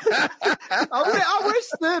 I wish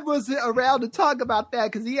Sid was around to talk about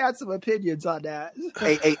that because he had some opinions on that.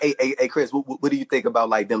 Hey, Chris, what do you think about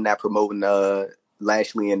like them not promoting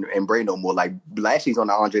Lashley and Bray no more? Like Lashley's on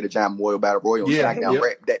the Andre the Giant Memorial Battle Royal on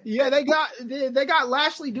SmackDown. They got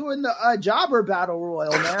Lashley doing the Jobber Battle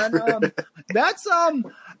Royal, man. That's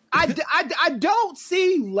I don't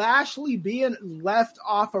see Lashley being left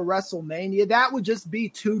off of WrestleMania. That would just be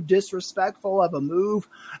too disrespectful of a move.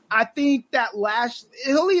 I think that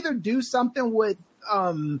he'll either do something with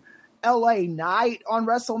LA Knight on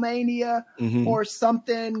WrestleMania or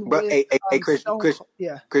something. But with, Chris,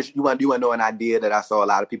 Chris, you want to know an idea that I saw a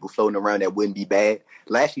lot of people floating around that wouldn't be bad?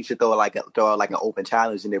 Lashley should throw like an open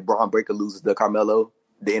challenge, and if Braun Breaker loses the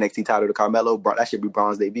NXT title to Carmelo, that should be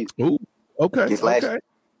Braun's debut. Ooh, okay.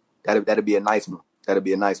 That'd be a nice one. I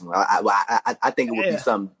think it would be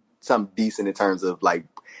some decent in terms of like.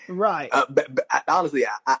 Right. But honestly,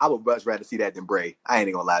 I would much rather see that than Bray. I ain't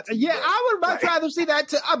even gonna lie to you. Yeah, bro. I would much rather see that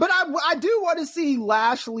too. But I do want to see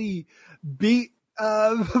Lashley beat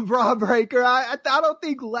Braun Breaker. I don't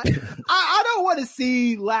think I don't want to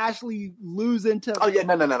see Lashley losing to. Oh yeah,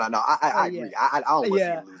 no. I agree. I don't want to see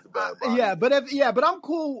him lose to Braun. But I'm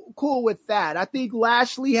cool with that. I think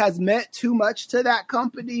Lashley has meant too much to that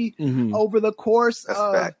company over the course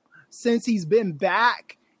of since he's been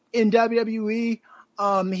back in WWE.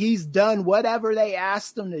 He's done whatever they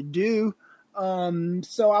asked him to do.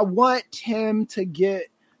 So I want him to get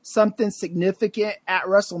something significant at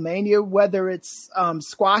WrestleMania, whether it's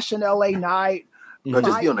squashing LA Knight. Or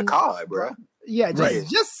just be on the card, bro. Yeah,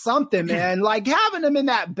 just something, man. Like having him in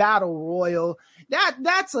that battle royal,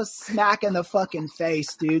 that's a smack in the fucking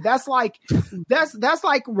face, dude. That's like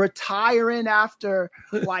retiring after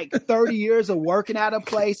like 30 years of working at a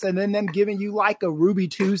place and then them giving you like a Ruby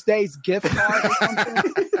Tuesdays gift card or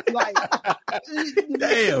something. Like,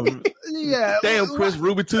 damn, yeah, damn, Chris,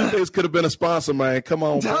 Ruby Tuesdays could have been a sponsor, man. Come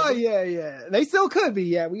on, bro. Oh yeah, they still could be.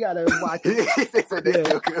 Yeah, we gotta watch it.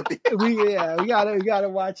 We gotta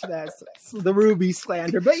watch that, the Ruby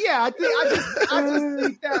slander. But yeah, I just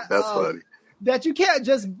think that that's funny. That you can't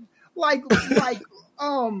just like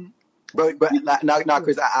But no,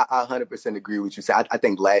 Chris, I 100% agree with you. I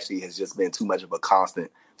think Lashley has just been too much of a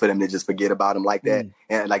constant for them to just forget about him like that.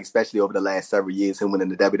 And like, especially over the last several years, him winning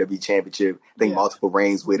the WWE Championship, I think multiple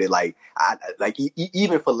reigns with it. Like,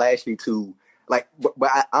 even for Lashley to like, but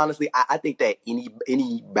honestly, I think that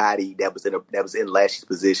anybody that was in Lashley's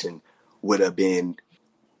position would have been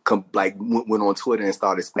went on Twitter and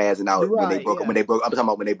started spazzing out when they broke. I'm talking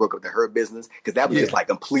about when they broke up the Hurt Business, because that was just like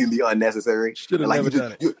completely unnecessary. Like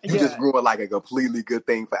you just ruined like a completely good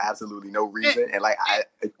thing for absolutely no reason. And like,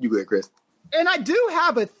 you good, Chris? And I do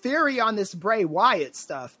have a theory on this Bray Wyatt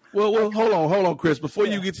stuff. Well, hold on, Chris. Before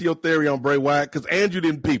you get to your theory on Bray Wyatt, because Andrew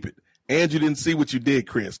didn't peep it. Andrew didn't see what you did,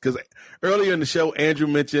 Chris. Because earlier in the show, Andrew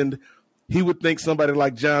mentioned he would think somebody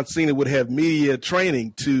like John Cena would have media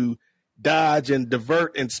training to dodge and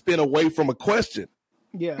divert and spin away from a question.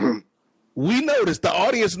 Yeah. We noticed, the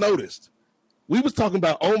audience noticed. We was talking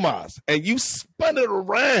about Omos, and you spun it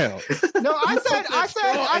around. No, I said Lesnar. I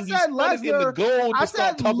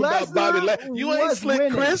said Lesnar. You ain't slick,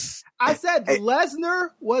 winning. Chris. I said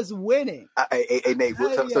Lesnar was winning. Hey, Nate.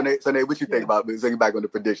 So Nate, what you think about? So you back on the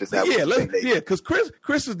predictions. Because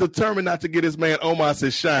Chris is determined not to get his man Omos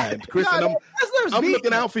his shine. Chris, I'm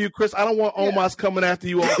looking out for you, Chris. I don't want Omos coming after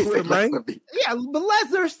you on Twitter, man. Yeah, but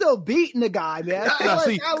Lesnar's still beating the guy, man.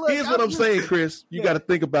 Here's what I'm saying, Chris. You got to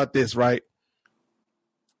think about this, right?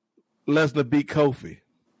 Lesnar beat Kofi.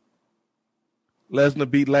 Lesnar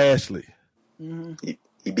beat Lashley. Mm-hmm.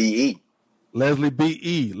 He beat E. Lesnar beat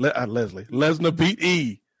E. Lesnar beat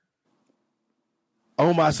E.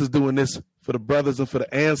 Omos is doing this for the brothers and for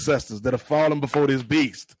the ancestors that have fallen before this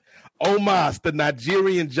beast. Omos, the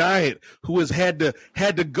Nigerian giant who has had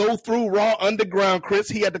to go through Raw Underground, Chris.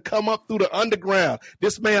 He had to come up through the underground.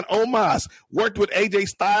 This man, Omos, worked with AJ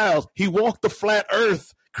Styles. He walked the flat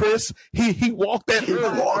earth. Chris, he walked that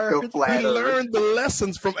earth. He learned the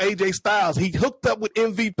lessons from AJ Styles. He hooked up with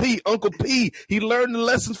MVP, Uncle P. He learned the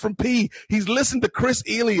lessons from P. He's listened to Chris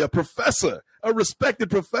Elia, a respected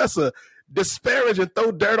professor, disparage and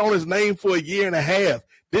throw dirt on his name for a year and a half.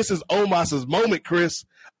 This is Omos's moment, Chris.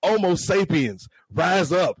 Homo sapiens,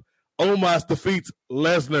 rise up. Omos defeats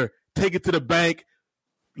Lesnar. Take it to the bank.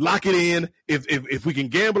 Lock it in. If we can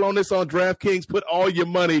gamble on this on DraftKings, put all your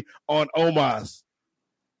money on Omos.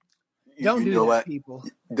 Don't do that, people.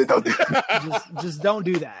 Don't do that. Just don't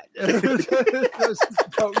do that. Just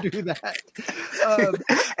don't do that.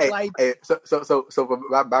 So for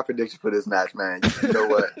my prediction for this match, man, you know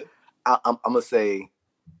what? I'm gonna say.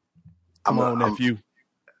 Come on, nephew.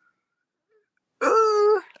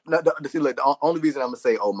 See, look, the only reason I'm gonna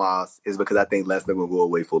say Omos is because I think Lesnar will go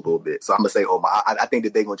away for a little bit. So I'm gonna say Omos. I think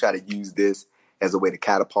that they're gonna try to use this as a way to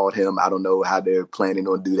catapult him. I don't know how they're planning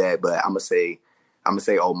on do that, but I'm gonna say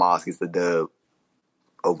Omos gets the dub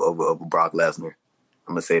over Brock Lesnar.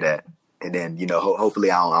 I'm gonna say that, and then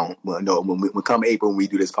hopefully I don't know when come April when we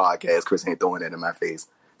do this podcast, Chris ain't throwing that in my face.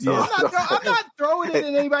 So, I'm not throwing it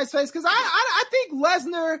in anybody's face because I think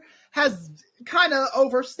Lesnar has kind of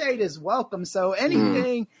overstayed his welcome. So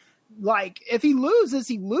anything like if he loses,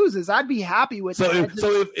 he loses. I'd be happy with that.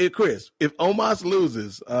 So if Chris, if Omos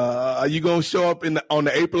loses, are you gonna show up on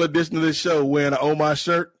the April edition of this show wearing an Omos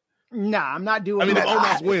shirt? Nah, I'm not doing. I mean, that. if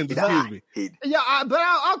Omos wins, excuse me. Yeah, but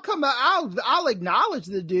I'll come. I'll acknowledge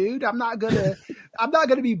the dude. I'm not gonna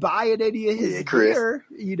be buying any of his gear.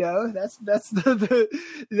 That's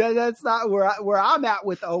not where I'm at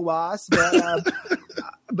with Omos. But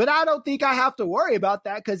but I don't think I have to worry about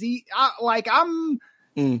that because I'm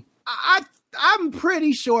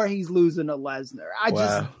pretty sure he's losing to Lesnar. I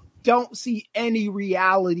just don't see any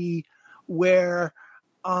reality where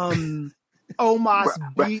Omos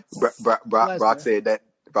beats Brock said that.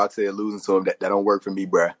 Brock said losing to him that don't work for me,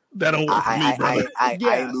 bruh. That don't work for me, brother. I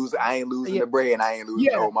ain't losing to Bray and I ain't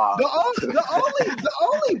losing to Omos. The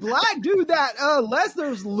only black dude that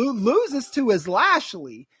Lesnar loses to is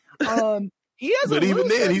Lashley. But even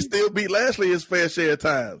then, he still beat Lashley his fair share of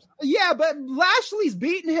times. Yeah, but Lashley's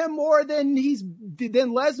beaten him more than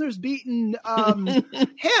Lesnar's beaten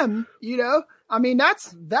him. You know, I mean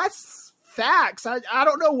that's facts. I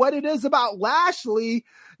don't know what it is about Lashley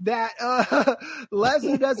that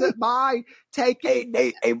Lesnar doesn't buy taking.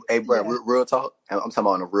 Hey, bro, real talk. I'm talking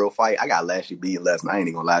about in a real fight. I got Lashley beating Lesnar. I ain't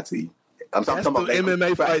even gonna lie to you. I'm talking about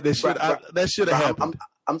MMA fight that should have happened.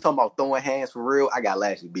 I'm talking about throwing hands for real. I got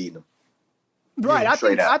Lashley beating him. Right,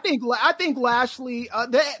 yeah, I think Lashley,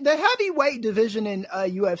 the heavyweight division in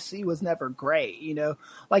UFC was never great. You know,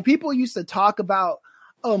 like people used to talk about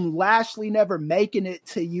Lashley never making it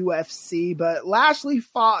to UFC, but Lashley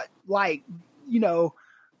fought like, you know,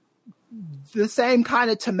 the same kind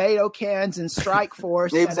of tomato cans and Strike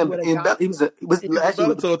Force. Yeah, he was in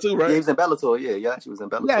Bellator too, right? Yeah, he was in Bellator. Yeah, she was in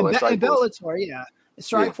Bellator. Yeah, in Bellator, yeah.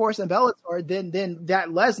 Strike Force and Bellator, then that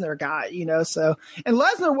Lesnar guy, you know, so, and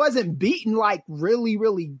Lesnar wasn't beating like really,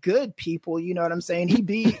 really good people, you know what I'm saying? He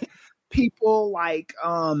beat people like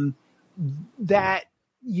that,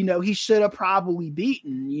 you know, he should have probably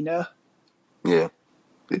beaten, you know? Yeah.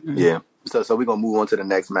 Mm-hmm. Yeah. So we're gonna move on to the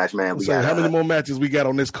next match, man. We got how many more matches we got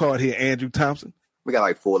on this card here, Andrew Thompson? We got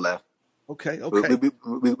like 4 left. Okay.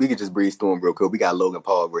 We can just breeze through them real quick. We got Logan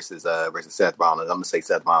Paul versus Seth Rollins. I'm gonna say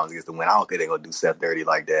Seth Rollins gets the win. I don't think they're gonna do Seth dirty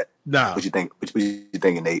like that. Nah. What you think? What you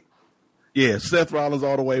thinking, Nate? Yeah, Seth Rollins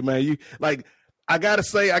all the way, man. You like, I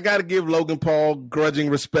gotta give Logan Paul grudging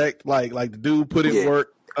respect. Like the dude put in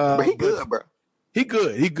work. But he good, bro. He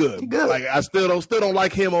good. Like I still don't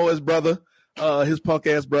like him or his brother, his punk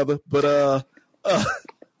ass brother. But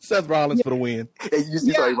Seth Rollins for the win. Hey, you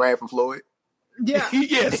see how he ran from Floyd? Yeah.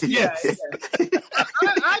 yes.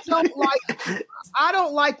 I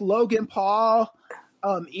don't like Logan Paul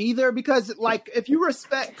either, because like if you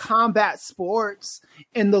respect combat sports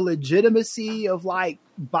and the legitimacy of like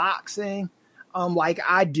boxing, like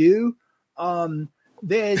I do,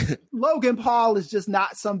 then Logan Paul is just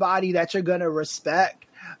not somebody that you're gonna respect.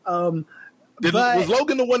 Was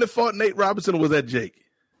Logan the one that fought Nate Robinson, or was that Jake?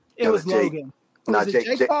 It was Logan. No,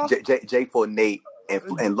 Jake fought Nate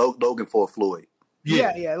and Logan fought Floyd.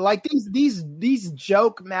 Yeah. Like these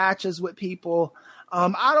joke matches with people.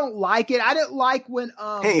 I don't like it. I didn't like when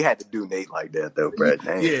he ain't had to do Nate like that though, bro.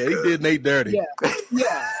 He did Nate dirty.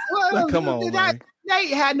 Yeah. Well, come on, man. Nate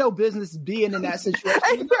had no business being in that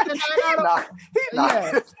situation.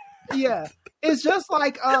 Yeah. It's just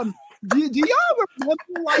like do y'all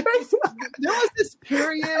remember like there was this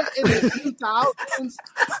period in the 2000s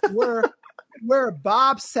where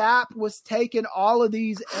Bob Sapp was taking all of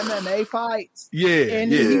these MMA fights.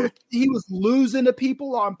 And he was losing to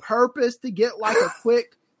people on purpose to get like a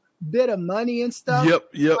quick bit of money and stuff.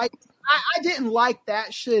 Yep. Like I didn't like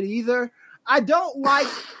that shit either. I don't like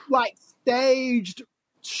staged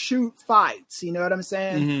shoot fights, you know what I'm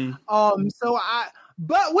saying? Mm-hmm.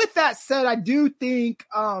 But with that said, I do think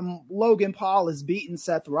Logan Paul is beating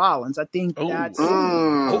Seth Rollins. I think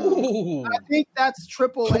that's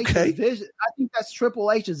Triple H's vision. I think that's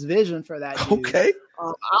Triple H's vision for that dude. Okay.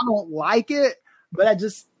 I don't like it, but I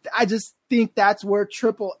just think that's where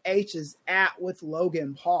Triple H is at with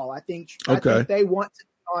Logan Paul. I think they want to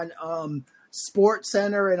on Sports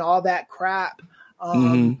Center and all that crap.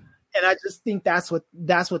 And I just think that's what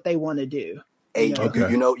they want to do. Hey,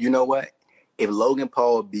 you know what? If Logan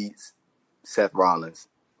Paul beats Seth Rollins,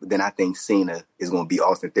 then I think Cena is going to beat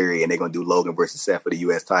Austin Theory, and they're going to do Logan versus Seth for the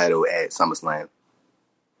U.S. title at SummerSlam,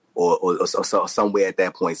 or somewhere at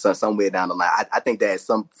that point, somewhere down the line. I think that at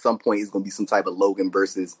some point it's going to be some type of Logan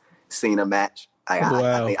versus Cena match.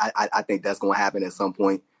 I think that's going to happen at some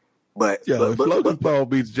point. But Logan Paul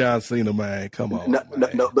beats John Cena, man, come on.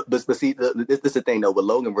 But see, this is the thing though. With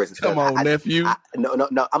Logan versus Seth, nephew. No.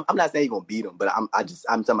 I'm not saying you're gonna beat him, but I'm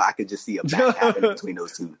talking about I could just see a match happening between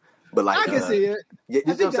those two. But like, I can see it.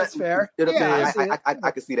 I think that's fair.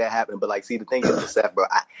 I can see that happening. But like, see, the thing is with Seth, bro,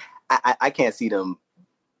 I can't see them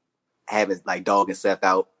having like dogging Seth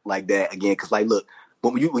out like that again. Because like, look,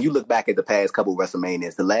 when you look back at the past couple of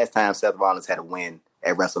WrestleManias, the last time Seth Rollins had a win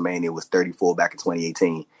at WrestleMania was 34 back in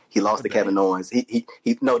 2018. He lost to Kevin Owens.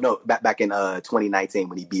 Back in 2019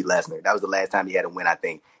 when he beat Lesnar. That was the last time he had a win, I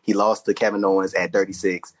think. He lost to Kevin Owens at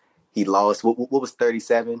 36. He lost, what was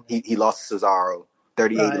 37? He lost to Cesaro.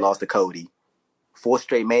 38, He lost to Cody. 4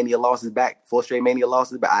 straight Mania losses back. But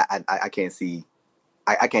I can't see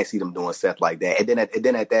them doing Seth like that. And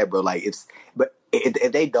then at that, bro, like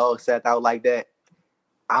if they dog Seth out like that,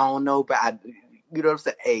 I don't know, but you know what I'm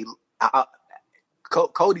saying? Hey,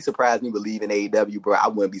 Cody surprised me with leaving AEW, bro. I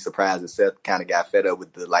wouldn't be surprised if Seth kind of got fed up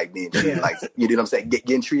with the like being treated like, you know what I'm saying?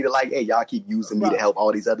 Getting treated like, hey, y'all keep using me to help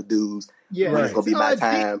all these other dudes. Yeah, it's gonna be my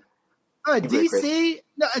time. DC.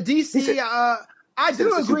 I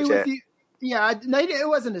do agree with you. Yeah, it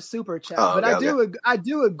wasn't a super chat, but I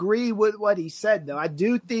do agree with what he said though. I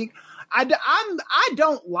do think I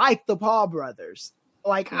don't like the Paul brothers.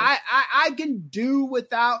 Like I can do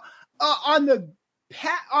without on the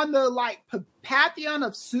like pantheon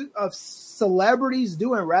of celebrities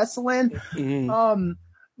doing wrestling. Mm-hmm.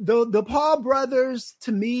 The Paul brothers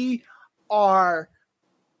to me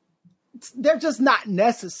they're just not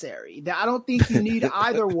necessary. I don't think you need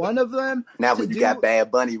either one of them. Now when you got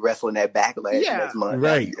Bad Bunny wrestling that Backlash next month.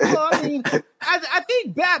 Right. Well, I mean, I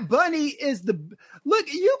think Bad Bunny is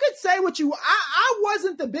look, you could say what you I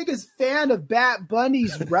wasn't the biggest fan of Bad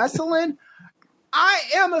Bunny's wrestling. I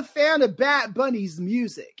am a fan of Bad Bunny's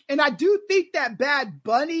music. And I do think that Bad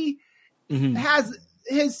Bunny has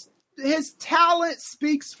his talent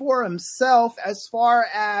speaks for himself as far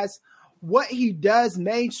as what he does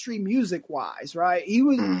mainstream music wise, right? He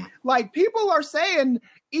was like, people are saying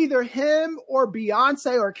either him or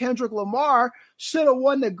Beyonce or Kendrick Lamar should have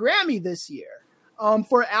won the Grammy this year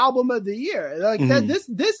for album of the year. Like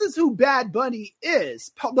this is who Bad Bunny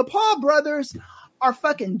is. The Paul brothers are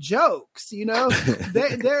fucking jokes, you know.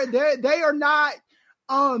 they are not.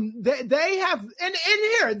 They have and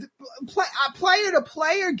here player to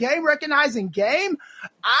player game recognizing game.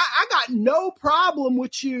 I got no problem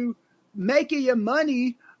with you making your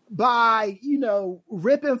money by, you know,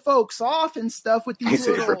 ripping folks off and stuff with these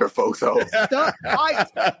ripping folks off stuff.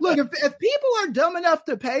 Look, if people are dumb enough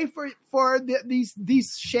to pay for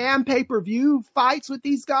these sham pay-per-view fights with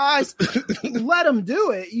these guys, let them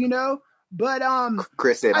do it, you know. But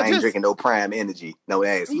Chris said I ain't drinking no Prime Energy, no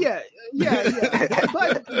ass. Yeah.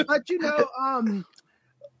 but you know,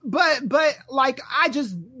 but like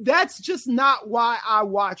that's just not why I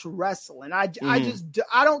watch wrestling. I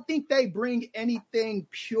don't think they bring anything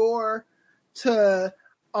pure to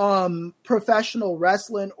professional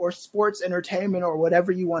wrestling or sports entertainment or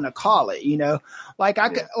whatever you want to call it, you know. I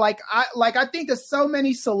think of so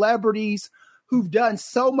many celebrities who've done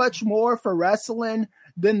so much more for wrestling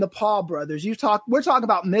than the Paul brothers. We're talking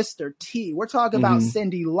about Mr. T. We're talking about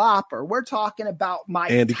Cyndi Lauper. We're talking about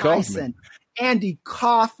Mike Tyson. Andy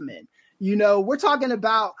Kaufman, you know, we're talking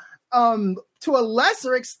about to a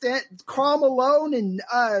lesser extent Karl Malone and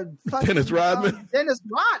Dennis Rodman. They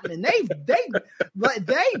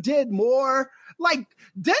did more. Like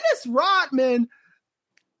Dennis Rodman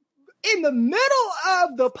in the middle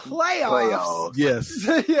of the playoffs. Yes.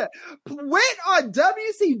 Went on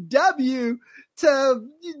WCW to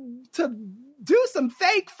do some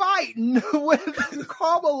fake fighting with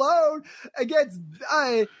Karl Malone against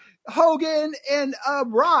Hogan and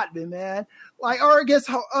Rodman, man. Or against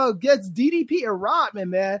DDP and Rodman,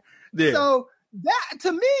 man. Yeah. So that,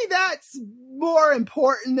 to me, that's more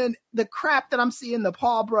important than the crap that I'm seeing the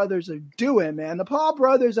Paul brothers are doing, man. The Paul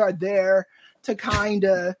brothers are there to kind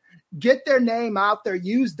of get their name out there,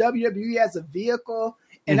 use WWE as a vehicle.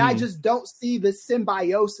 And I just don't see the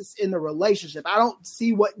symbiosis in the relationship. I don't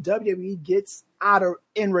see what WWE gets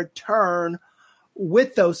in return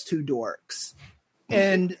with those two dorks.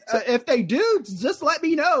 And if they do, just let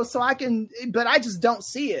me know so I can. But I just don't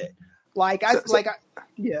see it.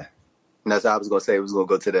 Yeah. No, so I was gonna say we was gonna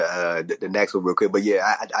go to the next one real quick, but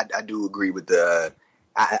yeah, I do agree with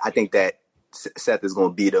I think that Seth is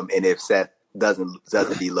gonna beat him, and if Seth doesn't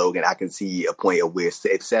beat Logan, I can see a point of where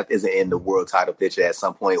if Seth isn't in the world title picture at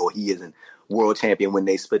some point, or he isn't world champion when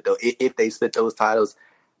they split if they split those titles,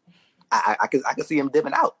 I can see him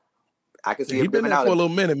dipping out. I can see him dipping out for a little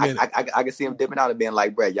minute. I can see him dipping out and being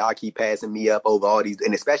like, "Bro, y'all keep passing me up over all these,"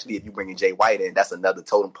 and especially if you bring in Jay White in, that's another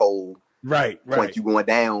totem pole point you going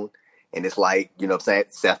down. And it's like, you know what I'm saying,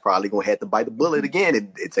 Seth probably gonna have to bite the bullet again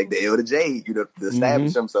and take the L to Jay, you know, to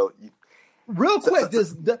establish him. So real quick,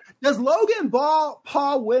 does Logan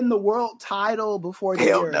Paul win the world title before the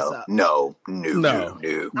year is up? No.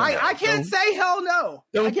 I can't say hell no.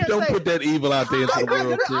 Don't put that evil out there into the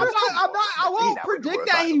world. I won't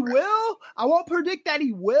predict that he will. I won't predict that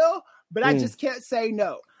he will, but I just can't say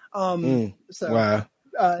no. Wow.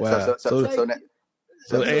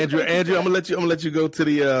 So Andrew, I'm gonna let you go to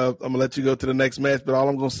the next match. But all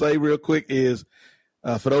I'm gonna say real quick is,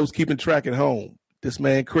 for those keeping track at home, this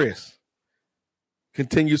man Chris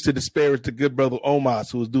continues to disparage the good brother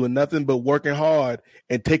Omos, who is doing nothing but working hard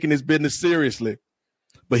and taking his business seriously.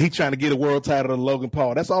 But he's trying to get a world title to Logan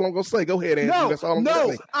Paul. That's all I'm gonna say. Go ahead, Andrew. That's all I'm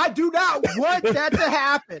gonna say. I do not want that to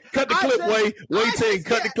happen. Cut the clip, Wait,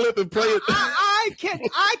 cut the clip and play it. I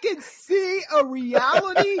can see a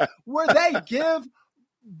reality where they give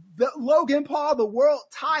Logan Paul the world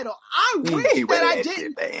title. I wish that I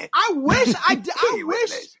didn't.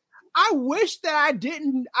 I wish that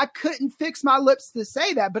I couldn't fix my lips to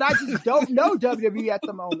say that, but I just don't know WWE at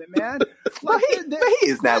the moment, man. Like, he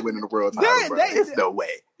is not winning the world title, bro. There's no way.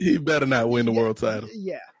 He better not win the world title.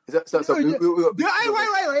 Yeah. Wait,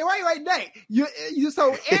 Nate.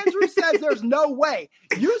 So Andrew says there's no way.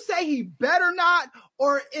 You say he better not,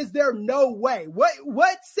 or is there no way?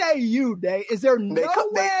 What say you, Nate? Is there no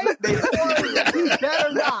way, or he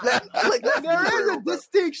better not? There is a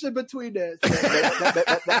distinction between this.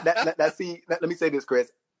 Let me say this,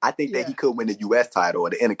 Chris. I think that he could win the U.S. title or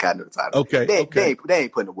the Intercontinental title. Okay. They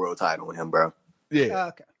ain't putting the world title on him, bro. Yeah.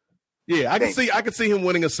 Okay. Yeah, I can see him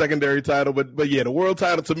winning a secondary title, but yeah, the world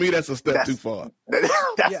title to me that's a step too far. That's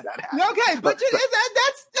not happening. Okay, but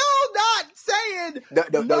that's still not saying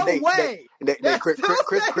no way.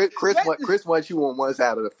 Chris wants you on one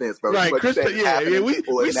side of the fence, bro. Right, Chris.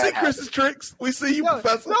 We see Chris's tricks. We see you,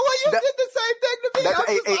 Professor. No, you did the same thing to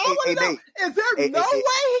me. Is there no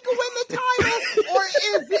way he can win the title, or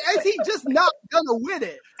is he just not gonna win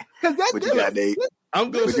it? Because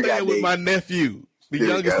I'm gonna stand with my nephew. The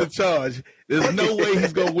youngest in charge. There's no way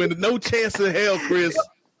he's going to win. No chance in hell, Chris.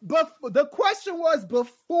 But the question was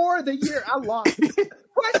before the year. I lost. The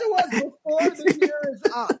question was before the year is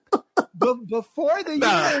up. Before the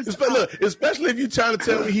year is up. Look, especially if you're trying to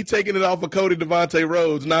tell me he's taking it off of Cody Devontae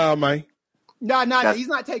Rhodes. Nah, man. No, he's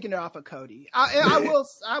not taking it off of Cody. I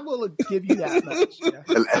will give you that much. Yeah.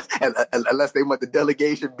 Unless they want the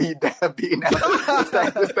delegation beating out.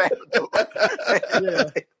 Yeah.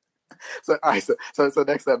 So all right, so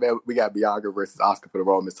next up, man, we got Bianca versus Asuka for the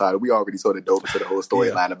Women's title. We already sort of dove into the whole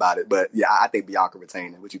storyline about it, but yeah, I think Bianca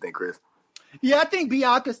retaining. What you think, Chris? Yeah, I think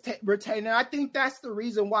Bianca's retaining. I think that's the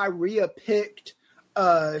reason why Rhea picked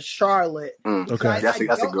Charlotte. Okay, that's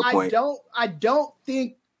a good point. I don't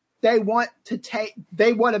think they want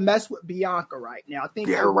to mess with Bianca right now. I think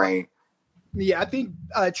her reign. Yeah, I think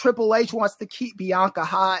Triple H wants to keep Bianca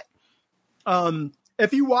hot.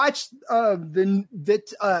 If you watch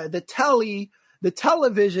the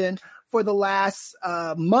television for the last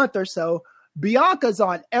month or so, Bianca's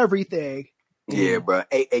on everything. Yeah, bro.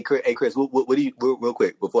 Hey, Chris. What do you real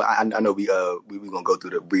quick before I know we gonna go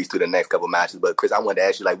through the next couple matches, but Chris, I wanted to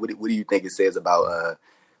ask you what do you think it says about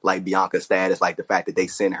Bianca's status, like the fact that they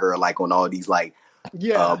send her on all these but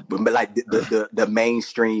the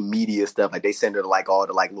mainstream media stuff, like they send her to all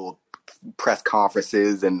the little press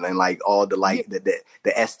conferences and all the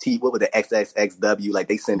the ST, what was the XXXW,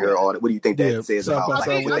 they send her all that. What do you think that says about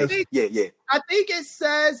I think it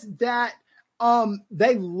says that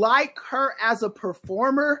they like her as a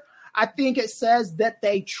performer. I think it says that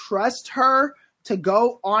they trust her to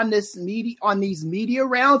go on these media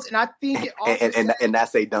rounds, and I think it also and not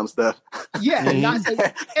say dumb stuff. Yeah, and I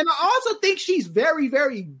also think she's very,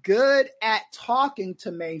 very good at talking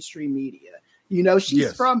to mainstream media. You know,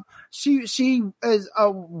 she's she is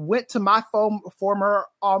went to my former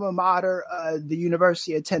alma mater, the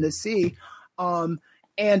University of Tennessee, and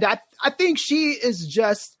I think she is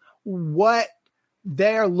just what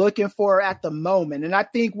they're looking for at the moment. And I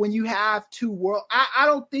think when you have I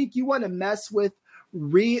don't think you want to mess with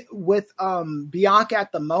Bianca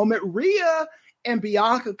at the moment. Rhea and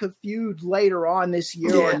Bianca could feud later on this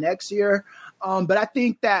year or next year, but I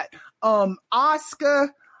think that Asuka,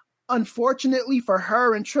 unfortunately for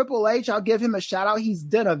her and Triple H, I'll give him a shout out. He's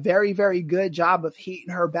done a very, very good job of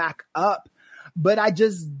heating her back up. But I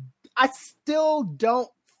still don't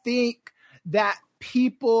think that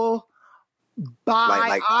people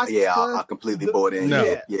buy Asuka. Yeah, I completely bought in.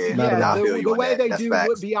 The way they do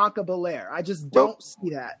with Bianca Belair. I just don't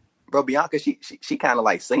see that. Bro, Bianca, she kind of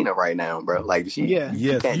like Cena right now, bro. You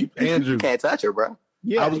can't touch her, bro.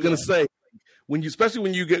 Yeah, I was gonna say especially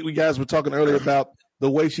when you guys were talking earlier about the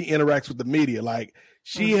way she interacts with the media,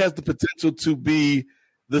 she has the potential to be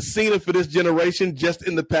the Cena for this generation, just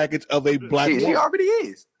in the package of a black woman. She already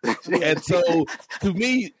is. And so, to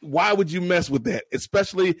me, why would you mess with that?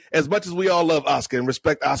 Especially as much as we all love Asuka and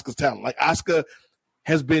respect Asuka's talent. Asuka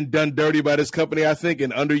has been done dirty by this company, I think,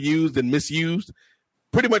 and underused and misused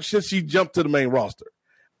pretty much since she jumped to the main roster.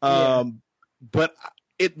 But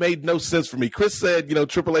it made no sense for me. Chris said,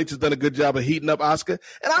 Triple H has done a good job of heating up Asuka,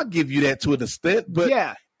 and I'll give you that to an extent. But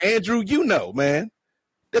Andrew, man,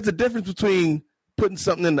 there's a difference between putting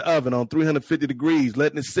something in the oven on 350 degrees,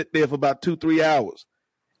 letting it sit there for about 2-3 hours,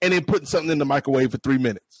 and then putting something in the microwave for 3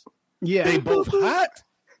 minutes. Yeah. They both hot,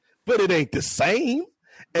 but it ain't the same.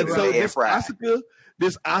 And so this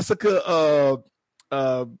Asuka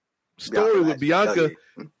story with Bianca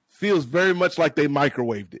feels very much like they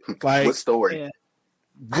microwaved it. What story? Yeah.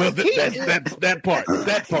 Well, that part.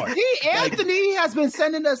 Anthony has been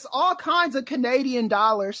sending us all kinds of Canadian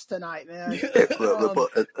dollars tonight, man. Let's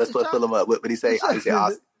fill him up. What did he say? He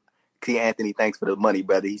said, Key Anthony, thanks for the money,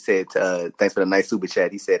 brother. He said, thanks for the nice super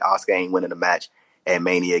chat. He said, Oscar ain't winning the match at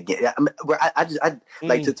Mania again.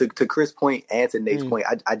 Like to Chris' point and to Nate's point,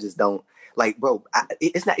 I just don't like, bro.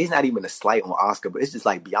 It's not even a slight on Oscar, but it's just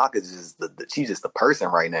like Bianca's just she's just the person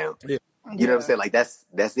right now. Yeah. You know what I'm saying? Like that's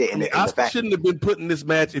it. And Oscar shouldn't have been put in this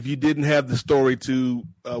match if you didn't have the story to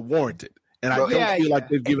warrant it. And I don't feel like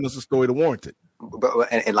they've given us a story to warrant it. Bro,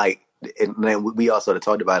 and then we also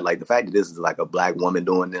talked about like the fact that this is like a black woman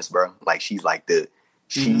doing this, bro. Like she's like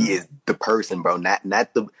she is the person, bro. Not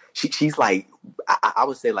the she's like I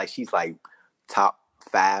would say like she's like top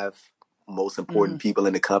 5 most important people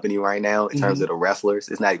in the company right now in terms of the wrestlers.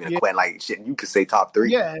 It's not even a question. Like shit, you could say top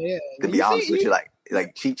 3. Yeah. To be honest with you,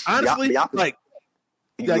 like she honestly, Bianca, like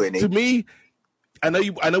to me, I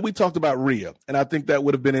know we talked about Rhea, and I think that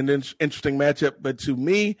would have been an interesting matchup. But to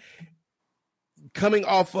me, coming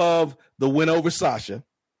off of the win over Sasha,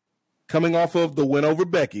 coming off of the win over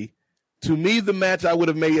Becky, to me, the match I would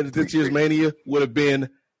have made at this year's Mania would have been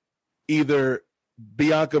either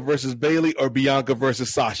Bianca versus Bayley or Bianca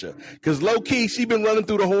versus Sasha. Because low key, she been running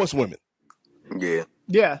through the horsewomen. Yeah.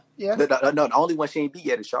 No, the only one she ain't beat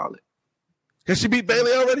yet is Charlotte. Has she beat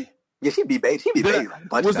Bayley already? Yeah, she beat Bayley.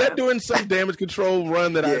 Was that during some damage control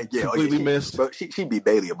run that I completely missed? But she beat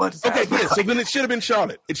Bayley a bunch of times. Okay, so then it should have been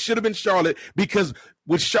Charlotte. It should have been Charlotte because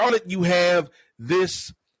with Charlotte, you have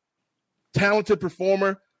this talented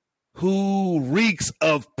performer who reeks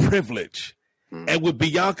of privilege. And with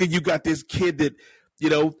Bianca, you got this kid that,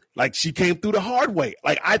 like she came through the hard way.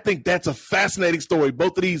 Like, I think that's a fascinating story.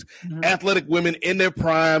 Both of these athletic women in their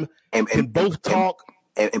prime and both talk.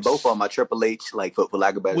 And both of them are Triple H, like for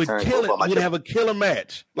lack of a better term. Would have a killer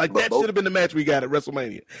match. Like that should have been the match we got at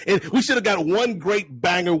WrestleMania. And we should have got one great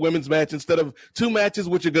banger women's match instead of 2 matches,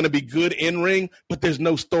 which are going to be good in ring, but there's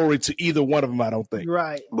no story to either one of them, I don't think.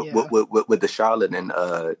 Right. Yeah. With the Charlotte and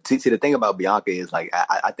see the thing about Bianca is like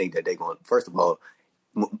I think that they're going. First of all,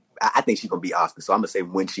 I think she's going to beat Asuka. So I'm going to say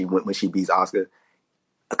when she beats Asuka,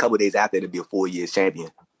 a couple of days after it'll be a 4 years champion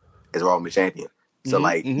as Raw Women's champion. So,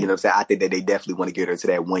 you know what I'm saying? I think that they definitely want to get her to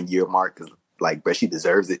that 1 year mark because, like, bro, she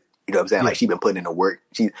deserves it. You know what I'm saying? Yeah. Like, she's been putting in the work.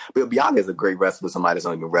 But Bianca is a great wrestler for somebody that's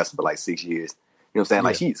only been wrestling for, like, 6 years. You know what I'm saying?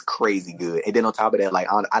 Like, she's crazy good. And then on top of that, like,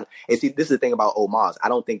 and see, this is the thing about Omos. I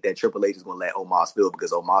don't think that Triple H is going to let Omos fill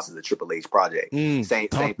because Omos is a Triple H project. Same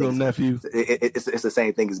thing. Nephew. It's the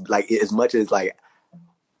same thing as, like, as much as, like,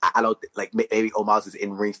 I don't like maybe Omos's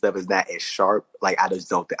in-ring stuff is not as sharp. Like I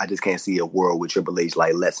just can't see a world where Triple H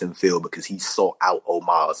like lets him feel because he sought out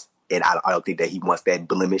Omos, and I don't think that he wants that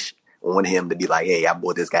blemish on him to be like, hey, I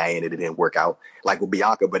brought this guy in and it didn't work out like with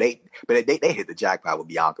Bianca. But they hit the jackpot with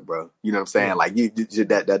Bianca, bro. You know what I'm saying? Like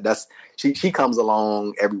that's she comes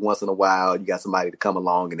along every once in a while. You got somebody to come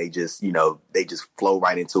along and they just flow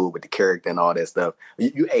right into it with the character and all that stuff.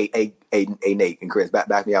 Hey Nate and Chris,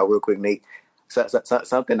 back me out real quick, Nate. So,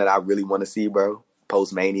 something that I really want to see, bro,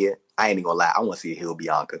 post-Mania, I ain't even gonna lie, I want to see a heel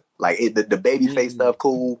Bianca. Like, the babyface stuff,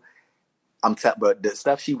 cool. But the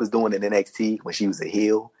stuff she was doing in NXT when she was a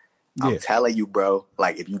heel, I'm telling you, bro,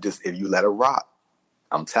 like, if you let her rock,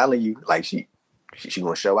 I'm telling you, like, she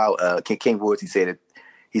gonna show out. King Royce, he said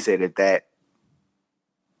that,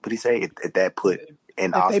 what he say? If that put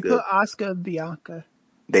in Asuka. If they put Asuka and Bianca,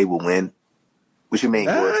 they will win. What you mean,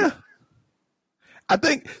 Royce? I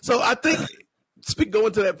think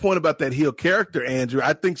going to that point about that heel character, Andrew,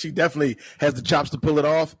 I think she definitely has the chops to pull it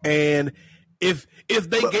off. And if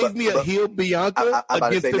they gave me a heel Bianca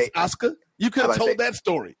against this Asuka, you could have told that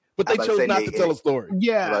story. But they chose not to tell a story.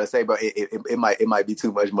 Yeah, I was about to say, bro, it might be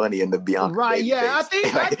too much money in the Bianca. Right? Yeah, I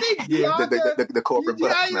think Bianca, the corporate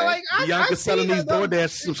bucks, man. Like, Bianca selling these DoorDash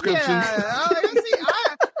subscriptions. Yeah,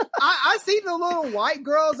 I see the little white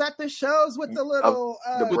girls at the shows with the little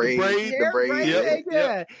the braid.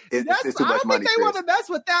 Yeah. It's too much money. I think they want to mess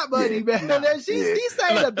with that money, man. She's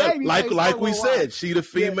saying a baby. Like we said, she the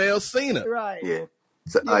female Cena. Right. Yeah.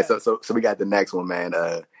 So, all right, so we got the next one, man.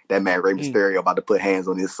 That man Rey Mysterio about to put hands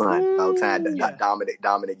on his son. About time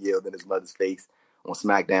Dominic yelled in his mother's face on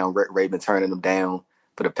SmackDown. Rey been turning him down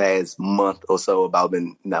for the past month or so about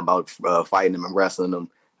fighting him and wrestling him.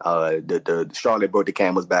 The Charlotte brought the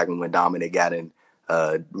cameras back when Dominic got in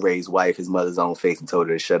Rey's wife, his mother's own face, and told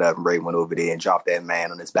her to shut up. And Rey went over there and dropped that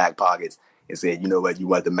man on his back pockets and said, "You know what? You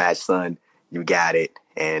want the match, son? You got it."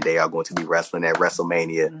 And they are going to be wrestling at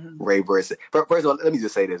WrestleMania. Rey versus. First of all, let me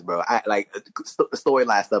just say this, bro. I like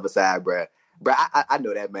storyline stuff aside, bro. Bro, I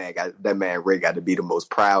know that man Ray got to be the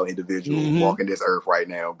most proud individual walking this earth right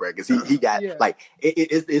now, bro. Because he got like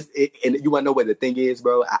it, and you want to know what the thing is,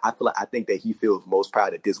 bro? I think that he feels most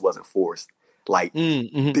proud that this wasn't forced. Like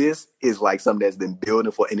this is like something that's been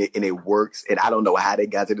building for, and it works. And I don't know how they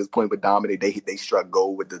got to this point with Dominic. They struck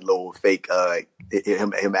gold with the little fake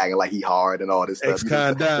him acting like he hard and all this stuff.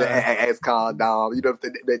 Ex-con Dom. You know,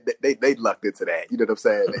 they lucked into that. You know what I'm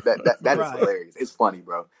saying? That is hilarious. It's funny,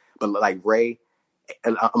 bro. But like Ray,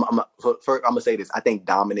 and I'm gonna say this. I think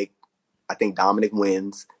Dominic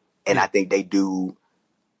wins, and I think they do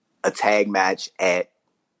a tag match at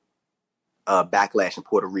Backlash in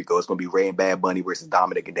Puerto Rico. It's gonna be Ray and Bad Bunny versus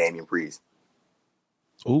Dominic and Damian Priest.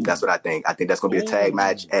 Ooh. That's what I think. I think that's gonna be a tag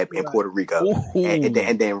match in Puerto Rico, and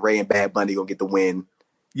then Ray and Bad Bunny gonna get the win.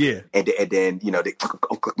 Yeah, and then you know,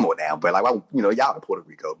 come on now, bro. Like, you know, y'all in Puerto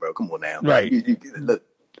Rico, bro. Come on now, right? Look,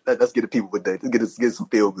 let's get the people with get some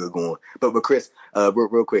feel good going. But Chris,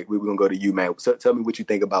 real quick, we're gonna go to you, man. So tell me what you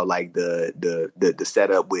think about like the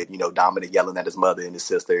setup with, you know, Dominic yelling at his mother and his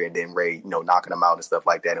sister, and then Ray, you know, knocking him out and stuff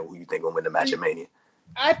like that, and who you think will win the match at Mania?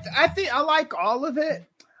 I think I like all of it.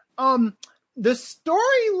 The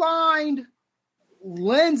storyline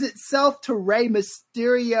lends itself to Rey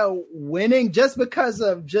Mysterio winning just because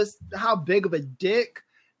of just how big of a dick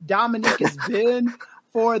Dominic has been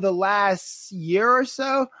for the last year or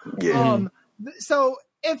so. Yeah. So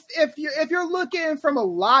if you're looking from a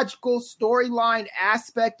logical storyline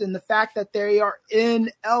aspect, and the fact that they are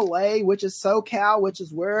in LA, which is SoCal, which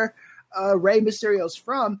is where Rey Mysterio's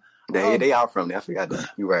from. They are from there. I forgot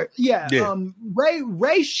that. You're right. Yeah.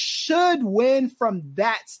 Ray should win from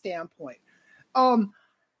that standpoint. I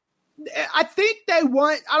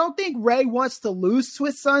don't think Ray wants to lose to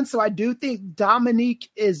his son, so I do think Dominique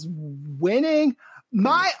is winning.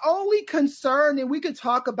 My only concern, and we could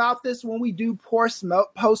talk about this when we do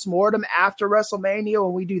post-mortem after WrestleMania,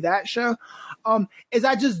 when we do that show, is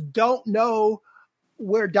I just don't know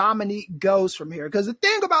where Dominique goes from here. Because the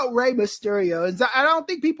thing about Rey Mysterio is I don't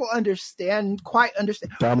think people quite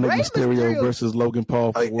understand. Dominic Mysterio versus Logan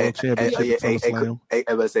Paul for World Championship. Hey,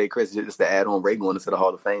 let's say, Chris, just to add on, Ray going into the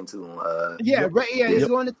Hall of Fame too. He's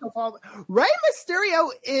going into the Hall of Fame. Rey Mysterio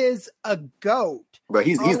is a GOAT. Bro,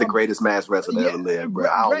 he's the greatest masked wrestler ever lived, bro.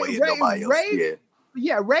 I don't wait nobody else.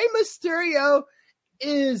 Rey Mysterio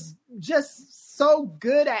is just so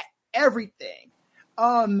good at everything.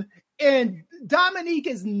 And Dominique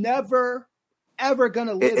is never, ever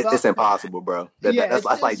gonna live up. It's impossible, bro. That's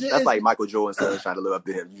like Michael Jordan's son trying to live up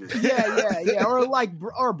to him.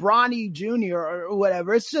 Or Bronny Jr. or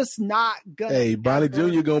whatever. It's just not gonna. Hey, Bronny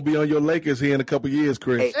Jr. gonna be on your Lakers here in a couple years,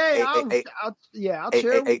 Chris. I'll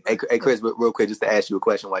cheer. Hey, Chris, real quick, just to ask you a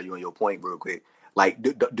question while you're on your point, real quick. Like,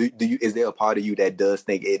 do you? Is there a part of you that does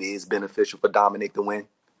think it is beneficial for Dominic to win?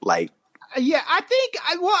 Like. Yeah, I think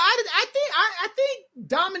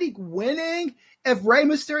Dominic winning, if Rey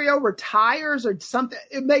Mysterio retires or something,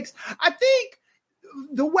 I think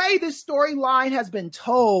the way this storyline has been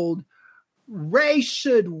told, Rey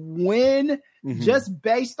should win just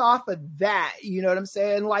based off of that. You know what I'm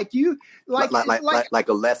saying? Like a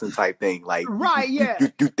lesson type thing. Like, right? You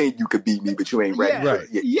think you could beat me, but you ain't ready.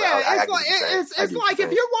 It's like if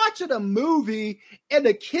you're watching a movie and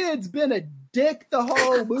the kid's been a dick the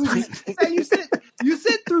whole movie. And you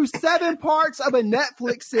sit through 7 parts of a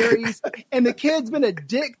Netflix series, and the kid's been a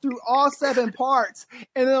dick through all 7 parts,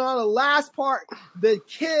 and then on the last part, the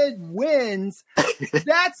kid wins.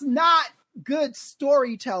 That's not good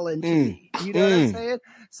storytelling to me. You know what I'm saying?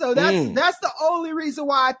 So that's the only reason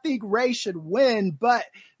why I think Ray should win. But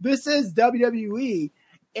this is WWE,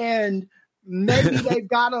 and maybe they've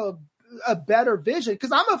got a better vision,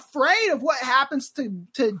 because I'm afraid of what happens to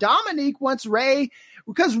Dominique once Ray,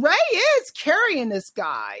 because Ray is carrying this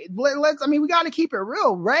guy. We got to keep it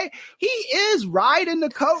real. Ray, he is riding the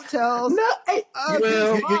coattails.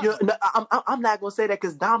 I'm not gonna say that,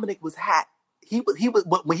 because Dominic was hot. He was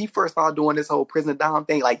when he first started doing this whole prison Dom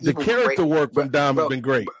thing. Like, the character work from Dom has been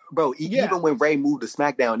great, bro. Even when Ray moved to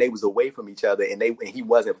SmackDown, they was away from each other, and he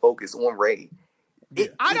wasn't focused on Ray.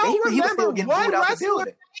 I don't remember one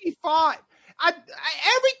wrestler he fought.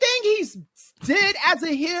 Everything he's did as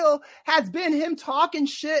a heel has been him talking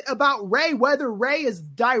shit about Ray, whether Ray is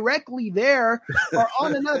directly there or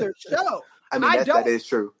on another show. I mean, that is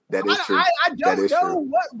true. That is true. I don't know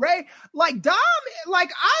what Ray, like Dom,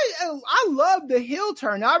 like I love the heel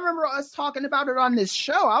turn. I remember us talking about it on this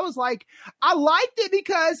show. I was like, I liked it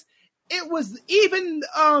because it was even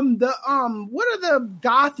what are the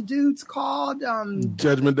goth dudes called?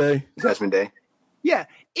 Judgment Day. Yeah,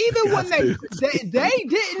 even when they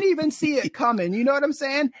didn't even see it coming. You know what I'm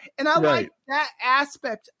saying? And I like that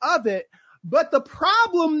aspect of it. But the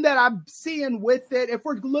problem that I'm seeing with it, if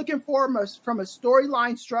we're looking from a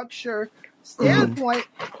storyline structure standpoint,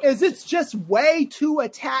 is it's just way too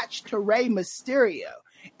attached to Rey Mysterio.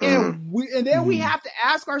 And then we have to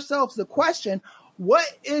ask ourselves the question, what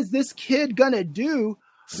is this kid going to do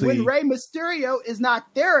when Rey Mysterio is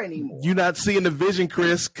not there anymore? You're not seeing the vision,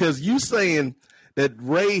 Chris, because you saying that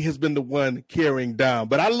Rey has been the one carrying down.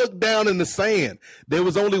 But I looked down in the sand. There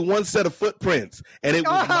was only one set of footprints, and it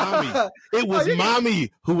was Mommy. It was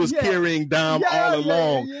Mommy who was carrying down all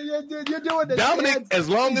along. You're doing the Dominic, as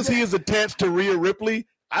long as he is attached to Rhea Ripley,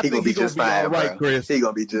 I think he's going to be all right, Chris. He's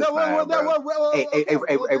going to be just fine, let's talk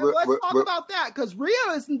about that, because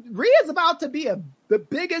Rhea's about to be the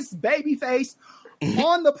biggest babyface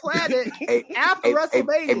on the planet after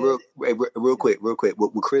WrestleMania. Real quick.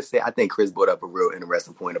 What Chris said, I think Chris brought up a real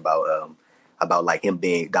interesting point about like him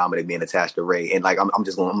Dominic being attached to Rey, and like I'm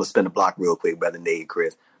gonna spin the block real quick, brother Nate,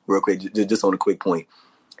 Chris, real quick, just on a quick point.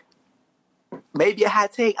 Maybe a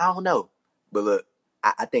hot take, I don't know, but look,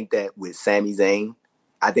 I think that with Sami Zayn,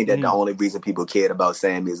 I think that the only reason people cared about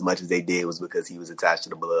Sami as much as they did was because he was attached to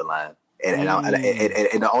the bloodline, and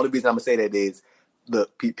the only reason I'm gonna say that is,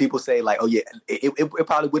 look, people say like, oh yeah, it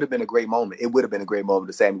probably would have been a great moment. It would have been a great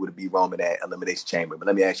moment if Sami would have beat Roman at Elimination Chamber. But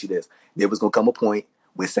let me ask you this: there was going to come a point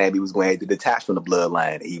when Sami was going to have to detach from the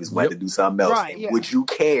bloodline, and he was going to do something else. Right, yeah. Would you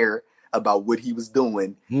care about what he was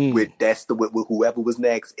doing with whoever was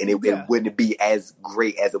next? And it wouldn't be as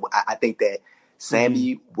great as it. I think that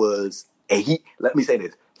Sami was, and let me say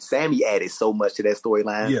this: Sami added so much to that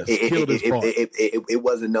storyline. Yes, it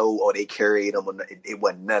wasn't they carried him. It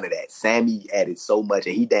wasn't none of that. Sami added so much,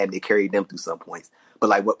 and he damn near carried them through some points. But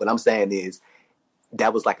like what I'm saying is,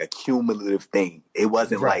 that was like a cumulative thing. It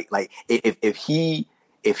wasn't like if he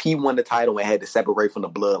won the title and had to separate from the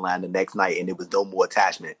bloodline the next night, and there was no more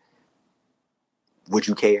attachment, would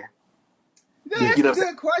you care? That's a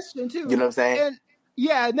good question too. You know what I'm saying?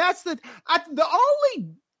 And that's the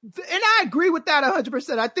only. And I agree with that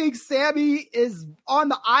 100%. I think Sami is on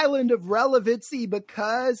the island of relevancy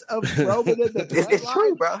because of Roman and the bloodline. It's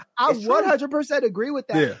true, bro. I 100% agree with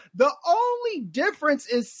that. Yeah. The only difference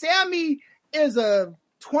is Sami is a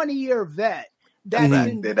 20-year vet that's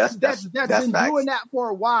been doing that for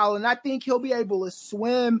a while, and I think he'll be able to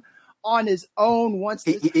swim on his own once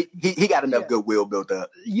he got enough goodwill built up.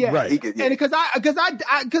 Yeah, right. And because I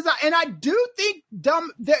do think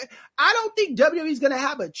I don't think WWE's going to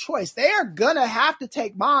have a choice. They are going to have to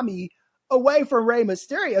take Mommy away from Rey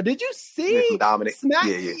Mysterio. Did you see Dominic?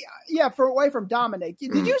 Away from Dominic.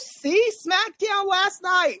 Did you see SmackDown last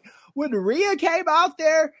night when Rhea came out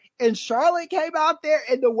there and Charlotte came out there,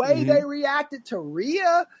 and the way they reacted to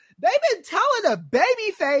Rhea? They've been telling a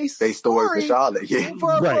babyface story for Charlotte, they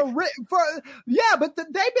thought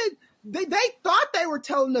they were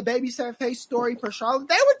telling the babyface story for Charlotte.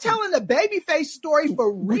 They were telling the babyface story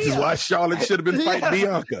for Rhea. Which is why Charlotte should have been fighting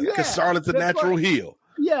Bianca, because Charlotte's a natural heel.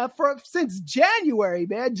 Yeah, since January,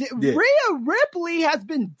 man. Rhea Ripley has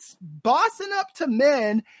been bossing up to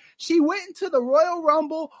men. She went into the Royal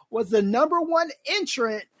Rumble, was the #1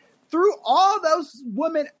 entrant, threw all those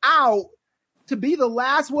women out to be the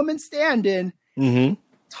last woman standing,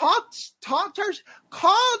 talked her,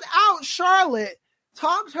 called out Charlotte,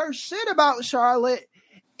 talked her shit about Charlotte,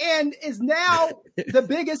 and is now the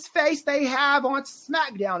biggest face they have on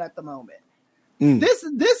SmackDown at the moment. This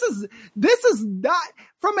is not,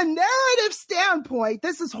 from a narrative standpoint,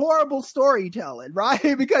 this is horrible storytelling,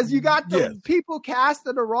 right? Because you got the people cast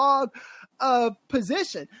in the wrong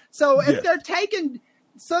position. So if they're taking.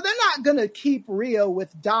 So they're not going to keep Rhea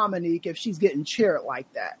with Dominique if she's getting cheered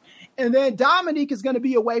like that. And then Dominique is going to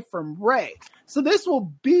be away from Rey. So this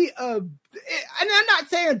will be and I'm not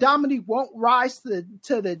saying Dominique won't rise to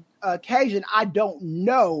the occasion. I don't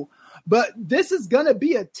know. But this is going to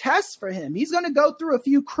be a test for him. He's going to go through a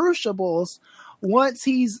few crucibles once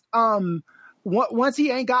he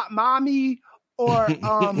ain't got Mommy or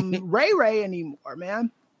Ray anymore,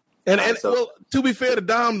 man. And well, to be fair to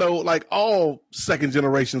Dom, though, like all second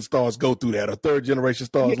generation stars go through that, or third generation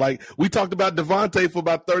stars. Like we talked about Devontae for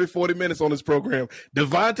about 30, 40 minutes on this program.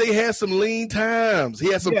 Devontae has some lean times.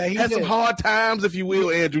 He has some some hard times, if you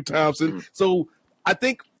will, Andrew Thompson. So I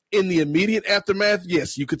think in the immediate aftermath,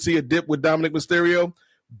 yes, you could see a dip with Dominic Mysterio,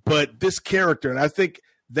 but this character, and I think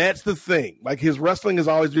that's the thing. Like his wrestling has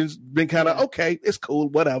always been kind of okay, it's cool,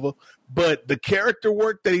 whatever. But the character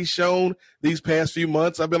work that he's shown these past few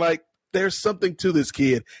months, I've been like, there's something to this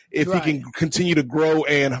kid if he can continue to grow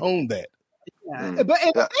and hone that. Yeah. But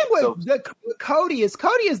the thing with Cody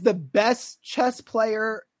is the best chess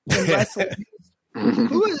player in wrestling.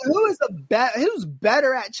 Who's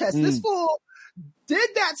better at chess? This fool did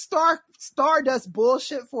that Stardust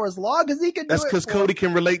bullshit for as long as he could do it. That's because Cody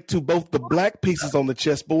can relate to both the black pieces on the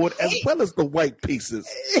chessboard as well as the white pieces.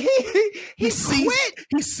 He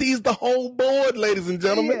sees the whole board, ladies and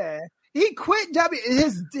gentlemen. Yeah. He quit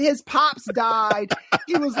his pops died.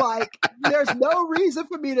 He was like, there's no reason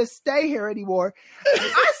for me to stay here anymore.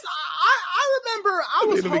 I remember I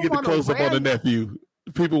was Let me get the close up on the nephew.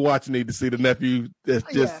 People watching need to see the nephew. That's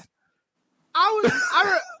just. Yeah.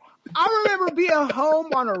 I remember being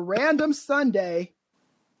home on a random Sunday,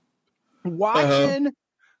 watching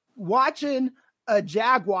a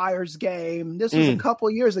Jaguars game. This was a couple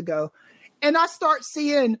years ago, and I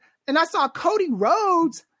saw Cody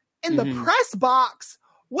Rhodes in the press box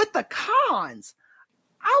with the Khans.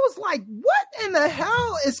 I was like, "What in the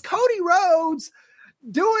hell is Cody Rhodes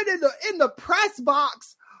doing in the press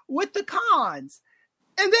box with the Khans?"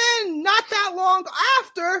 And then not that long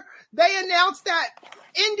after, they announced that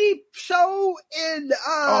indie show in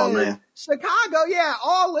Chicago. Yeah,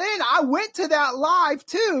 All In. I went to that live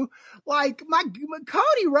too. Like my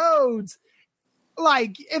Cody Rhodes.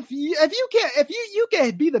 Like if you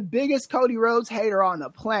can be the biggest Cody Rhodes hater on the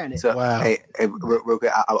planet. So, hey, real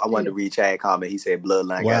quick, I wanted to read Chad comment. He said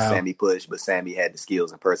Bloodline got Sammy pushed, but Sammy had the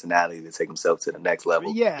skills and personality to take himself to the next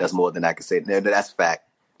level. Yeah, that's more than I can say. No, that's a fact.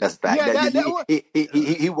 That's a fact. Yeah,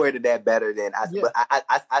 he worded that better than I. Yeah. But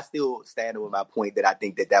I still stand with my point that I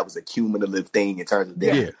think that was a cumulative thing in terms of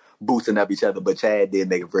them boosting up each other. But Chad did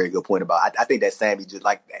make a very good point about. I think that Sammy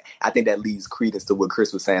I think that leaves credence to what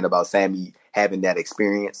Chris was saying about Sammy having that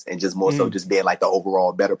experience and just more so just being like the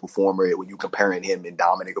overall better performer when you comparing him and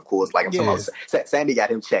Dominic, of course. Like I'm talking about, Sammy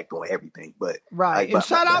got him checked on everything. But and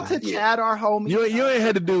shout out to Chad, our homie. You ain't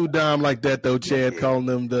had to do Dom like that though, Chad, calling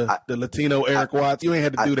him the Latino Eric Watts. You ain't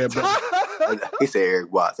had to do that, bro. He said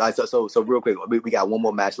Eric Watts. So real quick, we got one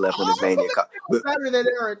more match left on this Mania. Better than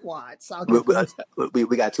Eric Watts.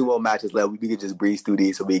 We got two more matches left. We could just breeze through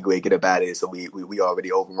these so we can get up out of it. So we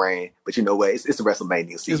already overran. But you know what? It's a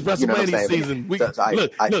WrestleMania season. It's WrestleMania season.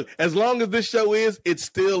 Look, as long as this show it's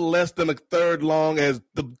still less than a third long as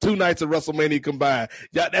the 2 nights of WrestleMania combined.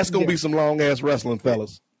 Yeah, that's gonna be some long ass wrestling,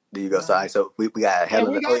 fellas. There you go. So we got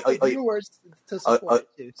hell viewers to support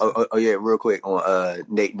too. Oh yeah, real quick on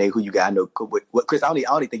Nate, who you got? I know what Chris. I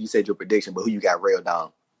don't think you said your prediction, but who you got? Rail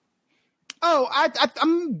Dom. Oh,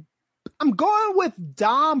 I'm going with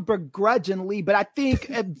Dom begrudgingly, but I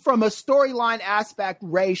think from a storyline aspect,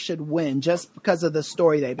 Ray should win just because of the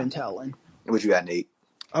story they've been telling. What you got, Nate?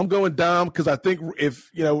 I'm going Dom because I think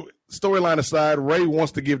if storyline aside, Ray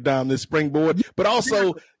wants to give Dom this springboard, but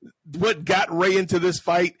also what got Ray into this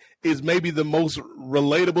fight is maybe the most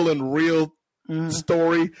relatable and real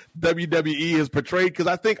story WWE has portrayed. Because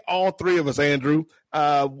I think all three of us, Andrew,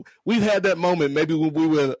 we've had that moment maybe when we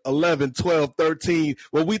were 11, 12, 13,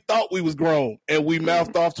 where we thought we was grown and we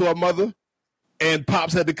mouthed off to our mother and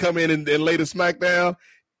Pops had to come in and lay the smack down.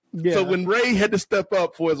 Yeah. So when Ray had to step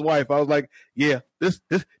up for his wife, I was like, yeah, this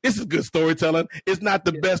is good storytelling. It's not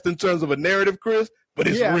the best in terms of a narrative, Chris, but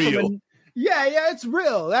it's real. It's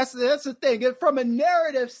real. That's the thing. From a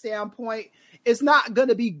narrative standpoint, it's not going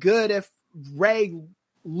to be good if Ray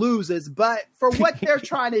loses, but for what they're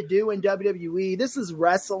trying to do in WWE, this is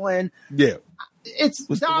wrestling. Yeah. It's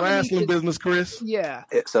the wrestling business, Chris. Yeah.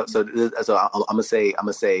 So I'm gonna say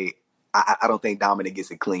I don't think Dominic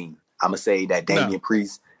gets it clean. I'm gonna say that Damian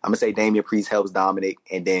Priest helps Dominic,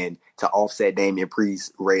 and then to offset Damian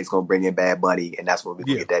Priest, Ray's gonna bring in Bad Bunny, and that's when we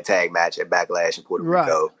get that tag match at Backlash in Puerto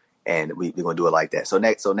Rico, and we're gonna do it like that. So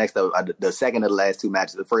next up, the second of the last two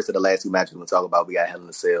matches, the first of the last two matches we're gonna talk about, we got Hell in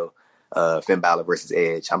a Cell, Finn Balor versus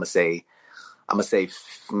Edge. I'm gonna say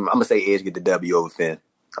Edge get the W over Finn. I'm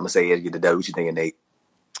gonna say Edge get the W. What you thinking, Nate?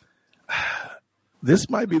 This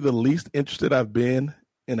might be the least interested I've been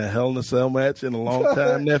in a Hell in a Cell match in a long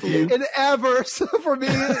time, nephew. In ever, for me,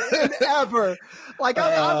 in ever. Like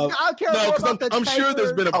I care more about the I'm sure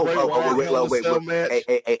there's been a break match.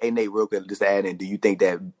 Hey, Nate, real quick, just to add in, do you think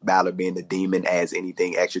that Balor being the demon adds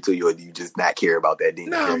anything extra to you, or do you just not care about that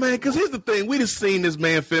demon? No, man, because here's the thing. We just seen this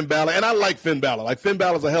man, Finn Balor, and I like Finn Balor. Like, Finn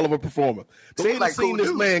Balor's a hell of a performer. But we just seen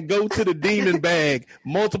this man go to the demon bag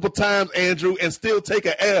multiple times, Andrew, and still take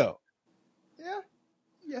an L.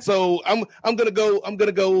 Yeah. So I'm gonna go.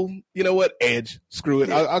 You know what? Edge. Screw it.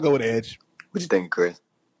 Yeah. I'll go with Edge. What you thinking, Chris?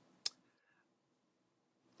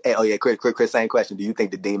 Hey, Chris. Same question. Do you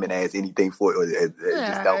think the demon has anything for it, or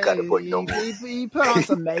just don't cut it for you? You put on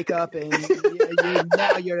some makeup and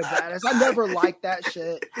now you're the baddest. I never liked that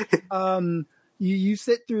shit. You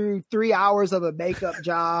sit through 3 hours of a makeup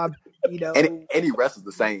job. And he wrestles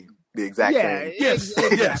the same, the exact same. Yes,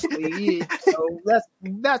 exactly. So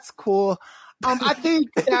that's cool. I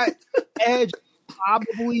think that Edge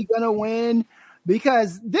probably gonna win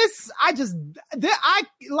because I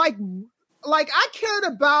cared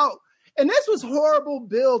about, and this was horrible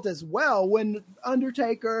build as well when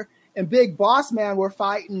Undertaker and Big Boss Man were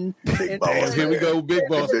fighting. Here we go, Big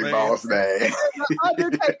Boss Man. Boss Man.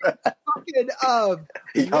 Undertaker fucking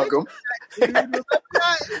he hung him.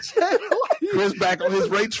 Chris back on his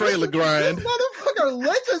Ray trailer grind. This motherfucker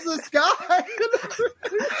lynches this guy.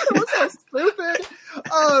 It was so stupid.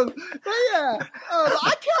 But yeah,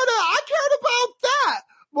 I cared about that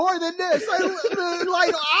more than this. I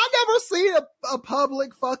never seen a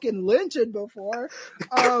public fucking lynching before.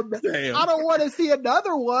 I don't want to see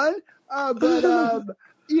another one. But I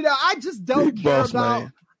just don't Big care Boss about.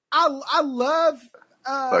 Man. I love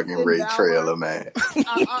fucking Finn Ray Balor. Trailer, man.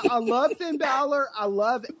 I love Finn Balor. I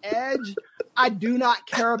love Edge. I do not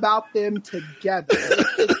care about them together.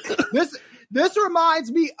 This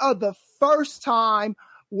reminds me of the first time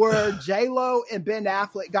where J-Lo and Ben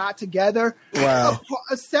Affleck got together. Wow.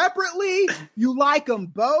 Separately, you like them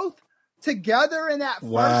both. Together in that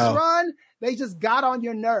first run, they just got on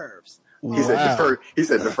your nerves. He said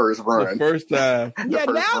the first run. The first time. Yeah,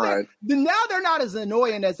 now they're not as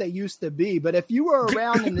annoying as they used to be. But if you were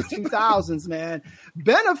around in the 2000s, man,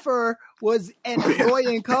 Bennifer was an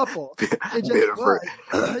annoying couple. It just was.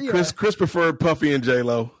 Chris preferred Puffy and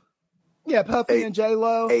J-Lo. Yeah, Puffy and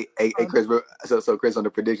J-Lo. Hey, Chris. So Chris, on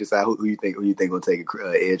the prediction side, who you think will take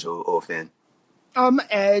Edge or Finn?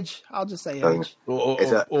 Edge. I'll just say Edge.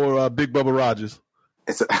 Or Big Bubba Rogers.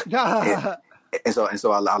 And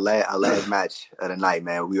so our last match of the night,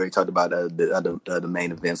 man. We already talked about the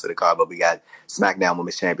main events of the card, but we got SmackDown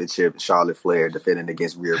Women's Championship, Charlotte Flair defending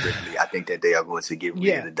against Rhea Ripley. I think that they are going to give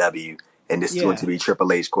Rhea the W, and this is going to be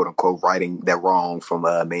Triple H, quote unquote, righting that wrong from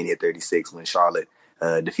Mania 36 when Charlotte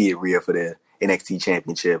defeated Rhea for the NXT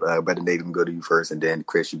Championship. Brother Nate, can go to you first, and then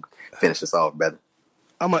Chris, you finish us off, brother.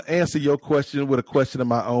 I'm gonna answer your question with a question of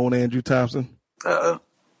my own, Andrew Thompson.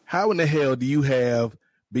 How in the hell do you have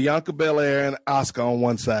Bianca Belair and Asuka on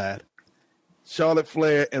one side, Charlotte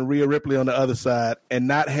Flair and Rhea Ripley on the other side, and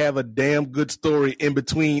not have a damn good story in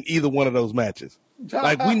between either one of those matches?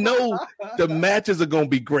 Like, we know the matches are going to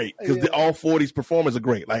be great because all 4 of these performers are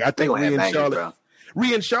great. Like, I think Rhea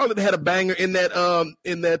and Charlotte had a banger in that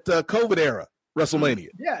COVID era WrestleMania.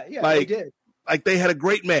 Yeah, like, they did. Like, they had a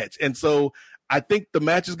great match, and so I think the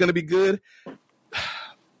match is going to be good.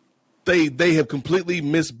 They have completely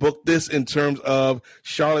misbooked this in terms of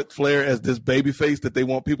Charlotte Flair as this babyface that they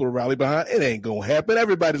want people to rally behind. It ain't gonna happen.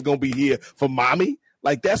 Everybody's gonna be here for mommy.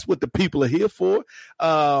 Like, that's what the people are here for.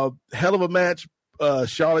 Hell of a match.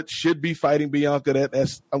 Charlotte should be fighting Bianca.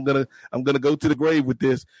 I'm gonna go to the grave with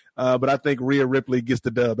this. But I think Rhea Ripley gets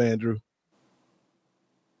the dub, Andrew.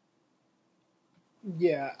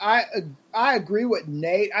 Yeah, I agree with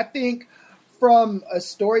Nate. I think from a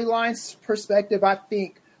storyline perspective, I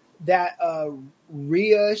think that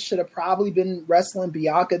Rhea should have probably been wrestling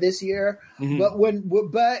Bianca this year. Mm-hmm.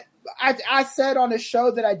 But I said on a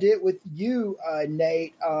show that I did with you,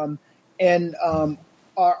 Nate, and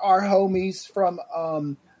our homies from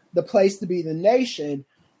the Place to Be the Nation,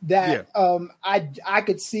 that I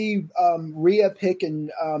could see Rhea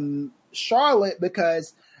picking Charlotte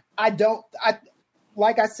because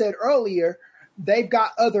like I said earlier, they've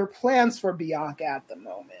got other plans for Bianca at the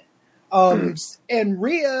moment. And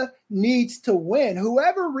Rhea needs to win.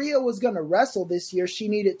 Whoever Rhea was going to wrestle this year, she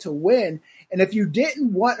needed to win. And if you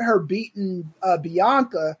didn't want her beating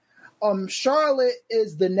Bianca, Charlotte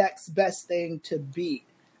is the next best thing to beat.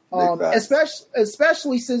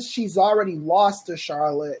 Especially since she's already lost to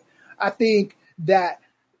Charlotte. I think that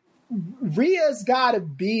Rhea's got to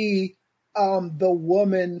be the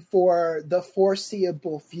woman for the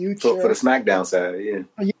foreseeable future. For the SmackDown side, yeah.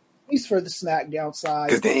 At least for the SmackDown side,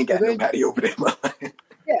 because they ain't got nobody over there.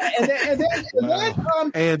 And then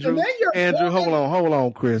Andrew, hold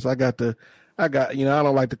on, Chris. I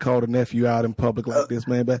don't like to call the nephew out in public like this,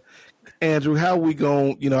 man. But Andrew, how we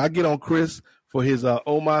gonna, I get on Chris for his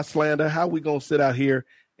Omar slander. How we gonna sit out here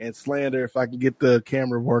and slander? If I can get the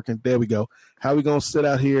camera working, there we go. How we gonna sit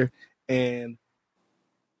out here and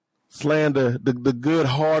slander the good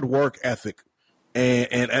hard work ethic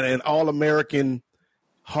and all American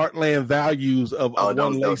heartland values of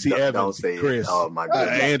one Lacey Evans, Chris. Oh my God,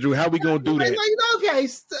 Andrew, how we gonna do that? Okay,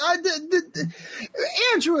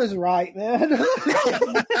 Andrew is right, man.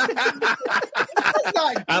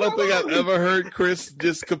 I don't think I've ever heard Chris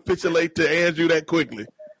just capitulate to Andrew that quickly.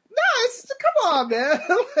 No, come on, man.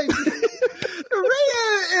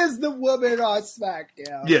 Rhea is the woman on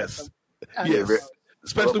SmackDown. Yes.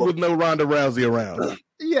 Especially with no Ronda Rousey around.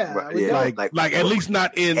 Yeah, right. like at least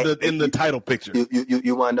not in the title picture.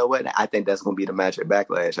 You want to know what? I think that's going to be the match at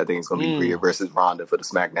Backlash. I think it's going to be Rhea versus Ronda for the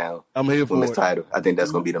SmackDown. I'm here for Women's title. I think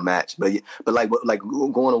that's going to be the match. But like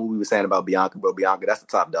going on what we were saying about Bianca, bro. Bianca, that's the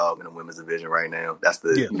top dog in the women's division right now. That's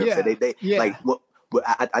the you know what I'm saying? They like what. But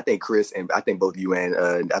I think Chris and I think both you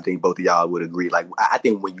and I think both of y'all would agree. Like I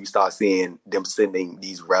think when you start seeing them sending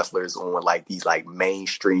these wrestlers on like these like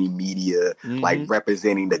mainstream media, like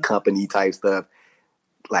representing the company type stuff,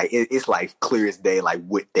 like it's like clear as day, like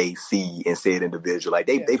what they see and said individual. Like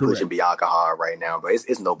they pushing Bianca hard right now, but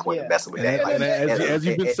it's no point in messing with that. And as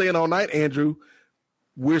you've been saying all night, Andrew,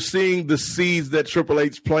 we're seeing the seeds that Triple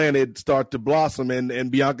H planted start to blossom,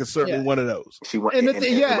 and Bianca's certainly one of those. She went.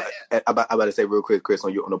 I'm about to say real quick, Chris,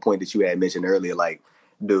 on the point that you had mentioned earlier, like,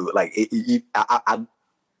 dude, like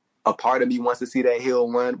a part of me wants to see that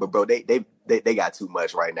heel run, but bro, they got too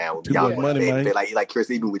much right now. With too much money, man. Like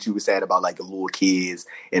Chris, even what you were saying about like the little kids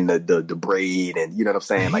and the braid, and you know what I'm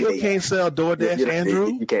saying. Like they can't sell DoorDash,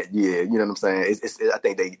 Andrew. You can't. Yeah, you know what I'm saying. I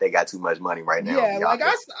think they got too much money right now. Yeah, like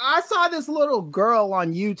I saw this little girl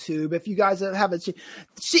on YouTube. If you guys haven't,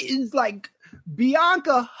 she's like.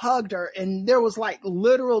 Bianca hugged her, and there was like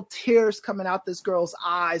literal tears coming out this girl's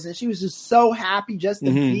eyes, and she was just so happy just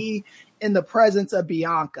to be in the presence of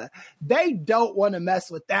Bianca. They don't want to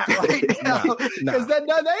mess with that right now because they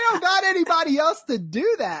don't got anybody else to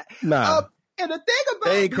do that. And the thing about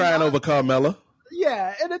they ain't crying over Carmella.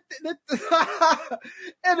 Yeah, and the thing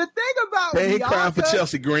about they ain't crying for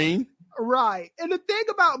Chelsea Green, right? And the thing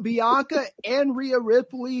about Bianca and Rhea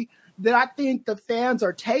Ripley that I think the fans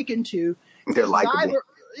are taken to. They're likable.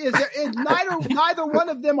 Neither one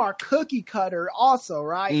of them are cookie cutter also,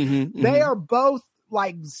 right? They are both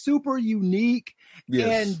like super unique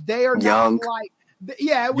and they are young. Not like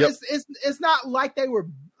it's not like they were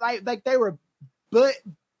like they were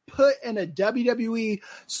put in a WWE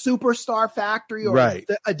superstar factory or a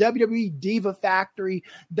WWE diva factory.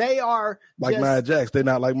 They are like Nia Jax. They're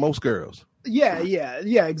not like most girls. Yeah,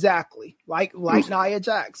 exactly. Like Nia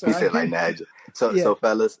Jax. Right? You said like Nia Jax. So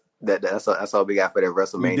fellas, that's all we got for that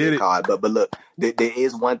WrestleMania card. But look, there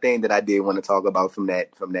is one thing that I did want to talk about from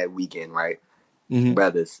that weekend, right?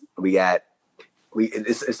 Brothers,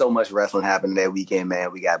 it's so much wrestling happening that weekend,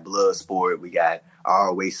 man. We got Bloodsport, we got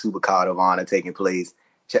ROH Supercard of Honor taking place.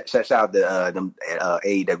 Shout out to them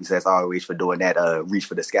AEW says ROH for doing that Reach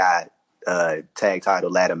for the Sky tag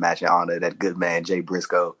title ladder match in honor of that good man Jay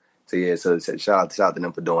Briscoe. So shout out to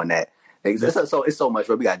them for doing that. It's so much,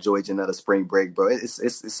 bro. We got Joy Janetta Spring Break, bro.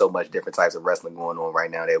 It's so much different types of wrestling going on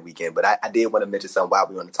right now that weekend. But I did want to mention something while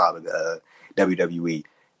we were on the topic of WWE,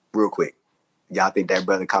 real quick. Y'all think that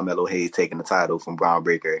brother Carmelo Hayes taking the title from Braun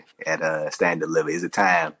Breaker at Stand Deliver? Is it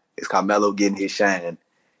time? Is Carmelo getting his shine,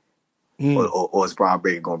 or is Braun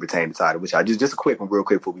Breaker going to retain the title? Which I just a quick one, real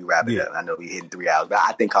quick before we wrap it up. I know we hitting 3 hours, but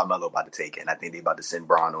I think Carmelo about to take it, and I think they about to send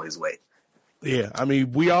Braun on his way. Yeah, I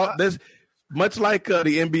mean, we all there's much like the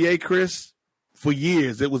NBA, Chris. For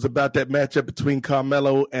years, it was about that matchup between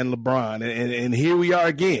Carmelo and LeBron, and here we are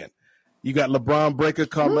again. You got LeBron Breaker,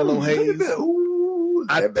 Carmelo Hayes.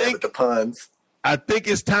 I think with the puns. I think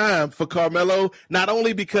it's time for Carmelo, not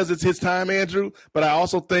only because it's his time, Andrew, but I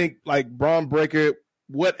also think like Braun Breaker.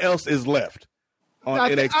 What else is left on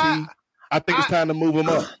NXT? I think it's time to move him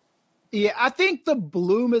up. Yeah, I think the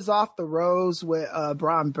bloom is off the rose with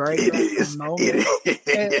Braun Breaker at the moment.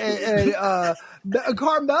 And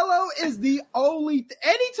Carmelo is the only.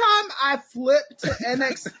 Anytime I flip to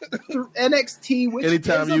NXT, which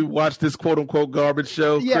anytime you watch this quote unquote garbage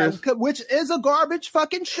show, Chris? Which is a garbage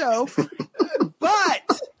fucking show,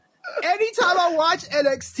 but anytime I watch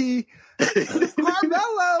NXT,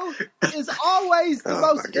 Carmelo is always the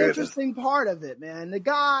most interesting part of it, man. The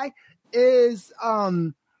guy is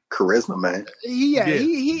charisma, man.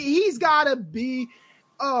 He's gotta be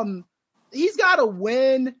he's gotta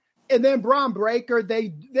win, and then Braun Breaker,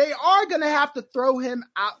 they are gonna have to throw him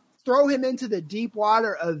into the deep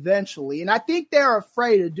water eventually. And I think they're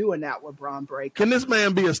afraid of doing that with Braun Breaker. Can this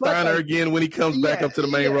man be a Steiner again when he comes back up to the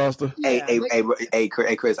main roster? Hey,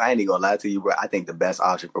 Chris, I ain't even gonna lie to you, bro. I think the best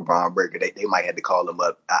option for Braun Breaker, they might have to call him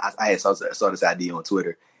up. I saw this idea on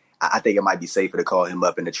Twitter. I think it might be safer to call him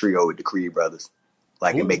up in the trio with the Creed brothers.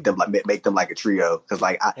 Like, and make them like a trio. Because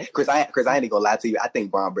like Chris, I ain't gonna lie to you. I think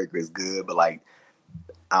Braun Breaker is good, but like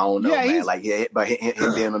I don't know, man. Like, but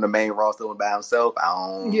him being on the main roster by himself, I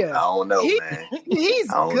don't know, man. He's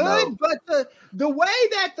good, but the way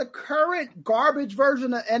that the current garbage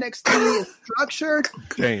version of NXT is structured,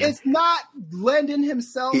 it's not lending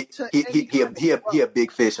himself to. He a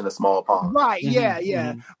big fish in a small pond. Right?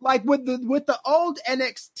 Yeah. Like with the old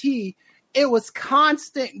NXT, it was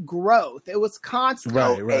constant growth. It was constant.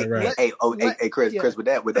 Right. Hey, Chris, with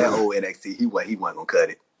that old NXT, he wasn't gonna cut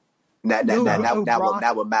it. Now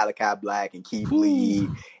with Malachi Black and Keith Lee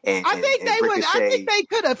and I think they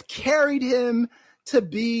could have carried him to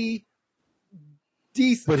be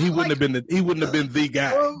decent, but he wouldn't have been the guy.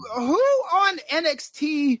 Who on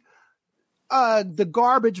NXT, the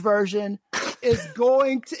garbage version,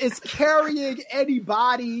 is carrying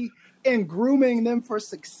anybody and grooming them for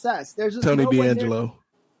success? There's just Tony no D'Angelo.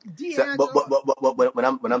 But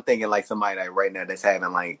when I'm thinking like somebody like right now that's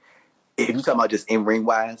having like, if you're talking about just in ring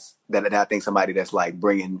wise, then I think somebody that's like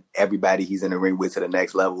bringing everybody he's in the ring with to the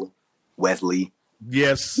next level, Wesley.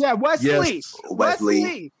 Yes. Yeah, Wesley. Yes.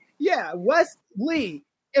 Wesley. Yeah, Wesley.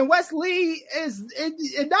 And Wesley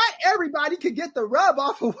and not everybody could get the rub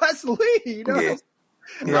off of Wesley. You know?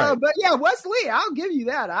 Yeah. But yeah, Wesley, I'll give you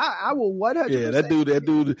that. I will 100%. Yeah, that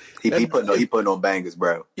dude. He putting on bangers,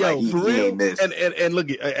 bro. Yo, like, for real. He ain't missed. And look,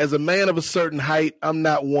 as a man of a certain height, I'm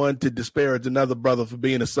not one to disparage another brother for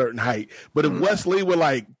being a certain height. But if Wesley were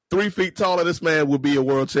like 3 feet taller, this man would be a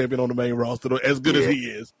world champion on the main roster, as good as he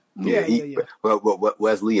is. Yeah. Well,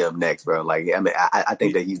 Wesley up next, bro. Like, I mean, I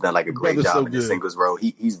think that he's done like a great job in the singles role.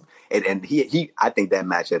 He I think that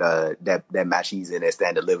match at that match he's in at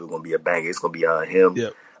Stand and Deliver gonna be a banger. It's gonna be him,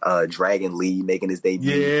 Dragon Lee making his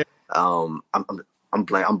debut. Yeah. I'm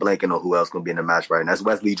blanking on who else gonna be in the match right now. It's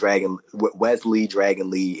Wesley, Dragon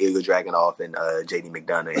Lee, Ilya Dragunov, and JD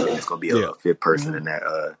McDonough, and it's gonna be a fifth person in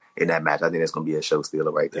that match. I think that's gonna be a show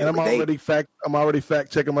stealer right there. And I'm already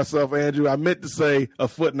fact checking myself, Andrew. I meant to say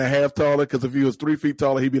 1.5 feet taller, because if he was 3 feet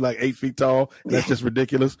taller, he'd be like 8 feet tall. And that's just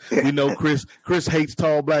ridiculous. We know Chris hates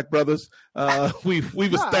tall black brothers.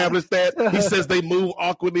 We've established that. He says they move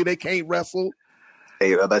awkwardly, they can't wrestle.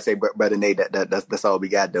 Hey, I'm about to say, Brother Nate, that's all we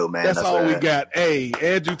got, though, man. That's all we got. Hey,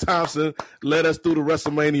 Andrew Thompson led us through the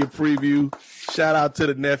WrestleMania preview. Shout out to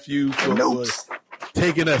the nephew for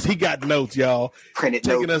taking us. He got notes, y'all.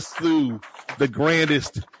 Taking us through the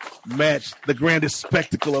grandest match, the grandest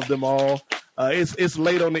spectacle of them all. It's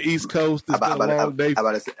late on the East Coast. It's been a long day. I'm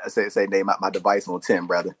about to say, Nate, my device on 10,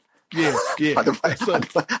 brother. Yeah.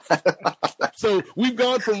 So we've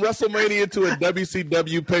gone from WrestleMania to a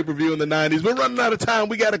WCW pay-per-view in the 90s. We're running out of time.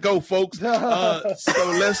 We got to go, folks.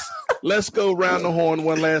 So let's go around the horn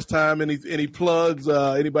one last time. Any plugs?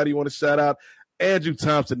 Anybody you want to shout out? Andrew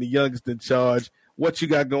Thompson, the youngest in charge. What you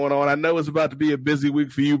got going on? I know it's about to be a busy week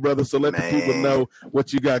for you, brother. So let the people know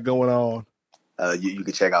what you got going on. You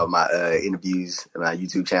can check out my interviews, my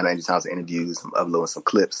YouTube channel, Andrew Thompson Interviews. I'm uploading some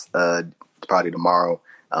clips probably tomorrow.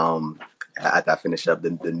 After I finish up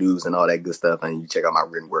the news and all that good stuff, and you check out my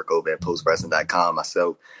written work over at postwrestling.com.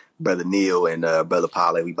 Myself, Brother Neil, and Brother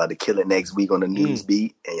Pollard, we about to kill it next week on the news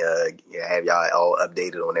beat, and have y'all all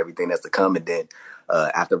updated on everything that's to come. And then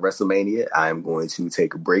after WrestleMania, I am going to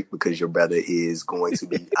take a break because your brother is going to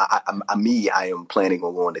be. I am planning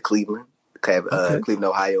on going to Cleveland. Cleveland,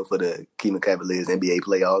 Ohio, for the Cleveland Cavaliers NBA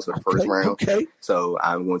playoffs for the first round. Okay. So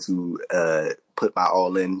I'm going to put my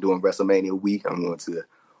all in during WrestleMania week. I'm going to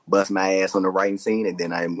bust my ass on the writing scene, and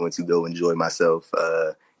then I am going to go enjoy myself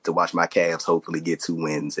to watch my Cavs hopefully get 2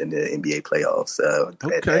 wins in the NBA playoffs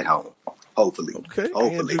at home. Hopefully.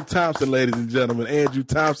 Andrew Thompson, ladies and gentlemen. Andrew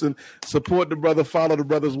Thompson. Support the brother. Follow the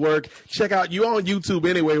brother's work. Check out, you on YouTube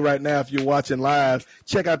anyway right now if you're watching live.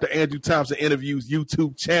 Check out the Andrew Thompson Interviews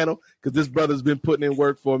YouTube channel, because this brother's been putting in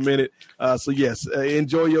work for a minute. So, yes,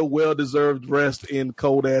 enjoy your well-deserved rest in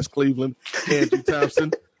cold-ass Cleveland, Andrew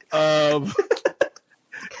Thompson.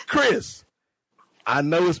 Chris, I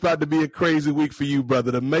know it's about to be a crazy week for you,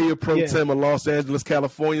 brother. The mayor pro tem of Los Angeles,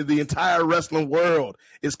 California, the entire wrestling world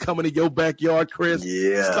is coming to your backyard, Chris.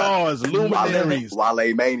 Yeah. Stars, luminaries.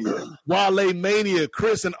 Wale Mania.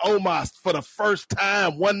 Chris and Omos for the first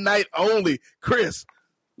time, one night only. Chris,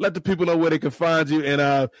 let the people know where they can find you,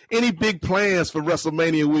 and any big plans for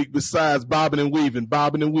WrestleMania week besides bobbing and weaving.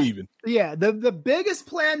 Yeah, the biggest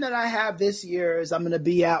plan that I have this year is I'm going to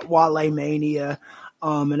be at Wale Mania.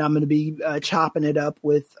 And I'm going to be chopping it up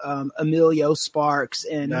with Emilio Sparks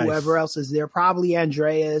and whoever else is there, probably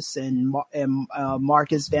Andreas and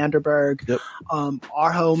Marcus Vanderberg. Yep.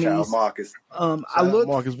 Our homies. Shout out Marcus.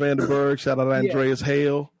 Marcus Vanderberg. Shout out Andreas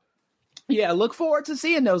Hale. Yeah, look forward to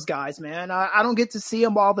seeing those guys, man. I don't get to see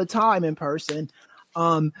them all the time in person.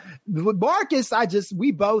 Marcus,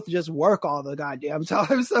 we both just work all the goddamn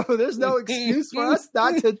time, so there's no excuse for us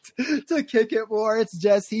not to kick it more. It's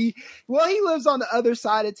just he lives on the other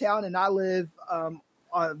side of town, and I live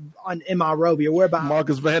in Monrovia. We're about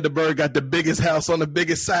Marcus Vanderberg got the biggest house on the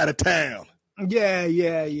biggest side of town. Yeah.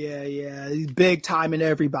 He's big time in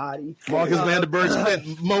everybody. Marcus Vanderberg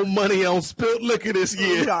spent more money on spilt liquor this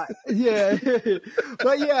year. Yeah.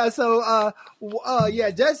 But yeah, so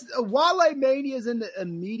just Wale Mania is in the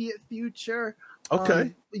immediate future.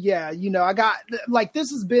 Okay. I got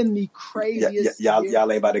this has been the craziest. Y'all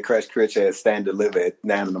ain't about to crash Chris at Stand Deliver at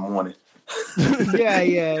 9 a.m.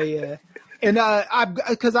 Yeah. And I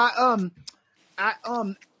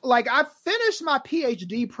finished my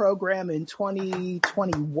PhD program in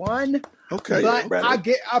 2021. Okay, but I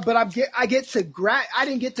didn't get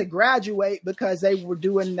to graduate because they were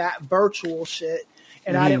doing that virtual shit,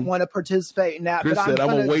 and I didn't want to participate in that. Chris said, "I'm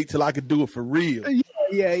gonna wait till I could do it for real."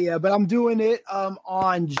 Yeah. But I'm doing it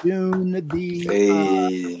on June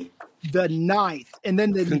the 9th, and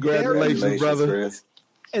then congratulations, brother. Chris.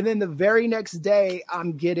 And then the very next day,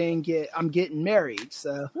 I'm getting married.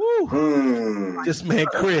 So, this man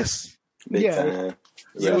Chris, yeah,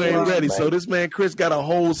 you ain't ready. So this man Chris got a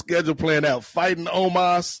whole schedule planned out. Fighting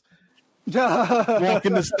Omos,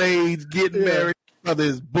 walking the stage, getting married. Brother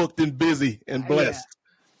is booked and busy and blessed.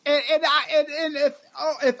 And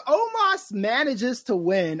if Omos manages to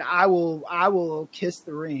win, I will kiss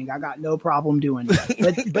the ring. I got no problem doing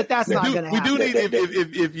that. But that's not going to happen. We do need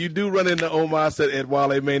if you do run into Omos at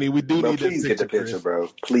Wale Mania, we do need please get the picture, bro.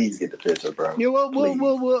 Please get the picture, bro. Yeah,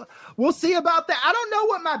 we'll see about that. I don't know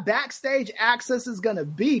what my backstage access is going to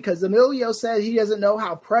be because Emilio said he doesn't know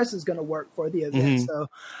how press is going to work for the event. So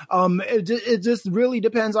it just really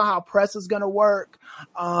depends on how press is going to work.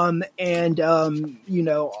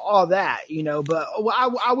 All that, but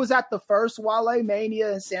I was at the first Wale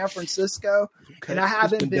Mania in San Francisco, and I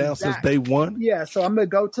haven't been down since day one. Yeah, so I'm gonna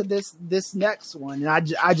go to this next one, and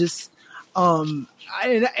I just and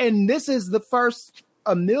this is the first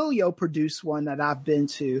Emilio produced one that I've been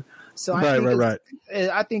to, so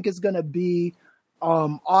I think it's gonna be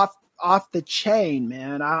off the chain,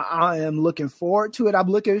 man. I am looking forward to it. I'm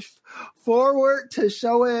looking forward to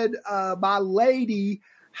showing my lady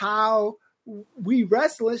how we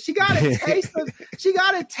wrestling. She got a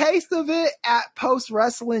taste of it at Post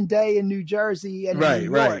Wrestling Day in New Jersey and New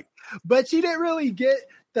York. But she didn't really get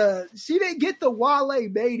the Wale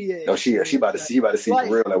Mania. No, she about to see the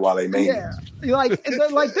real at Wale Mania. Yeah,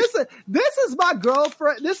 this is my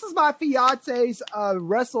girlfriend. This is my fiance's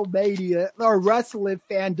WrestleMania or wrestling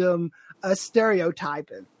fandom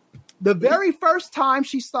stereotyping. The very first time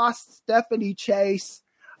she saw Stephanie Chase,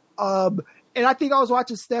 and I think I was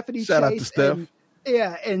watching Stephanie Shout Chase out to Steph.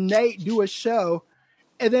 and Nate do a show,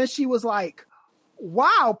 and then she was like,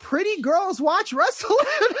 "Wow, pretty girls watch wrestling."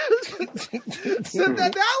 So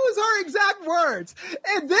that was her exact words.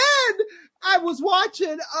 And then I was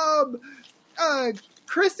watching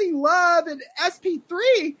Chrissy Love and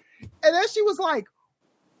SP3, and then she was like,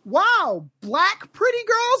 "Wow, black pretty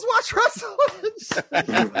girls watch wrestling."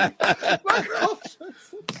 My girlfriend.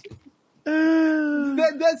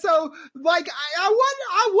 So I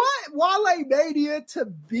want Wale Mania to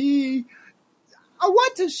be. I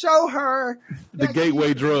want to show her the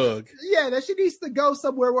gateway drug. Yeah, that she needs to go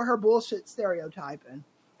somewhere with her bullshit stereotyping.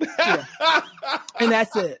 Yeah. And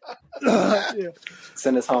that's it. Yeah.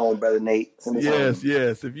 Send us home, brother Nate. Yes.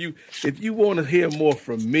 If you want to hear more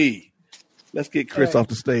from me, let's get Chris off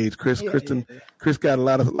the stage. Chris got a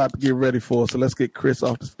lot to get ready for, so let's get Chris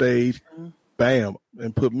off the stage. Bam,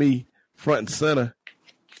 and put me front and center.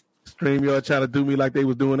 StreamYard trying to do me like they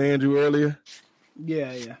was doing Andrew earlier.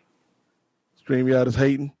 Yeah. StreamYard is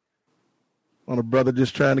hating on a brother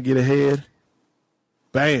just trying to get ahead.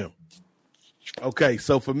 Bam. Okay,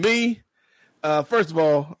 so for me, first of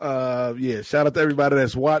all, shout out to everybody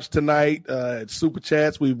that's watched tonight at Super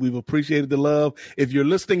Chats. We've appreciated the love. If you're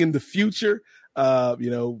listening in the future,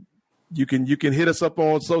 you can hit us up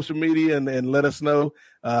on social media and let us know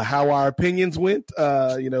how our opinions went,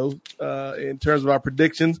 in terms of our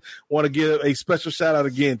predictions. Want to give a special shout out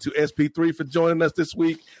again to SP3 for joining us this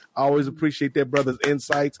week. I always appreciate that brother's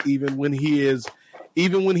insights, even when he is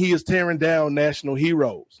tearing down national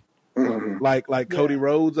heroes. Like Cody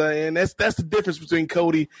Rhodes, and that's the difference between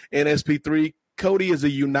Cody and SP3. Cody is a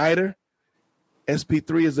uniter,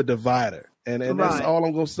 SP3 is a divider, and that's all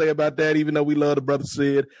I'm gonna say about that. Even though we love the brother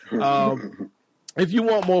Sid, if you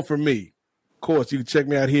want more from me, of course you can check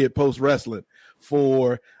me out here at Post Wrestling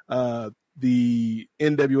for the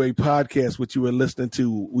N.W.A. podcast, which you were listening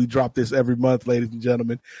to. We drop this every month, ladies and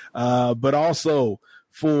gentlemen, but also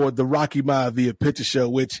for the Rocky Maivia picture show,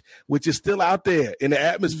 which is still out there in the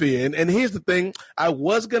atmosphere. And here's the thing, I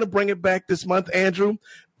was going to bring it back this month, Andrew,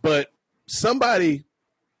 but somebody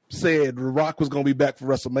said Rock was going to be back for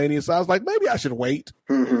WrestleMania. So I was like, maybe I should wait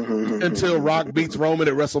until Rock beats Roman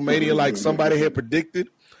at WrestleMania like somebody had predicted.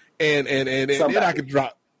 and then I could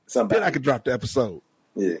drop. Then I could drop the episode.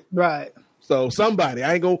 Yeah. Right. So somebody,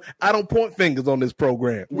 I don't point fingers on this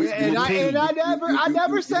program. I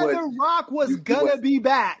never said The Rock was gonna be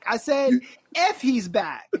back. I said if he's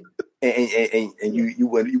back. And you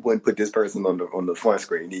wouldn't put this person on the front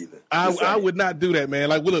screen either. I would not do that, man.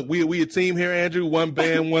 Like, look, we a team here, Andrew. One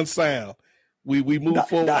band, one sound. We move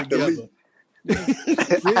forward together.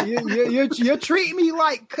 You're treating me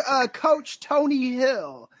like Coach Tony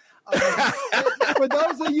Hill. For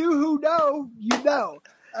those of you who know, you know.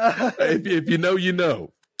 If you know, you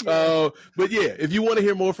know. But yeah, if you want to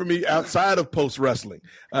hear more from me outside of post wrestling,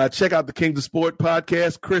 check out the Kings of Sport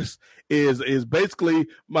podcast. Chris is basically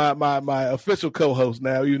my official co-host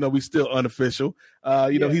now, even though we still unofficial.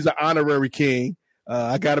 Know, he's an honorary king.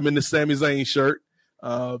 I got him in the Sami Zayn shirt.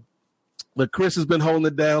 But Chris has been holding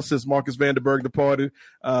it down since Marcus Vanderberg departed.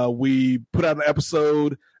 We put out an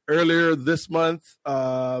episode earlier this month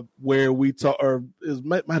where we talked, or it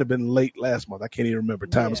might have been late last month. I can't even remember.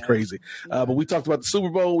 Time is crazy. But we talked about the Super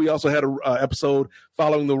Bowl. We also had an episode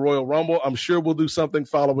following the Royal Rumble. I'm sure we'll do something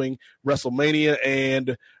following WrestleMania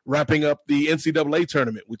and wrapping up the NCAA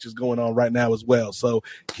tournament, which is going on right now as well. So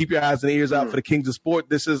keep your eyes and ears out for the Kings of Sport.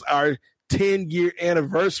 This is our 10-year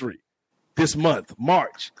anniversary this month,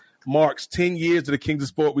 March. Marks 10 years of the Kings of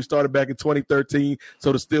Sport. We started back in 2013,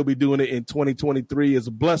 so to still be doing it in 2023 is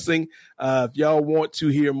a blessing. If y'all want to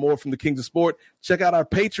hear more from the Kings of Sport, check out our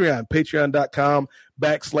Patreon,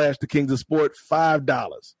 patreon.com/the Kings of Sport.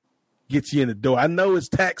 $5 gets you in the door. I know it's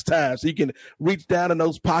tax time, so you can reach down in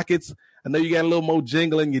those pockets. I know you got a little more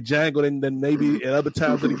jingle in your jangle than maybe at other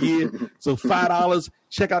times of the year. So $5,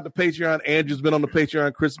 check out the Patreon. Andrew's been on the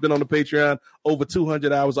Patreon. Chris has been on the Patreon. Over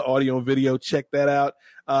 200 hours of audio and video. Check that out.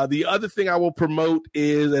 The other thing I will promote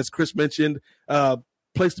is, as Chris mentioned,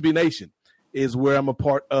 Place to Be Nation is where I'm a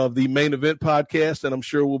part of the Main Event podcast, and I'm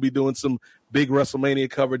sure we'll be doing some big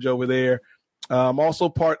WrestleMania coverage over there. I'm also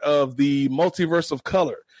part of the Multiverse of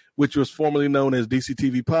Color, which was formerly known as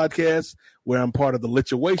DCTV Podcast, where I'm part of the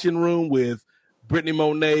Lituation Room with Brittany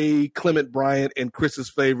Monet, Clement Bryant, and Chris's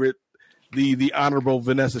favorite, the Honorable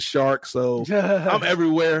Vanessa Shark. So I'm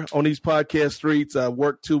everywhere on these podcast streets. I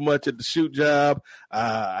work too much at the shoot job.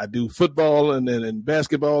 I do football and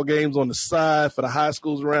basketball games on the side for the high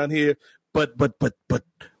schools around here. But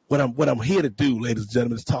what I'm here to do, ladies and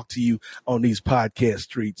gentlemen, is talk to you on these podcast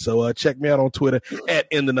streets. So check me out on Twitter at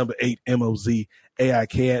N8 MOZAIK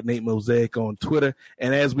at Nate Mosaic on Twitter.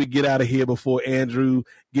 And as we get out of here before Andrew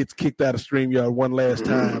gets kicked out of StreamYard one last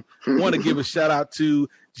time, I want to give a shout out to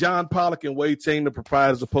John Pollock and Wade Ting, the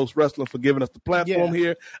proprietors of Post Wrestling, for giving us the platform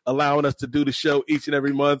here, allowing us to do the show each and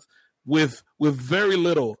every month with very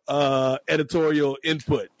little editorial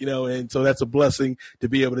input, and so that's a blessing to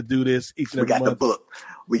be able to do this each and every month.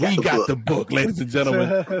 We got the book, ladies and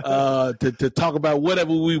gentlemen, to talk about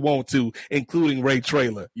whatever we want to, including Ray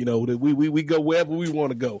Traylor. We go wherever we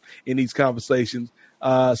want to go in these conversations.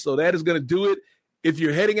 So that is going to do it. If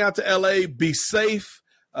you're heading out to LA, be safe.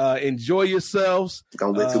 Enjoy yourselves.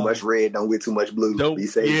 Don't wear too much red. Don't wear too much blue. Be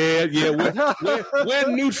safe. Yeah. Wear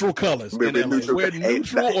neutral colors. Wear neutral.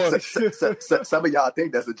 Some of y'all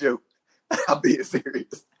think that's a joke. I'm being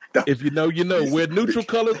serious. If you know, you know. Wear neutral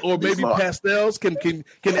colors or maybe pastels. Can they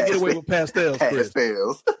get away with pastels?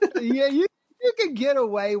 Pastels. Yeah, you can get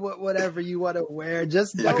away with whatever you want to wear.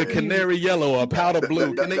 Just like a canary yellow or a powder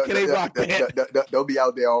blue. Can they rock that? Don't be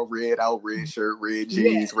out there all red shirt, red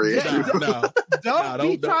jeans, red. Don't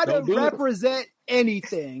be trying to represent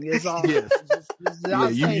anything. Is all. Yes.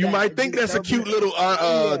 You might think that's a cute little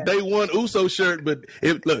Day One Uso shirt, but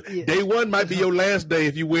Day One might be your last day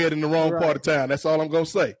if you wear it in the wrong part of town. That's all I'm gonna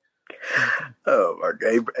say. Oh my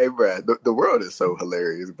God, hey Brad, the world is so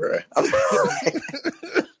hilarious, Brad.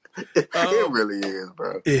 It really is,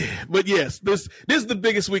 bro. Yeah, but yes, this is the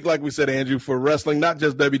biggest week, like we said, Andrew, for wrestling, not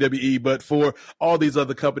just WWE, but for all these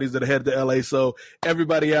other companies that are headed to LA. So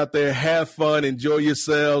everybody out there, have fun, enjoy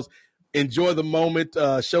yourselves, enjoy the moment,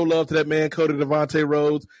 show love to that man, Cody Devontae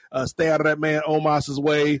Rhodes, stay out of that man Omos's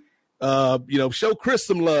way. Show Chris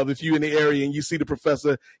some love if you're in the area and you see the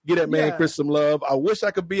professor. Get that man Chris some love. I wish I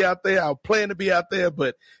could be out there. I plan to be out there,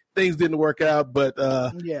 but things didn't work out. But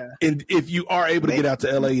and if you are able to get out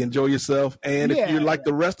to LA, enjoy yourself. And if you're like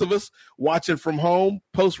the rest of us watching from home,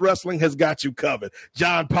 Post Wrestling has got you covered.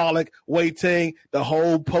 John Pollock, Wei Ting, the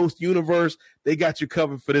whole Post universe, they got you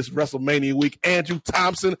covered for this WrestleMania week. Andrew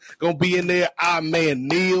Thompson gonna be in there. Our man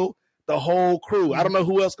Neil. The whole crew. I don't know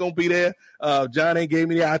who else going to be there. John ain't gave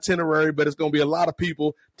me the itinerary, but it's going to be a lot of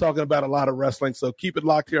people talking about a lot of wrestling. So keep it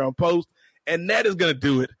locked here on Post. And that is going to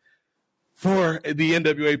do it for the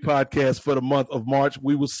NWA podcast for the month of March.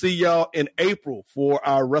 We will see y'all in April for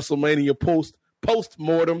our WrestleMania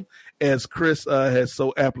post-mortem, as Chris has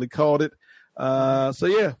so aptly called it. So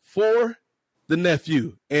yeah, for the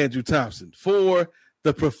nephew, Andrew Thompson, for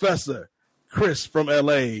the professor, Chris from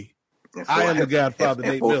LA, I am the Godfather,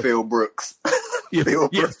 Nate Milton. Phil Brooks.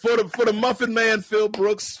 Yes, for the Muffin Man, Phil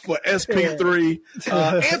Brooks, for SP3,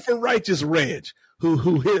 and for Righteous Reg,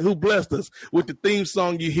 who blessed us with the theme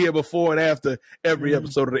song you hear before and after every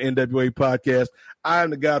episode of the NWA podcast. I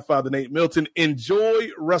am the Godfather, Nate Milton. Enjoy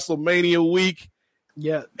WrestleMania week.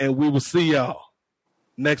 Yeah. And we will see y'all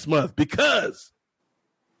next month, because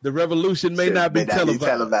the revolution may not be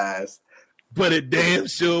televised, but it damn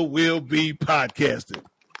sure will be podcasted.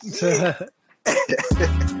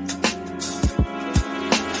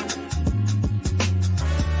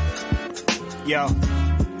 Yo,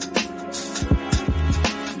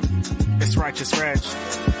 it's Righteous Reg.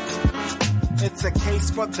 It's a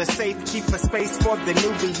case for the safe, keep a space for the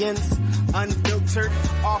Nubians. Unfiltered,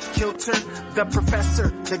 off kilter, the professor,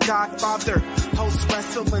 the Godfather, host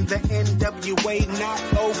wrestling the N.W.A. Not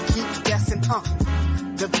keep guessing,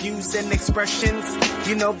 the views and expressions,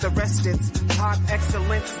 you know the rest. It's pod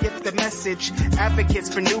excellence, get the message.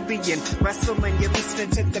 Advocates for Nubian wrestling, you're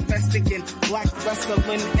listening to the best again. Black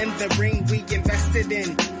wrestling in the ring we invested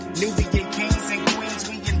in. Nubian kings and queens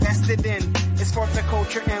we invested in. It's for the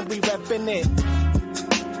culture and we reppin' it.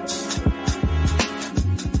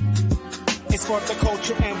 It's for the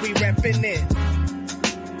culture and we reppin' it.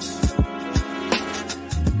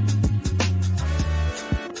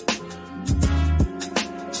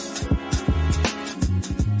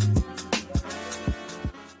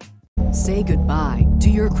 Say goodbye to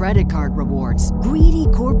your credit card rewards. Greedy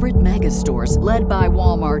corporate mega stores, led by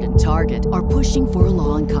Walmart and Target, are pushing for a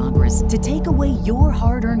law in Congress to take away your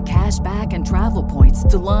hard-earned cash back and travel points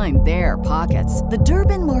to line their pockets. The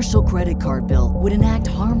Durbin-Marshall credit card bill would enact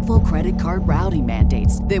harmful credit card routing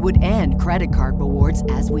mandates that would end credit card rewards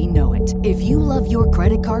as we know it. If you love your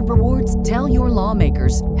credit card rewards, tell your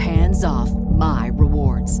lawmakers, hands off my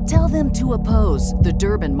rewards. Tell them to oppose the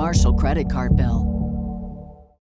Durbin-Marshall credit card bill.